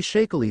 He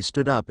shakily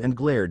stood up and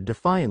glared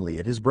defiantly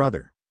at his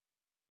brother.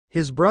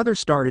 His brother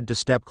started to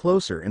step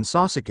closer and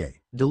Sasuke,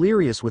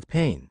 delirious with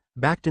pain,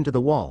 backed into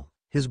the wall,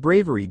 his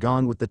bravery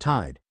gone with the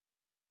tide.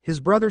 His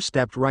brother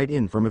stepped right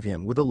in front of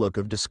him with a look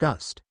of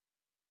disgust.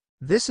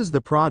 This is the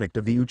product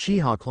of the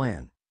Uchiha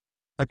clan.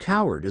 A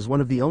coward is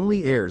one of the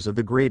only heirs of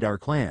the great R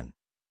clan.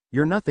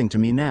 You're nothing to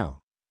me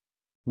now.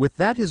 With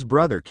that his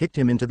brother kicked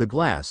him into the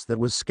glass that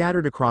was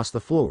scattered across the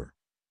floor.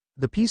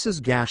 The pieces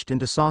gashed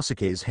into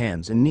Sasuke's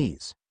hands and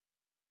knees.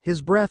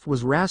 His breath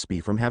was raspy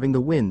from having the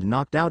wind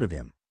knocked out of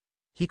him.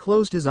 He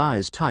closed his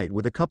eyes tight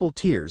with a couple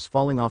tears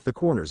falling off the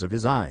corners of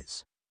his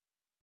eyes.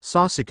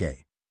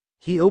 Sasuke.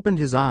 He opened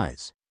his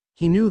eyes.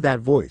 He knew that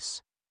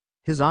voice.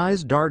 His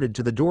eyes darted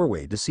to the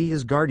doorway to see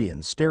his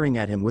guardian staring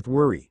at him with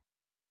worry.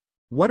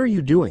 What are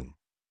you doing?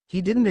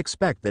 He didn't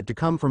expect that to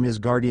come from his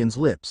guardian's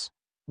lips.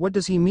 What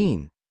does he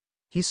mean?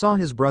 He saw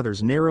his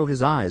brothers narrow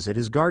his eyes at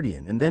his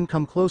guardian and then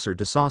come closer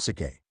to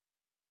Sasuke.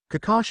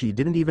 Kakashi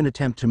didn't even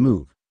attempt to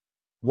move.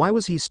 Why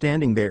was he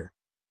standing there?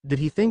 Did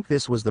he think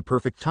this was the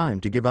perfect time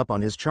to give up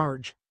on his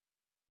charge?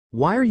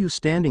 Why are you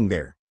standing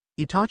there?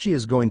 Itachi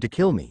is going to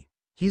kill me.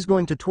 He's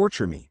going to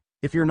torture me.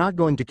 If you're not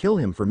going to kill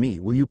him for me,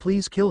 will you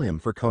please kill him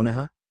for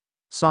Konoha?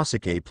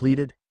 Sasuke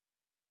pleaded.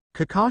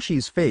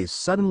 Kakashi's face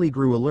suddenly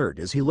grew alert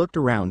as he looked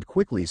around,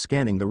 quickly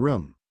scanning the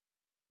room.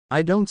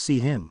 I don't see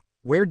him.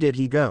 Where did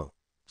he go?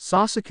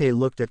 Sasuke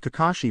looked at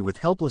Kakashi with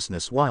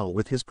helplessness while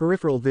with his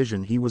peripheral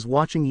vision he was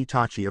watching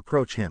Itachi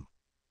approach him.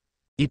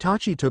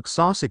 Itachi took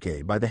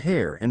Sasuke by the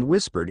hair and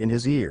whispered in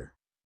his ear.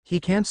 "He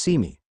can't see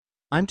me.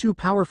 I'm too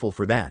powerful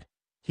for that.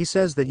 He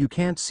says that you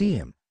can't see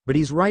him, but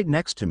he's right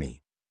next to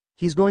me.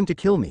 He's going to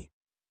kill me,"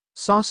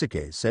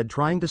 Sasuke said,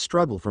 trying to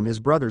struggle from his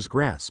brother's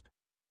grasp.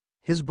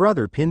 His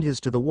brother pinned his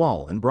to the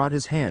wall and brought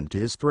his hand to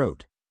his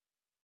throat.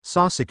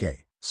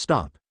 "Sasuke,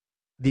 stop."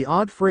 The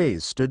odd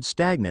phrase stood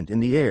stagnant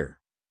in the air.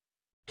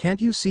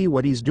 "Can't you see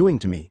what he's doing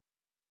to me?"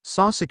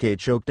 Sasuke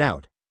choked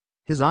out.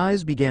 His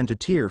eyes began to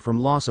tear from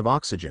loss of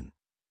oxygen.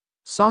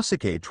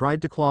 Sasuke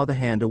tried to claw the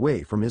hand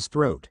away from his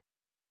throat.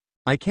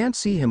 "I can't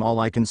see him, all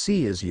I can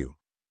see is you."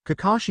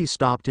 Kakashi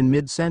stopped in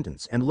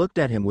mid-sentence and looked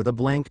at him with a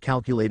blank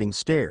calculating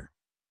stare.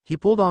 He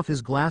pulled off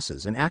his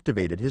glasses and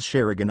activated his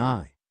Sharingan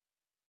eye.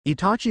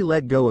 Itachi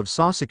let go of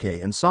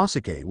Sasuke and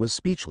Sasuke was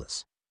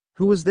speechless.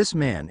 Who was this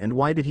man and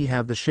why did he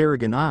have the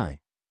Sharingan eye?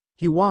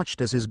 He watched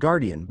as his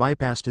guardian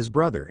bypassed his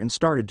brother and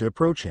started to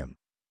approach him.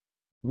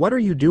 "What are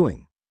you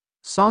doing?"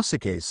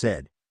 Sasuke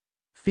said.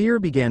 Fear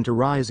began to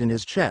rise in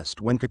his chest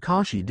when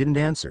Kakashi didn't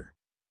answer.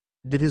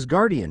 Did his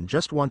guardian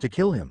just want to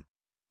kill him?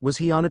 Was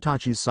he on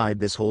Itachi's side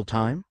this whole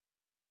time?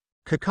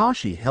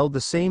 Kakashi held the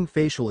same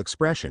facial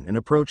expression and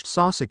approached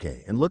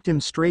Sasuke and looked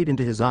him straight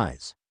into his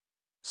eyes.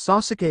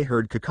 Sasuke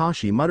heard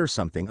Kakashi mutter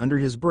something under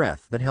his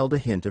breath that held a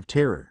hint of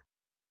terror.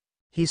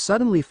 He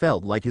suddenly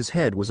felt like his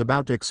head was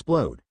about to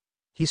explode.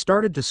 He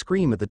started to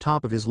scream at the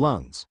top of his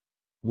lungs.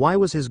 Why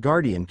was his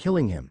guardian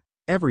killing him?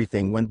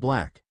 Everything went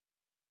black.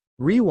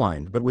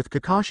 Rewind, but with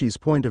Kakashi's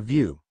point of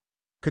view.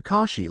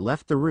 Kakashi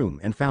left the room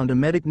and found a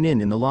medic Nin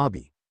in the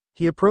lobby.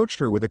 He approached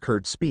her with a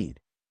curt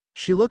speed.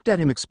 She looked at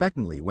him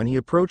expectantly when he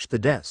approached the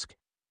desk.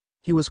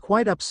 He was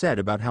quite upset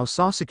about how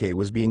Sasuke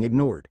was being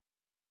ignored.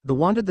 They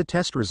wanted the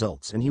test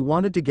results and he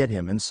wanted to get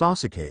him and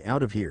Sasuke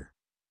out of here.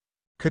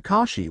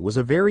 Kakashi was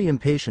a very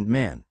impatient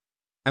man.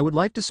 "I would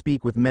like to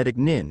speak with Medic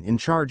Nin in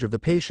charge of the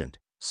patient,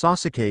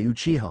 Sasuke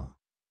Uchiha.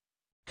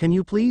 Can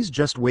you please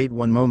just wait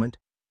one moment?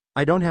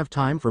 I don't have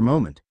time for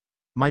moment.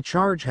 My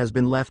charge has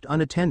been left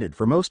unattended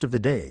for most of the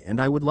day and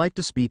I would like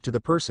to speak to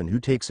the person who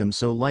takes him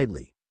so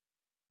lightly.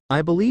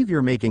 I believe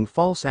you're making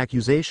false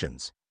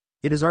accusations.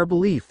 It is our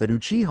belief that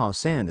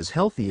Uchiha-san is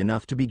healthy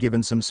enough to be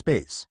given some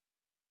space."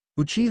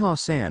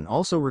 Uchiha-san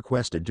also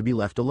requested to be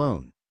left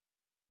alone.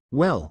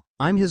 "Well,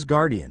 I'm his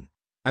guardian.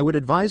 I would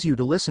advise you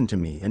to listen to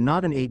me and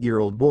not an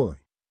 8-year-old boy.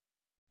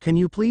 Can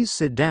you please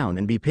sit down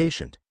and be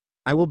patient?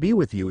 I will be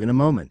with you in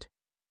a moment."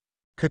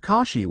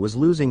 Kakashi was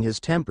losing his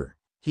temper.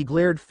 He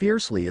glared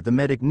fiercely at the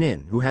medic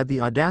Nin who had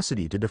the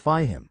audacity to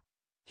defy him.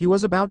 He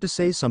was about to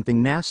say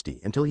something nasty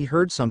until he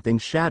heard something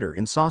shatter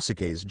in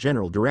Sasuke's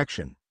general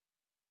direction.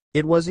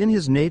 It was in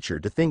his nature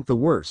to think the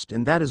worst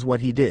and that is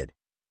what he did.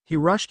 He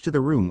rushed to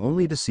the room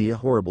only to see a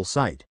horrible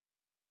sight.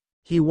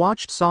 He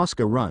watched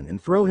Sasuke run and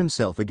throw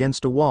himself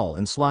against a wall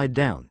and slide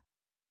down.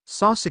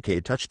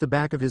 Sasuke touched the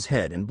back of his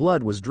head and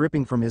blood was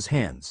dripping from his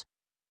hands.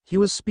 He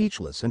was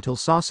speechless until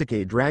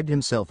Sasuke dragged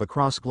himself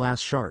across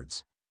glass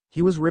shards.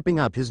 He was ripping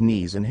up his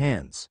knees and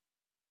hands.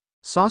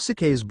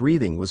 Sasuke's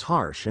breathing was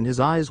harsh and his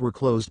eyes were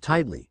closed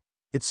tightly.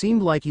 It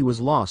seemed like he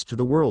was lost to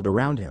the world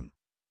around him.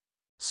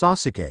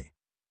 "Sasuke."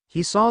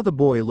 He saw the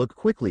boy look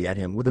quickly at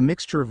him with a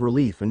mixture of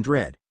relief and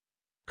dread.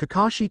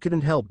 Kakashi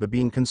couldn't help but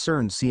being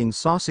concerned seeing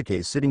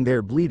Sasuke sitting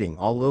there bleeding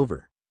all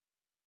over.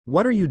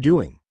 "What are you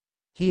doing?"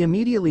 He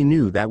immediately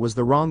knew that was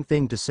the wrong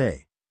thing to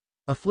say.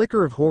 A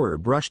flicker of horror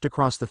brushed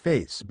across the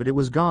face but it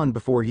was gone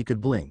before he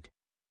could blink.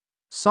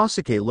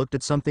 Sasuke looked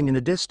at something in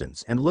a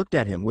distance and looked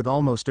at him with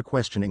almost a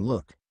questioning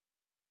look.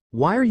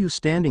 "Why are you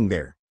standing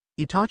there?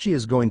 Itachi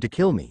is going to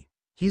kill me.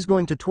 He's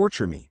going to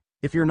torture me.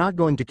 If you're not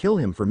going to kill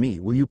him for me,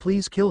 will you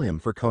please kill him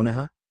for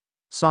Konoha?"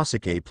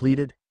 Sasuke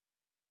pleaded.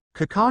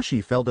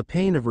 Kakashi felt a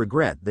pain of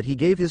regret that he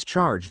gave his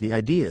charge the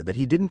idea that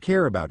he didn't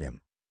care about him.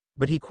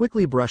 But he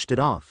quickly brushed it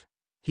off.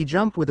 He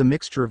jumped with a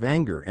mixture of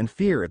anger and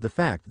fear at the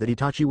fact that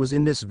Itachi was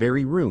in this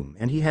very room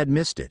and he had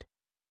missed it.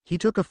 He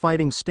took a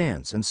fighting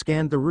stance and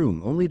scanned the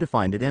room only to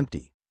find it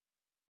empty.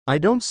 "I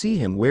don't see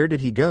him, where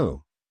did he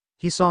go?"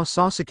 He saw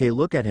Sasuke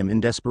look at him in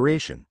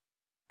desperation.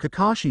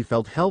 Kakashi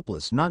felt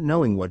helpless not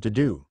knowing what to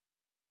do.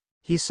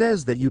 "He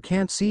says that you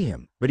can't see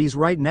him, but he's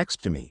right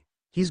next to me.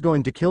 He's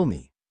going to kill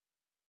me."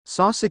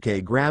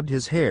 Sasuke grabbed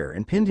his hair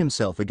and pinned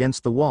himself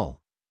against the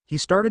wall. He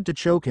started to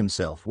choke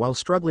himself while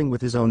struggling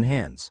with his own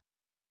hands.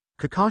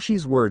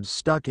 Kakashi's words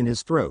stuck in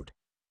his throat.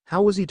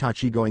 How was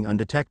Itachi going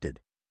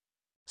undetected?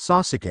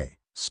 "Sasuke,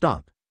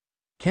 stop.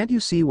 Can't you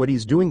see what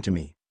he's doing to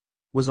me?"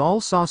 Was all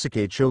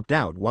Sasuke choked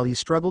out while he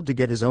struggled to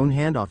get his own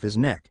hand off his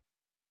neck.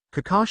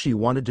 Kakashi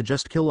wanted to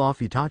just kill off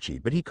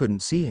Itachi but he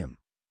couldn't see him.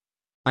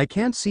 "I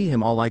can't see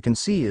him, all I can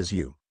see is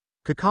you."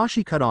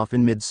 Kakashi cut off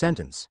in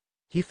mid-sentence.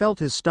 He felt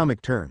his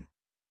stomach turn.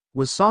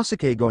 Was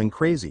Sasuke going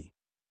crazy?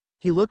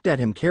 He looked at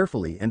him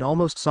carefully and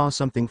almost saw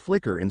something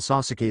flicker in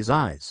Sasuke's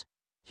eyes.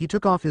 He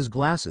took off his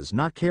glasses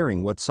not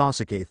caring what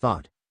Sasuke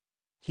thought.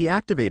 He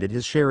activated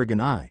his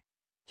Sharingan eye.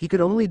 He could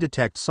only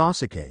detect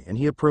Sasuke and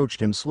he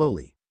approached him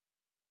slowly.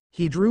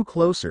 He drew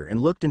closer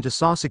and looked into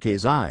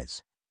Sasuke's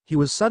eyes. He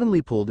was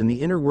suddenly pulled in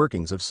the inner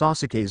workings of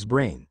Sasuke's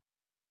brain.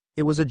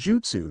 It was a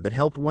jutsu that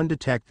helped one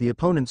detect the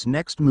opponent's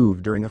next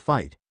move during a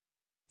fight.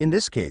 In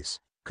this case,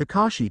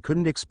 Kakashi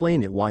couldn't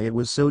explain it why it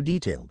was so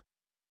detailed.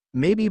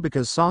 Maybe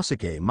because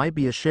Sasuke might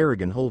be a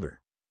Sharingan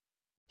holder.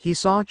 He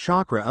saw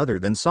chakra other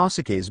than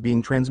Sasuke's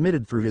being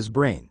transmitted through his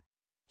brain.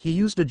 He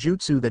used a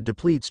jutsu that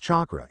depletes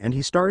chakra and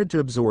he started to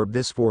absorb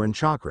this foreign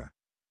chakra.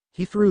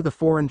 He threw the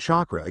foreign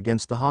chakra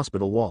against the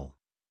hospital wall.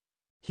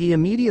 He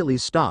immediately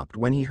stopped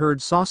when he heard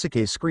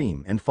Sasuke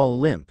scream and fall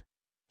limp.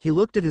 He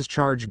looked at his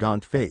charged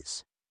gaunt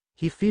face.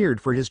 He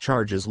feared for his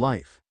charge's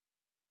life.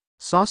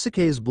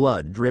 Sasuke's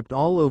blood dripped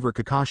all over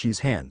Kakashi's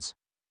hands.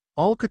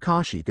 All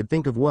Kakashi could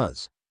think of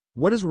was,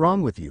 "What is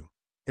wrong with you?"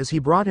 as he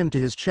brought him to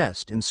his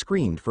chest and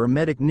screamed for a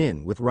medic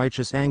nin with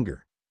righteous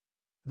anger.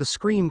 The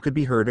scream could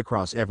be heard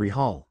across every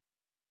hall.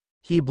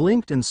 He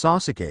blinked and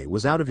Sasuke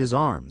was out of his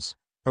arms.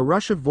 A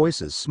rush of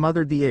voices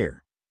smothered the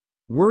air.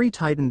 Worry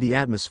tightened the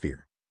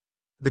atmosphere.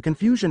 The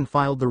confusion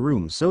filled the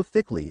room so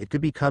thickly it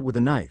could be cut with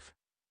a knife.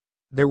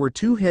 There were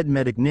 2 head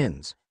medic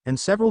nins, and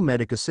several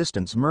medic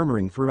assistants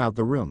murmuring throughout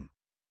the room.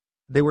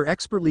 They were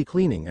expertly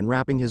cleaning and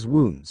wrapping his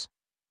wounds.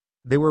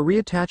 They were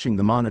reattaching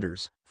the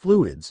monitors,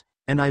 fluids,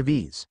 and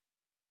IVs.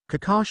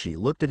 Kakashi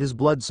looked at his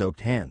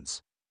blood-soaked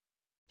hands.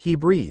 He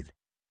breathed.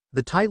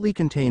 The tightly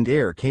contained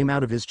air came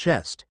out of his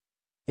chest.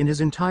 In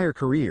his entire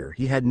career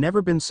he had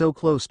never been so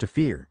close to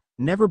fear,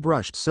 never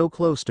brushed so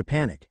close to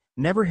panic,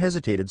 never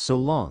hesitated so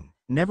long,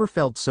 never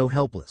felt so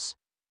helpless.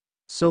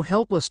 So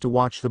helpless to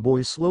watch the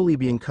boy slowly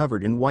being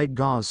covered in white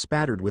gauze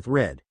spattered with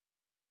red.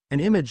 An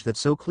image that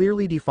so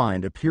clearly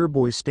defined a pure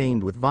boy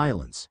stained with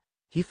violence.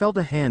 He felt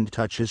a hand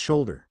touch his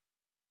shoulder.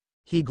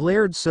 He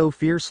glared so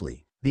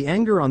fiercely, the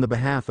anger on the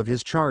behalf of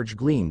his charge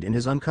gleamed in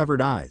his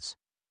uncovered eyes.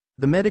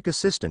 The medic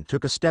assistant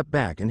took a step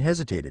back and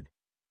hesitated.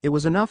 It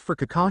was enough for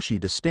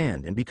Kakashi to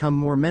stand and become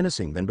more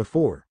menacing than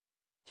before.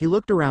 He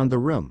looked around the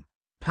room,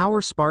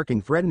 power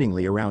sparking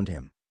threateningly around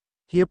him.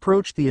 He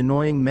approached the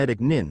annoying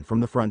medic nin from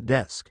the front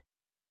desk.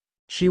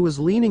 She was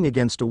leaning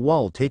against a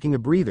wall taking a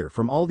breather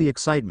from all the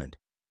excitement.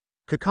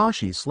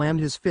 Kakashi slammed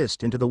his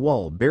fist into the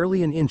wall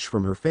barely an inch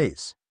from her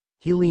face.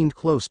 He leaned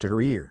close to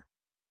her ear.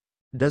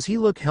 "Does he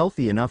look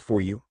healthy enough for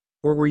you?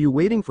 Or were you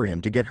waiting for him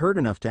to get hurt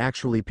enough to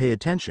actually pay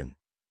attention?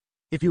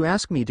 If you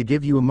ask me to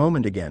give you a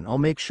moment again, I'll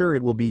make sure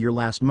it will be your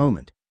last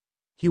moment."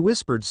 He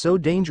whispered so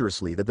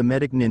dangerously that the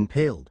medic nin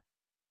paled.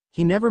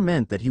 He never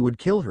meant that he would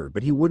kill her,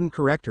 but he wouldn't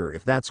correct her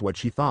if that's what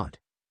she thought.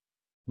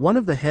 One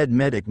of the head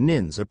medic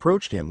nins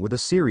approached him with a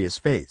serious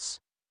face.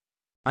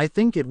 "I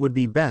think it would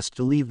be best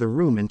to leave the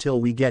room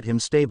until we get him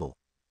stable.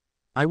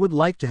 I would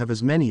like to have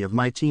as many of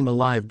my team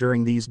alive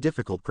during these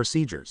difficult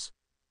procedures,"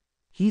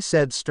 he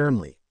said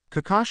sternly.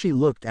 Kakashi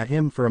looked at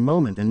him for a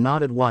moment and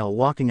nodded while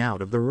walking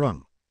out of the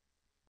room.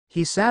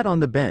 He sat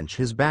on the bench,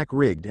 his back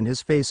rigged and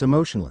his face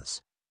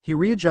emotionless. He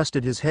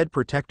readjusted his head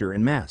protector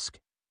and mask.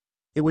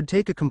 It would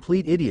take a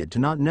complete idiot to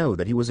not know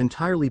that he was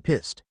entirely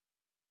pissed.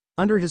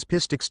 Under his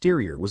pissed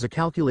exterior was a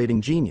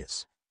calculating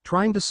genius,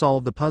 trying to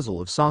solve the puzzle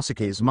of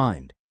Sasuke's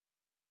mind.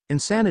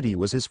 Insanity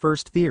was his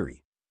first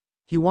theory.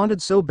 He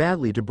wanted so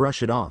badly to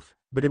brush it off,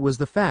 but it was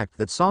the fact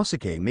that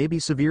Sasuke may be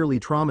severely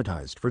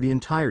traumatized for the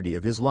entirety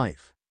of his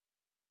life.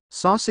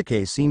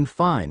 Sasuke seemed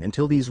fine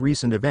until these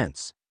recent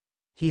events.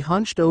 He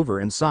hunched over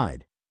and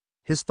sighed.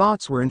 His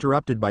thoughts were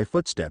interrupted by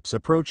footsteps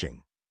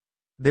approaching.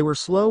 They were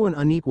slow and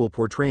unequal,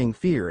 portraying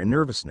fear and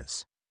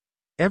nervousness.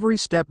 Every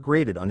step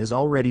grated on his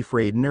already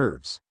frayed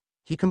nerves.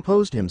 He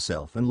composed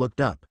himself and looked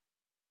up.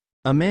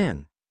 A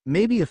man,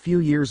 maybe a few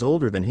years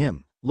older than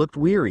him, looked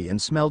weary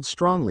and smelled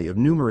strongly of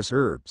numerous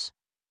herbs.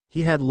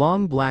 He had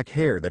long black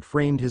hair that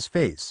framed his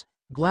face,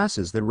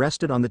 glasses that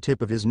rested on the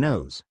tip of his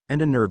nose,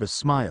 and a nervous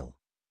smile.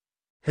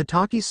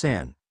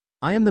 "Hitaki-san,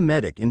 I am the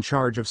medic in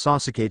charge of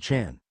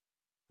Sasuke-chan.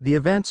 The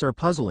events are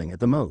puzzling at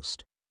the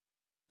most.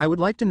 I would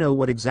like to know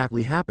what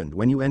exactly happened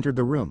when you entered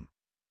the room,"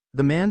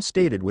 the man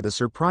stated with a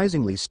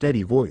surprisingly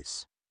steady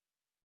voice.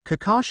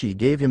 Kakashi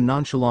gave him a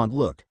nonchalant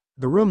look.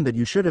 "The room that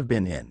you should have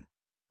been in."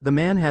 The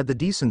man had the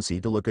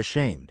decency to look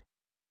ashamed.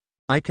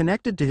 I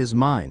connected to his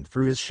mind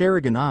through his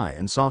Sharingan eye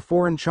and saw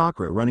foreign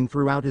chakra running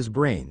throughout his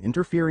brain,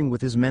 interfering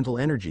with his mental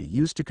energy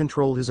used to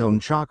control his own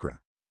chakra.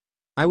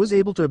 I was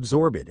able to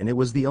absorb it and it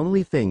was the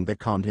only thing that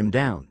calmed him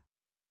down.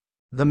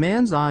 The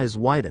man's eyes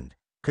widened.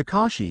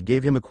 Kakashi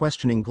gave him a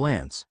questioning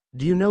glance.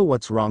 "Do you know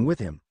what's wrong with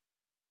him?"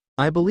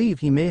 "I believe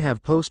he may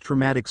have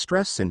post-traumatic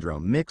stress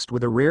syndrome mixed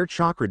with a rare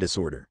chakra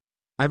disorder.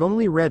 I've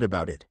only read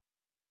about it."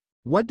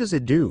 "What does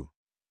it do?"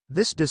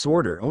 "This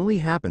disorder only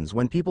happens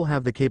when people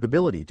have the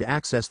capability to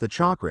access the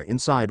chakra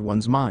inside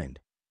one's mind.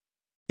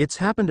 It's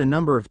happened a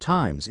number of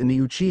times in the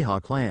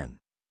Uchiha clan.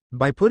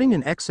 By putting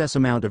an excess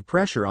amount of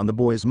pressure on the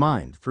boy's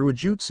mind through a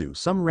jutsu,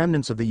 some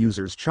remnants of the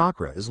user's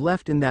chakra is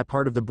left in that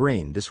part of the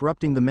brain,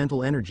 disrupting the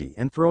mental energy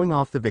and throwing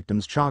off the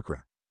victim's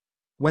chakra.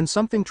 When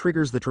something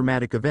triggers the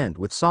traumatic event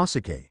with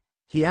Sasuke,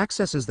 he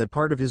accesses that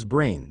part of his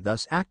brain,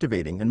 thus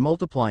activating and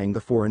multiplying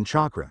the foreign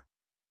chakra.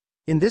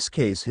 In this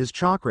case, his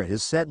chakra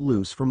is set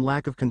loose from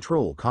lack of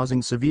control,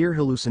 causing severe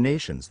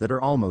hallucinations that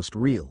are almost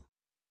real.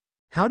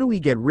 How do we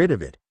get rid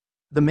of it?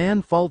 The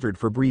man faltered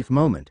for a brief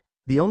moment.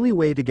 The only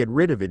way to get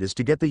rid of it is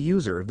to get the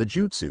user of the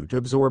jutsu to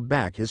absorb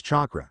back his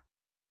chakra.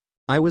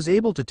 I was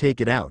able to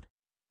take it out,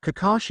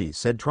 Kakashi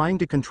said, trying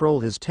to control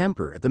his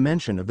temper at the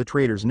mention of the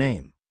trader's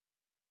name.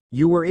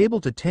 You were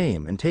able to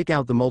tame and take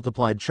out the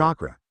multiplied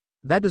chakra.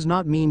 That does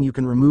not mean you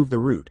can remove the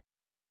root.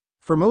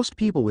 For most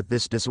people with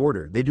this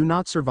disorder, they do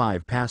not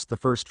survive past the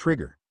first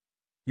trigger.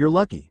 You're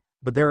lucky,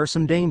 but there are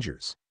some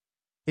dangers.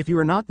 If you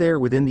are not there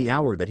within the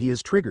hour that he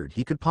is triggered,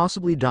 he could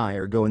possibly die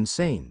or go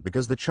insane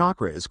because the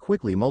chakra is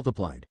quickly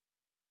multiplied.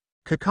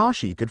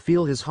 Kakashi could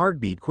feel his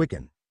heartbeat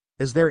quicken.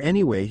 Is there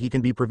any way he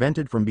can be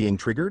prevented from being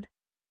triggered?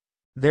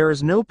 There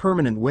is no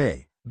permanent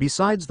way,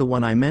 besides the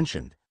one I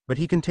mentioned, but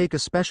he can take a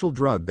special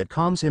drug that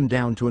calms him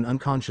down to an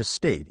unconscious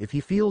state if he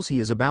feels he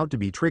is about to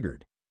be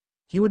triggered.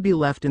 He would be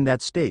left in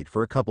that state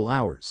for a couple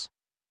hours.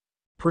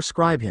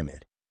 Prescribe him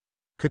it.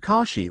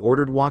 Kakashi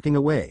ordered, walking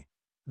away.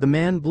 The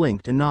man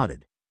blinked and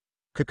nodded.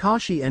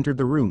 Kakashi entered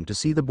the room to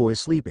see the boy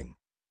sleeping.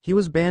 He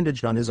was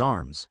bandaged on his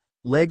arms,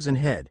 legs and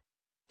head.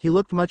 He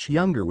looked much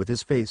younger with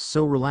his face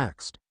so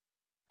relaxed.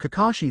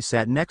 Kakashi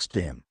sat next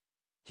to him.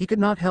 He could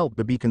not help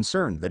but be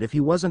concerned that if he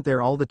wasn't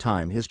there all the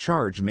time, his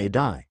charge may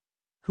die.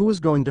 Who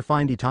was going to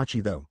find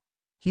Itachi though?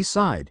 He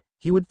sighed.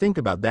 He would think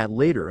about that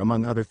later,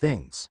 among other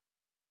things.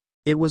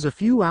 It was a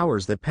few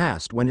hours that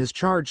passed when his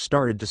charge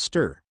started to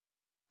stir.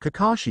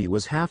 Kakashi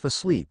was half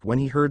asleep when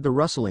he heard the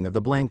rustling of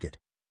the blanket.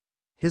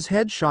 His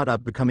head shot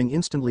up, becoming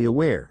instantly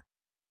aware.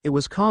 It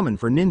was common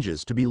for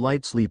ninjas to be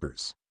light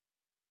sleepers.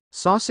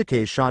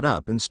 Sasuke shot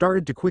up and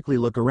started to quickly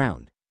look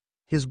around.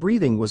 His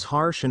breathing was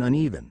harsh and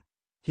uneven.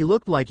 He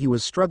looked like he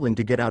was struggling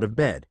to get out of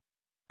bed.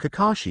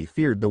 Kakashi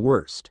feared the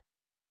worst.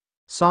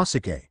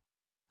 Sasuke.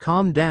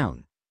 Calm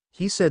down,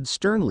 he said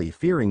sternly,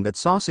 fearing that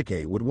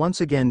Sasuke would once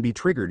again be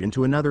triggered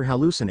into another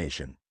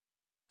hallucination.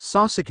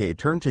 Sasuke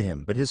turned to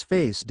him, but his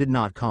face did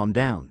not calm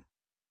down.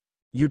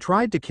 You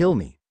tried to kill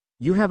me.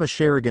 You have a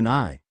Sharingan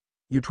eye.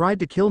 You tried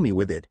to kill me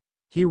with it,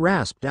 he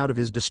rasped out of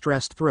his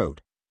distressed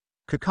throat.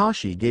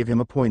 Kakashi gave him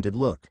a pointed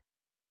look.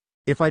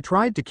 If I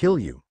tried to kill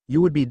you,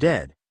 you would be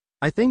dead.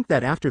 I think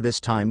that after this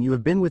time you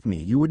have been with me,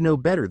 you would know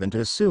better than to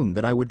assume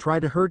that I would try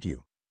to hurt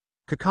you,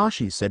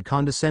 Kakashi said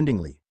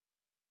condescendingly.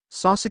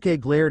 Sasuke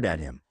glared at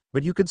him,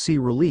 but you could see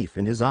relief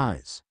in his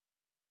eyes.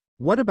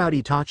 What about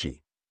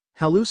Itachi?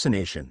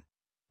 Hallucination.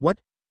 What?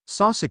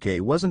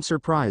 Sasuke wasn't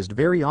surprised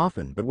very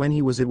often, but when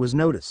he was, it was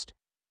noticed.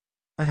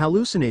 A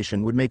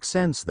hallucination would make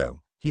sense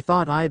though, he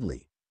thought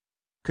idly.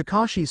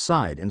 Kakashi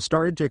sighed and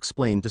started to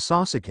explain to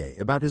Sasuke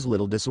about his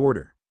little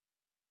disorder.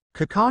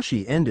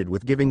 Kakashi ended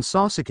with giving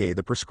Sasuke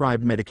the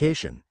prescribed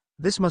medication.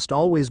 This must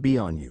always be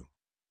on you.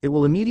 It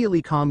will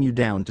immediately calm you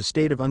down to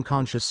state of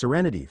unconscious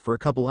serenity for a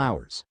couple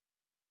hours.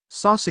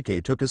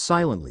 Sasuke took it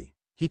silently.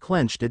 He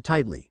clenched it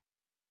tightly.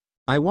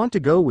 I want to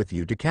go with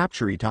you to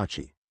capture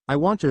Itachi. I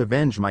want to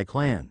avenge my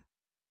clan.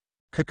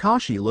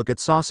 Kakashi looked at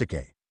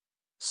Sasuke.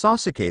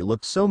 Sasuke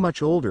looked so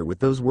much older with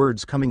those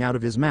words coming out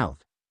of his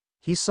mouth.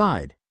 He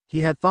sighed.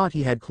 He had thought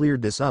he had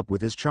cleared this up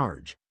with his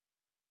charge.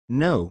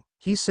 No,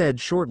 he said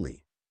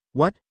shortly.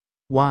 What?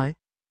 Why?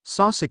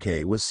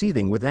 Sasuke was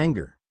seething with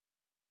anger.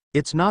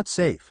 It's not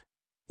safe.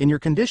 In your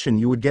condition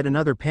you would get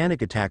another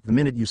panic attack the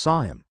minute you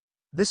saw him.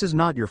 This is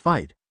not your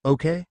fight,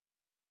 okay?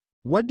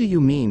 What do you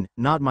mean,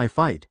 not my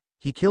fight?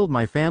 He killed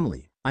my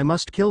family. I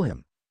must kill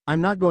him.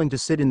 I'm not going to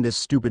sit in this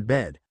stupid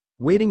bed,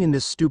 waiting in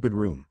this stupid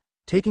room,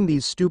 taking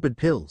these stupid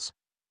pills.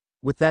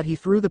 With that he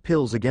threw the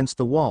pills against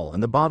the wall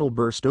and the bottle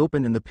burst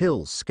open and the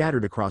pills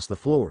scattered across the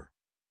floor.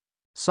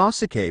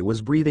 Sasuke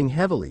was breathing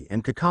heavily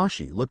and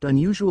Kakashi looked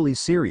unusually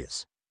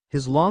serious.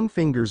 His long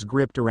fingers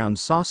gripped around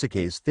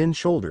Sasuke's thin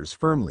shoulders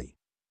firmly.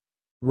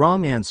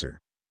 Wrong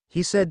answer,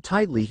 he said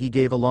tightly. He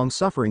gave a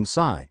long-suffering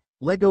sigh,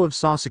 let go of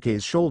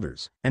Sasuke's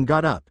shoulders, and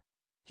got up.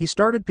 He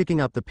started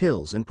picking up the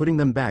pills and putting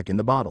them back in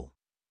the bottle.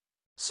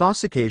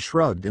 Sasuke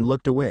shrugged and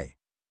looked away.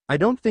 I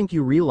don't think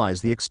you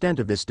realize the extent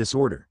of this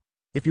disorder.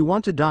 If you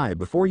want to die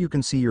before you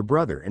can see your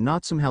brother and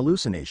not some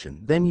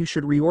hallucination, then you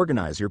should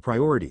reorganize your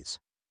priorities.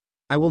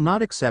 I will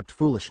not accept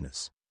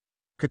foolishness.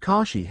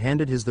 Kakashi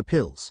handed his the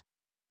pills.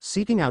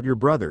 Seeking out your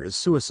brother is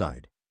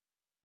suicide.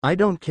 I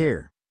don't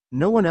care.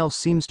 No one else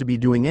seems to be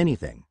doing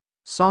anything,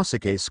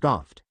 Sasuke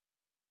scoffed.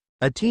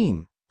 A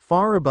team,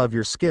 far above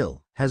your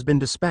skill, has been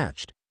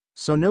dispatched,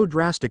 so no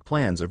drastic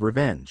plans of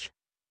revenge.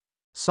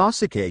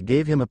 Sasuke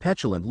gave him a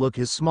petulant look,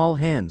 his small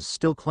hands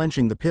still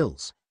clenching the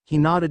pills. He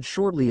nodded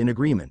shortly in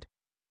agreement.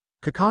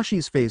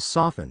 Kakashi's face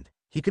softened.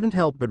 He couldn't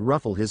help but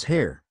ruffle his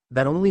hair.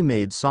 That only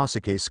made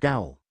Sasuke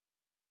scowl.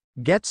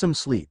 Get some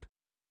sleep.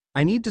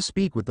 I need to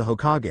speak with the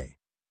Hokage.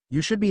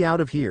 You should be out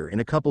of here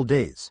in a couple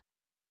days.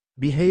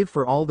 Behave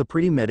for all the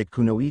pretty medic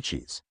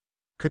kunoichis.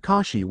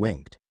 Kakashi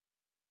winked.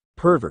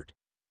 Pervert.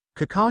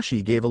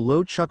 Kakashi gave a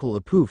low chuckle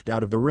and poofed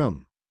out of the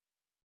room.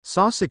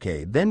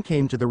 Sasuke then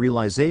came to the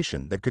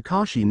realization that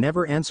Kakashi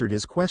never answered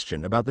his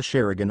question about the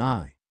Sharingan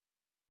eye.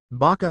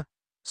 Baka.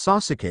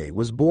 Sasuke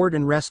was bored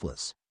and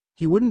restless.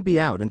 He wouldn't be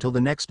out until the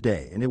next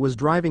day and it was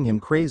driving him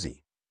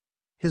crazy.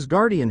 His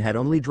guardian had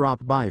only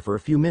dropped by for a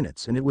few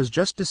minutes and it was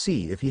just to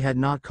see if he had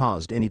not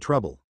caused any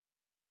trouble.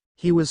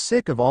 He was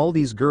sick of all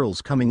these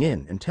girls coming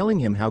in and telling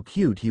him how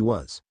cute he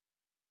was.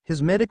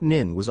 His medic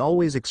Nin was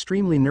always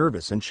extremely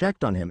nervous and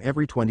checked on him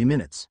every 20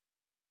 minutes.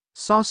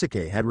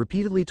 Sasuke had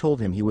repeatedly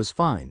told him he was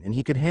fine and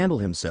he could handle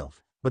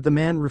himself, but the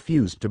man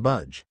refused to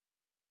budge.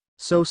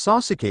 So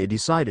Sasuke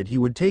decided he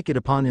would take it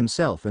upon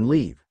himself and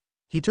leave.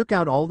 He took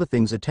out all the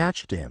things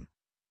attached to him.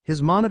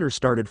 His monitor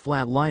started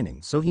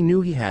flatlining, so he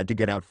knew he had to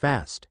get out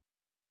fast.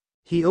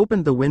 He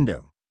opened the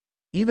window.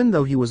 Even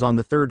though he was on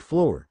the 3rd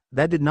floor,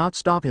 that did not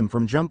stop him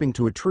from jumping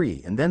to a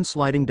tree and then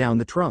sliding down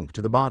the trunk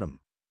to the bottom.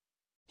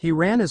 He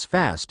ran as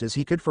fast as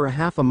he could for a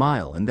half a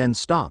mile and then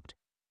stopped.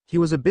 He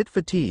was a bit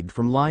fatigued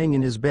from lying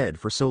in his bed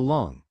for so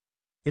long.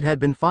 It had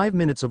been 5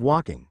 minutes of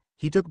walking.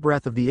 He took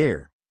breath of the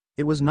air.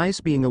 It was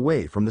nice being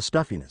away from the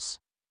stuffiness.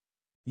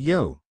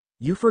 Yo,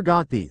 you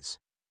forgot these.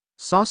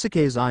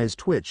 Sasuke's eyes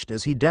twitched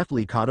as he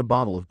deftly caught a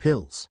bottle of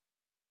pills.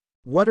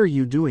 What are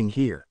you doing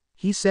here?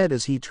 He said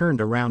as he turned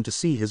around to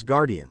see his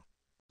guardian.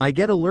 I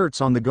get alerts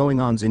on the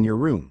going-ons in your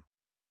room.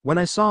 When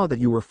I saw that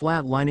you were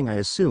flatlining, I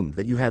assumed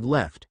that you had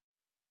left.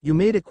 You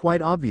made it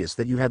quite obvious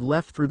that you had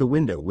left through the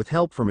window with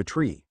help from a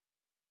tree.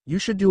 You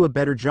should do a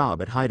better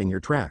job at hiding your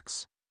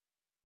tracks.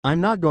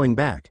 I'm not going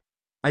back.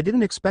 I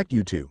didn't expect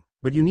you to,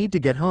 but you need to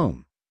get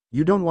home.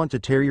 You don't want to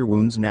tear your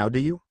wounds now, do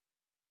you?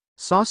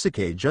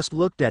 Sasuke just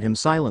looked at him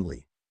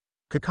silently.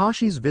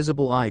 Kakashi's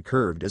visible eye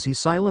curved as he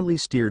silently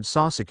steered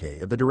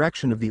Sasuke of the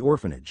direction of the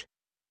orphanage.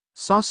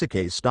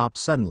 Sasuke stopped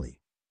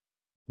suddenly.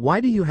 Why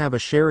do you have a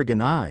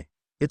Sharingan eye?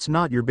 It's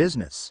not your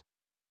business.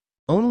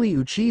 Only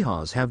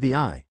Uchihas have the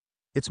eye.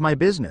 It's my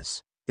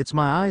business. It's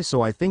my eye,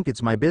 so I think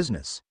it's my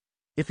business.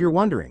 If you're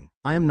wondering,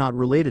 I am not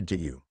related to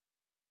you.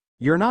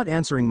 You're not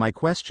answering my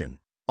question,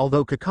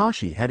 although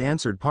Kakashi had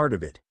answered part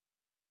of it.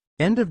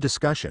 End of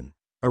discussion.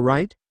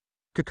 Alright?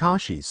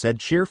 Kakashi said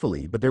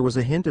cheerfully, but there was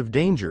a hint of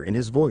danger in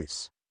his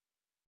voice.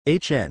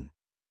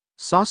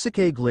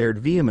 Sasuke glared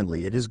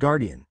vehemently at his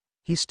guardian.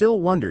 He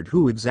still wondered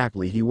who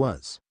exactly he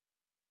was.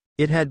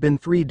 It had been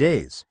 3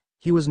 days.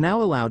 He was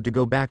now allowed to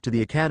go back to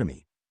the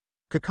academy.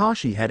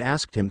 Kakashi had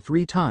asked him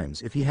 3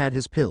 times if he had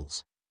his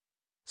pills.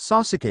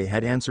 Sasuke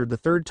had answered the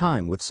 3rd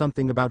time with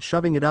something about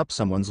shoving it up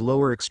someone's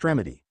lower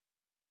extremity.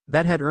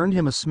 That had earned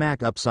him a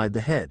smack upside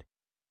the head.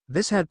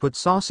 This had put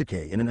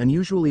Sasuke in an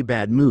unusually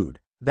bad mood,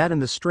 that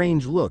and the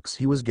strange looks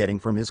he was getting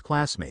from his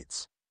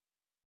classmates.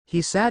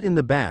 He sat in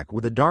the back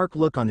with a dark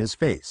look on his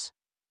face.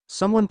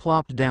 Someone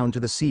plopped down to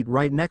the seat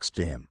right next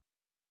to him.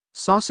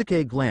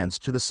 Sasuke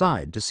glanced to the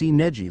side to see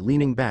Neji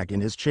leaning back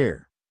in his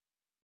chair.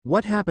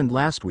 What happened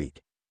last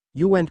week?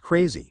 You went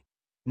crazy.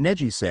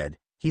 Neji said.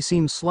 He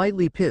seemed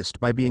slightly pissed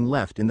by being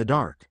left in the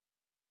dark.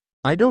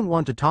 I don't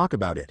want to talk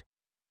about it.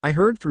 I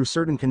heard through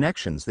certain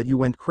connections that you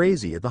went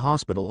crazy at the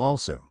hospital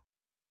also.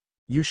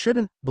 You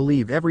shouldn't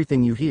believe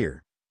everything you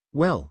hear.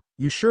 Well,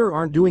 you sure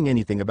aren't doing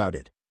anything about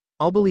it.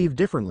 I'll believe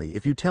differently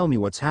if you tell me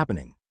what's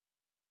happening.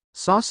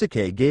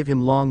 Sasuke gave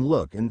him long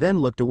look and then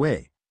looked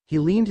away. He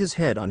leaned his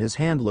head on his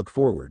hand, looked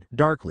forward,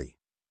 darkly.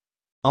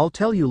 I'll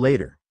tell you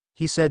later,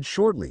 he said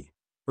shortly.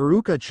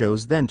 Iruka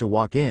chose then to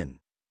walk in.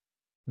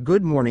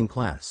 Good morning,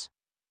 class.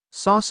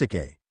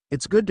 Sasuke,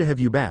 it's good to have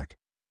you back.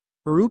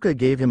 Iruka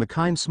gave him a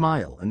kind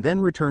smile and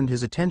then returned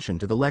his attention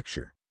to the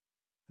lecture.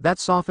 That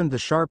softened the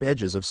sharp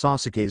edges of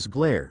Sasuke's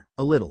glare,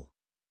 a little.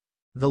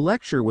 The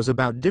lecture was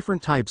about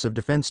different types of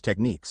defense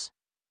techniques.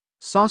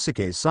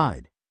 Sasuke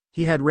sighed.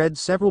 He had read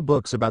several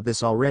books about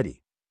this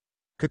already.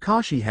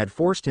 Kakashi had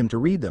forced him to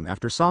read them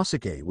after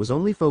Sasuke was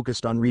only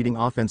focused on reading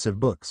offensive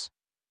books.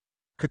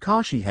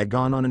 Kakashi had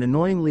gone on an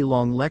annoyingly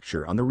long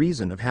lecture on the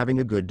reason of having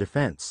a good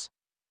defense.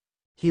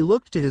 He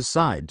looked to his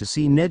side to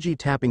see Neji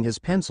tapping his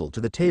pencil to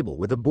the table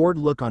with a bored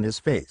look on his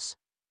face.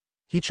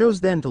 He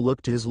chose then to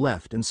look to his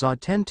left and saw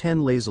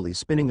Tenten lazily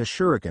spinning a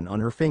shuriken on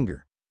her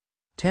finger.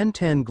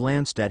 Tenten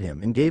glanced at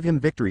him and gave him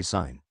victory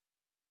sign.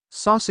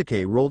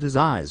 Sasuke rolled his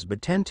eyes,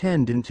 but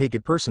Tenten didn't take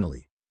it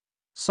personally.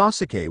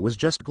 Sasuke was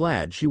just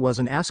glad she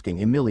wasn't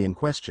asking a million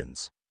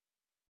questions.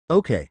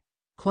 Okay,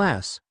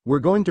 class, we're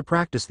going to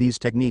practice these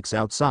techniques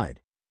outside.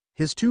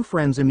 His 2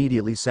 friends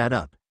immediately sat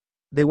up.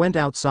 They went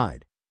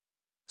outside.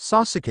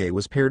 Sasuke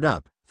was paired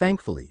up,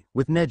 thankfully,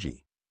 with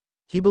Neji.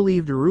 He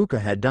believed Iruka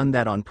had done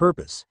that on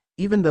purpose,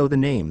 even though the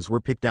names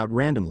were picked out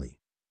randomly.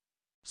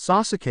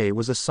 Sasuke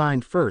was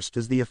assigned first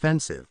as the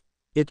offensive.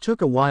 It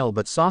took a while,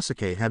 but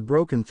Sasuke had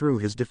broken through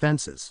his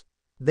defenses.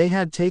 They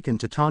had taken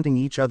to taunting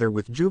each other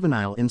with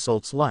juvenile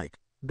insults like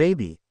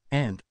baby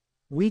and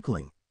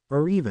weakling,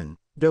 or even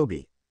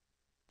dobi.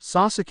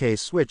 Sasuke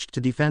switched to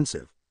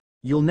defensive.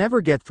 You'll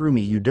never get through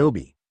me, you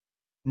dobi.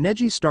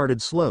 Neji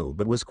started slow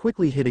but was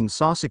quickly hitting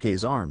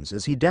Sasuke's arms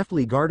as he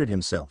deftly guarded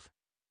himself.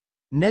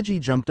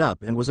 Neji jumped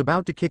up and was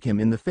about to kick him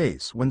in the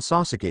face when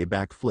Sasuke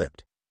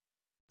backflipped.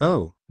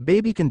 Oh,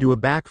 baby can do a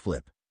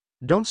backflip.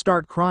 Don't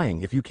start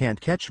crying if you can't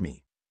catch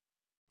me.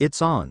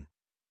 It's on.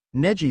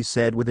 Neji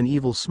said with an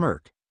evil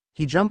smirk.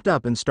 He jumped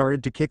up and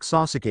started to kick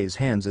Sasuke's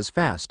hands as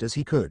fast as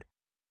he could.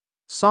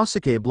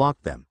 Sasuke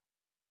blocked them.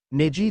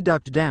 Neji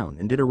ducked down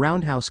and did a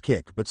roundhouse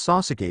kick, but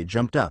Sasuke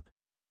jumped up.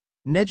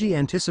 Neji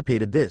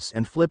anticipated this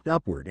and flipped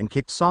upward and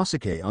kicked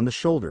Sasuke on the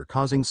shoulder,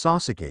 causing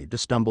Sasuke to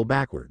stumble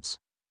backwards.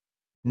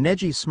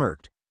 Neji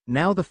smirked.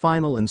 Now the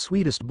final and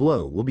sweetest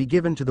blow will be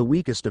given to the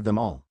weakest of them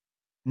all,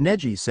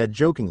 Neji said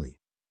jokingly.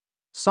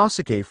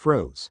 Sasuke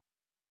froze.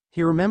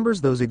 He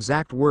remembers those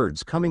exact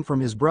words coming from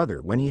his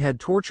brother when he had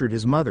tortured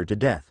his mother to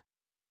death.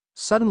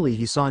 Suddenly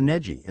he saw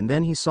Neji, and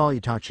then he saw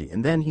Itachi,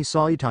 and then he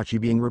saw Itachi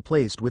being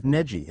replaced with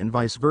Neji, and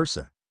vice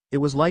versa. It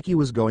was like he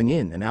was going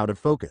in and out of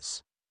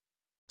focus.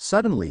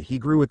 Suddenly he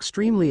grew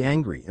extremely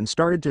angry and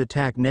started to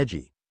attack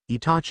Neji.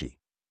 Itachi.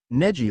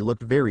 Neji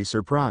looked very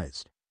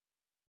surprised.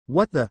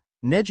 What the?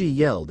 Neji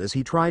yelled as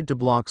he tried to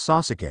block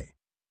Sasuke.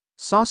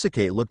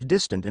 Sasuke looked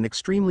distant and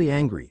extremely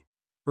angry.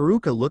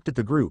 Iruka looked at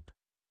the group.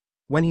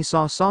 When he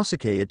saw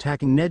Sasuke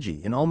attacking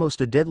Neji in almost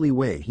a deadly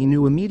way, he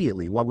knew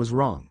immediately what was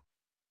wrong.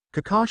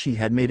 Kakashi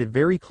had made it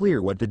very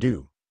clear what to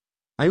do.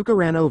 Iruka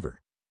ran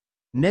over.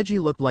 Neji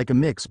looked like a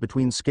mix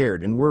between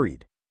scared and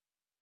worried.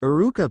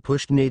 Iruka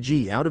pushed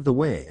Neji out of the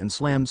way and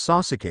slammed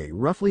Sasuke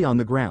roughly on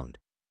the ground.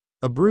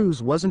 A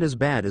bruise wasn't as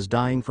bad as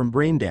dying from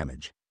brain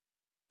damage.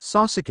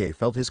 Sasuke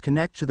felt his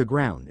connect to the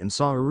ground and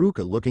saw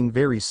Iruka looking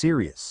very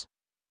serious.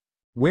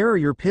 Where are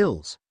your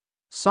pills?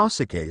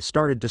 Sasuke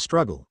started to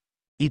struggle.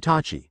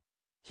 Itachi.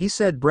 He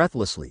said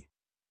breathlessly.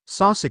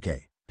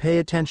 Sasuke, pay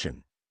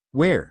attention.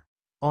 Where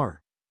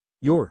are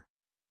your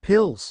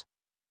pills?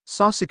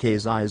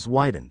 Sasuke's eyes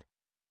widened.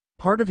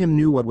 Part of him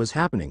knew what was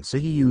happening, so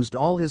he used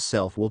all his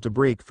self-will to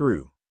break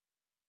through.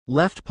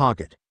 Left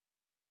pocket.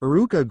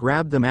 Iruka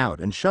grabbed them out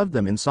and shoved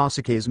them in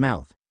Sasuke's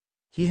mouth.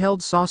 He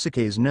held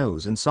Sasuke's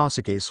nose and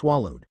Sasuke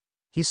swallowed.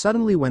 He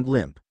suddenly went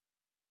limp.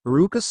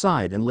 Iruka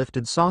sighed and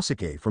lifted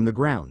Sasuke from the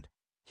ground.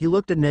 He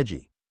looked at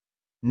Neji.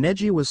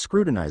 Neji was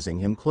scrutinizing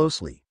him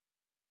closely.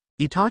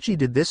 Itachi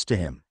did this to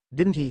him,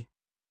 didn't he?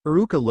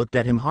 Iruka looked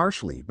at him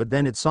harshly, but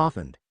then it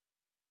softened.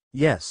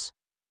 Yes.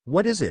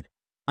 What is it?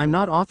 I'm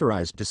not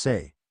authorized to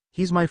say.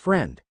 He's my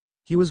friend.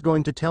 He was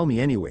going to tell me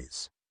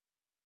anyways.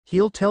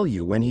 He'll tell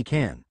you when he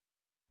can.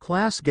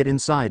 Class, get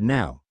inside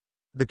now.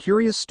 The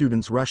curious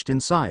students rushed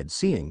inside,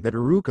 seeing that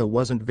Iruka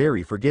wasn't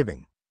very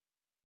forgiving.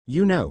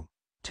 You know.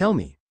 Tell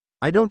me.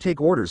 I don't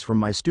take orders from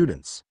my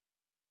students.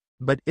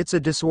 But it's a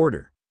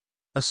disorder.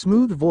 A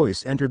smooth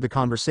voice entered the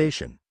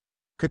conversation.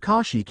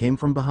 Kakashi came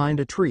from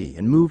behind a tree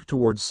and moved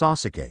towards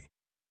Sasuke.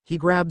 He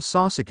grabbed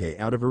Sasuke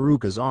out of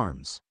Iruka's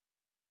arms.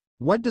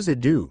 What does it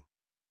do?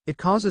 It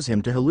causes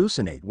him to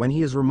hallucinate when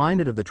he is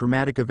reminded of the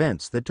traumatic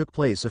events that took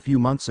place a few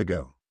months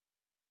ago.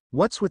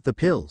 What's with the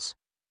pills?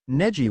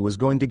 Neji was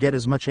going to get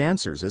as much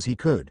answers as he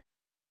could.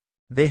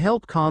 They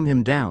help calm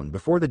him down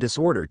before the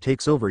disorder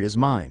takes over his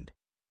mind.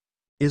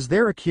 Is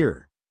there a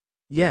cure?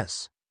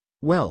 Yes.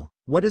 Well,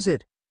 what is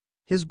it?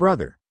 His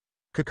brother.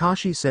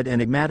 Kakashi said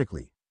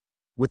enigmatically.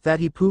 With that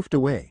he poofed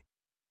away.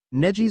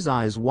 Neji's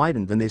eyes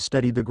widened and they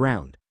studied the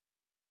ground.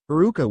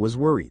 Iruka was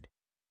worried.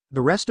 The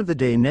rest of the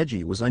day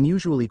Neji was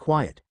unusually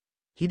quiet.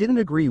 He didn't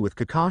agree with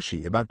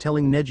Kakashi about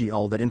telling Neji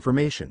all that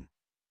information.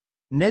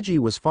 Neji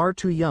was far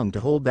too young to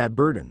hold that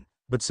burden,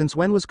 but since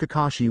when was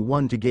Kakashi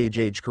one to gauge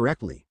age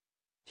correctly?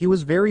 He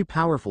was very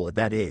powerful at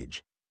that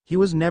age. He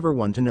was never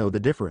one to know the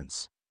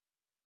difference.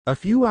 A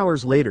few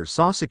hours later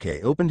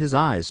Sasuke opened his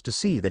eyes to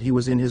see that he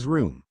was in his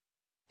room.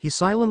 He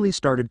silently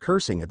started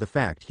cursing at the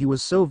fact he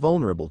was so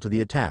vulnerable to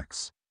the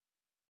attacks.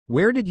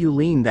 Where did you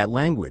learn that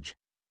language?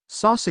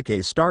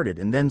 Sasuke started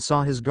and then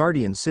saw his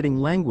guardian sitting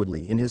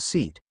languidly in his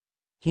seat.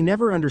 He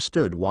never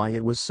understood why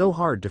it was so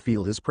hard to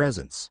feel his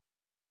presence.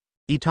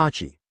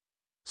 Itachi.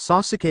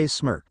 Sasuke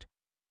smirked.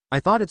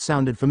 I thought it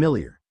sounded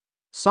familiar.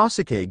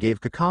 Sasuke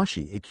gave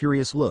Kakashi a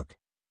curious look.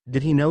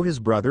 Did he know his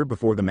brother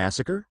before the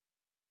massacre?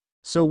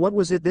 So what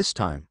was it this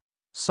time?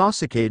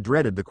 Sasuke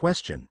dreaded the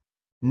question.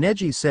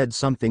 Neji said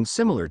something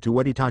similar to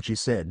what Itachi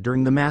said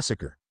during the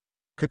massacre.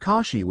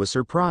 Kakashi was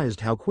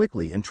surprised how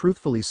quickly and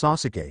truthfully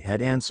Sasuke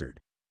had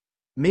answered.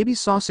 Maybe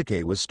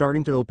Sasuke was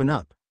starting to open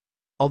up.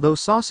 Although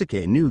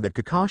Sasuke knew that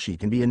Kakashi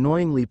can be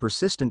annoyingly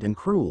persistent and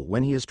cruel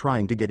when he is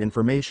trying to get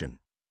information.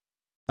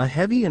 A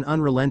heavy and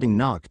unrelenting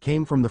knock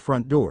came from the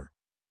front door.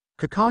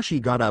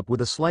 Kakashi got up with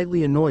a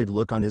slightly annoyed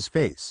look on his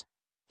face.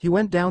 He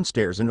went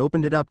downstairs and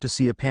opened it up to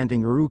see a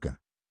panting Iruka.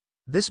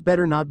 This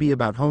better not be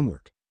about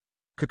homework.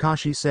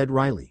 Kakashi said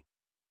wryly.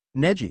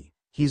 Neji,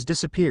 he's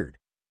disappeared.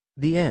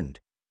 The end.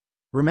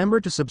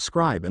 Remember to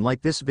subscribe and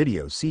like this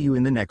video. See you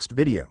in the next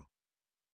video.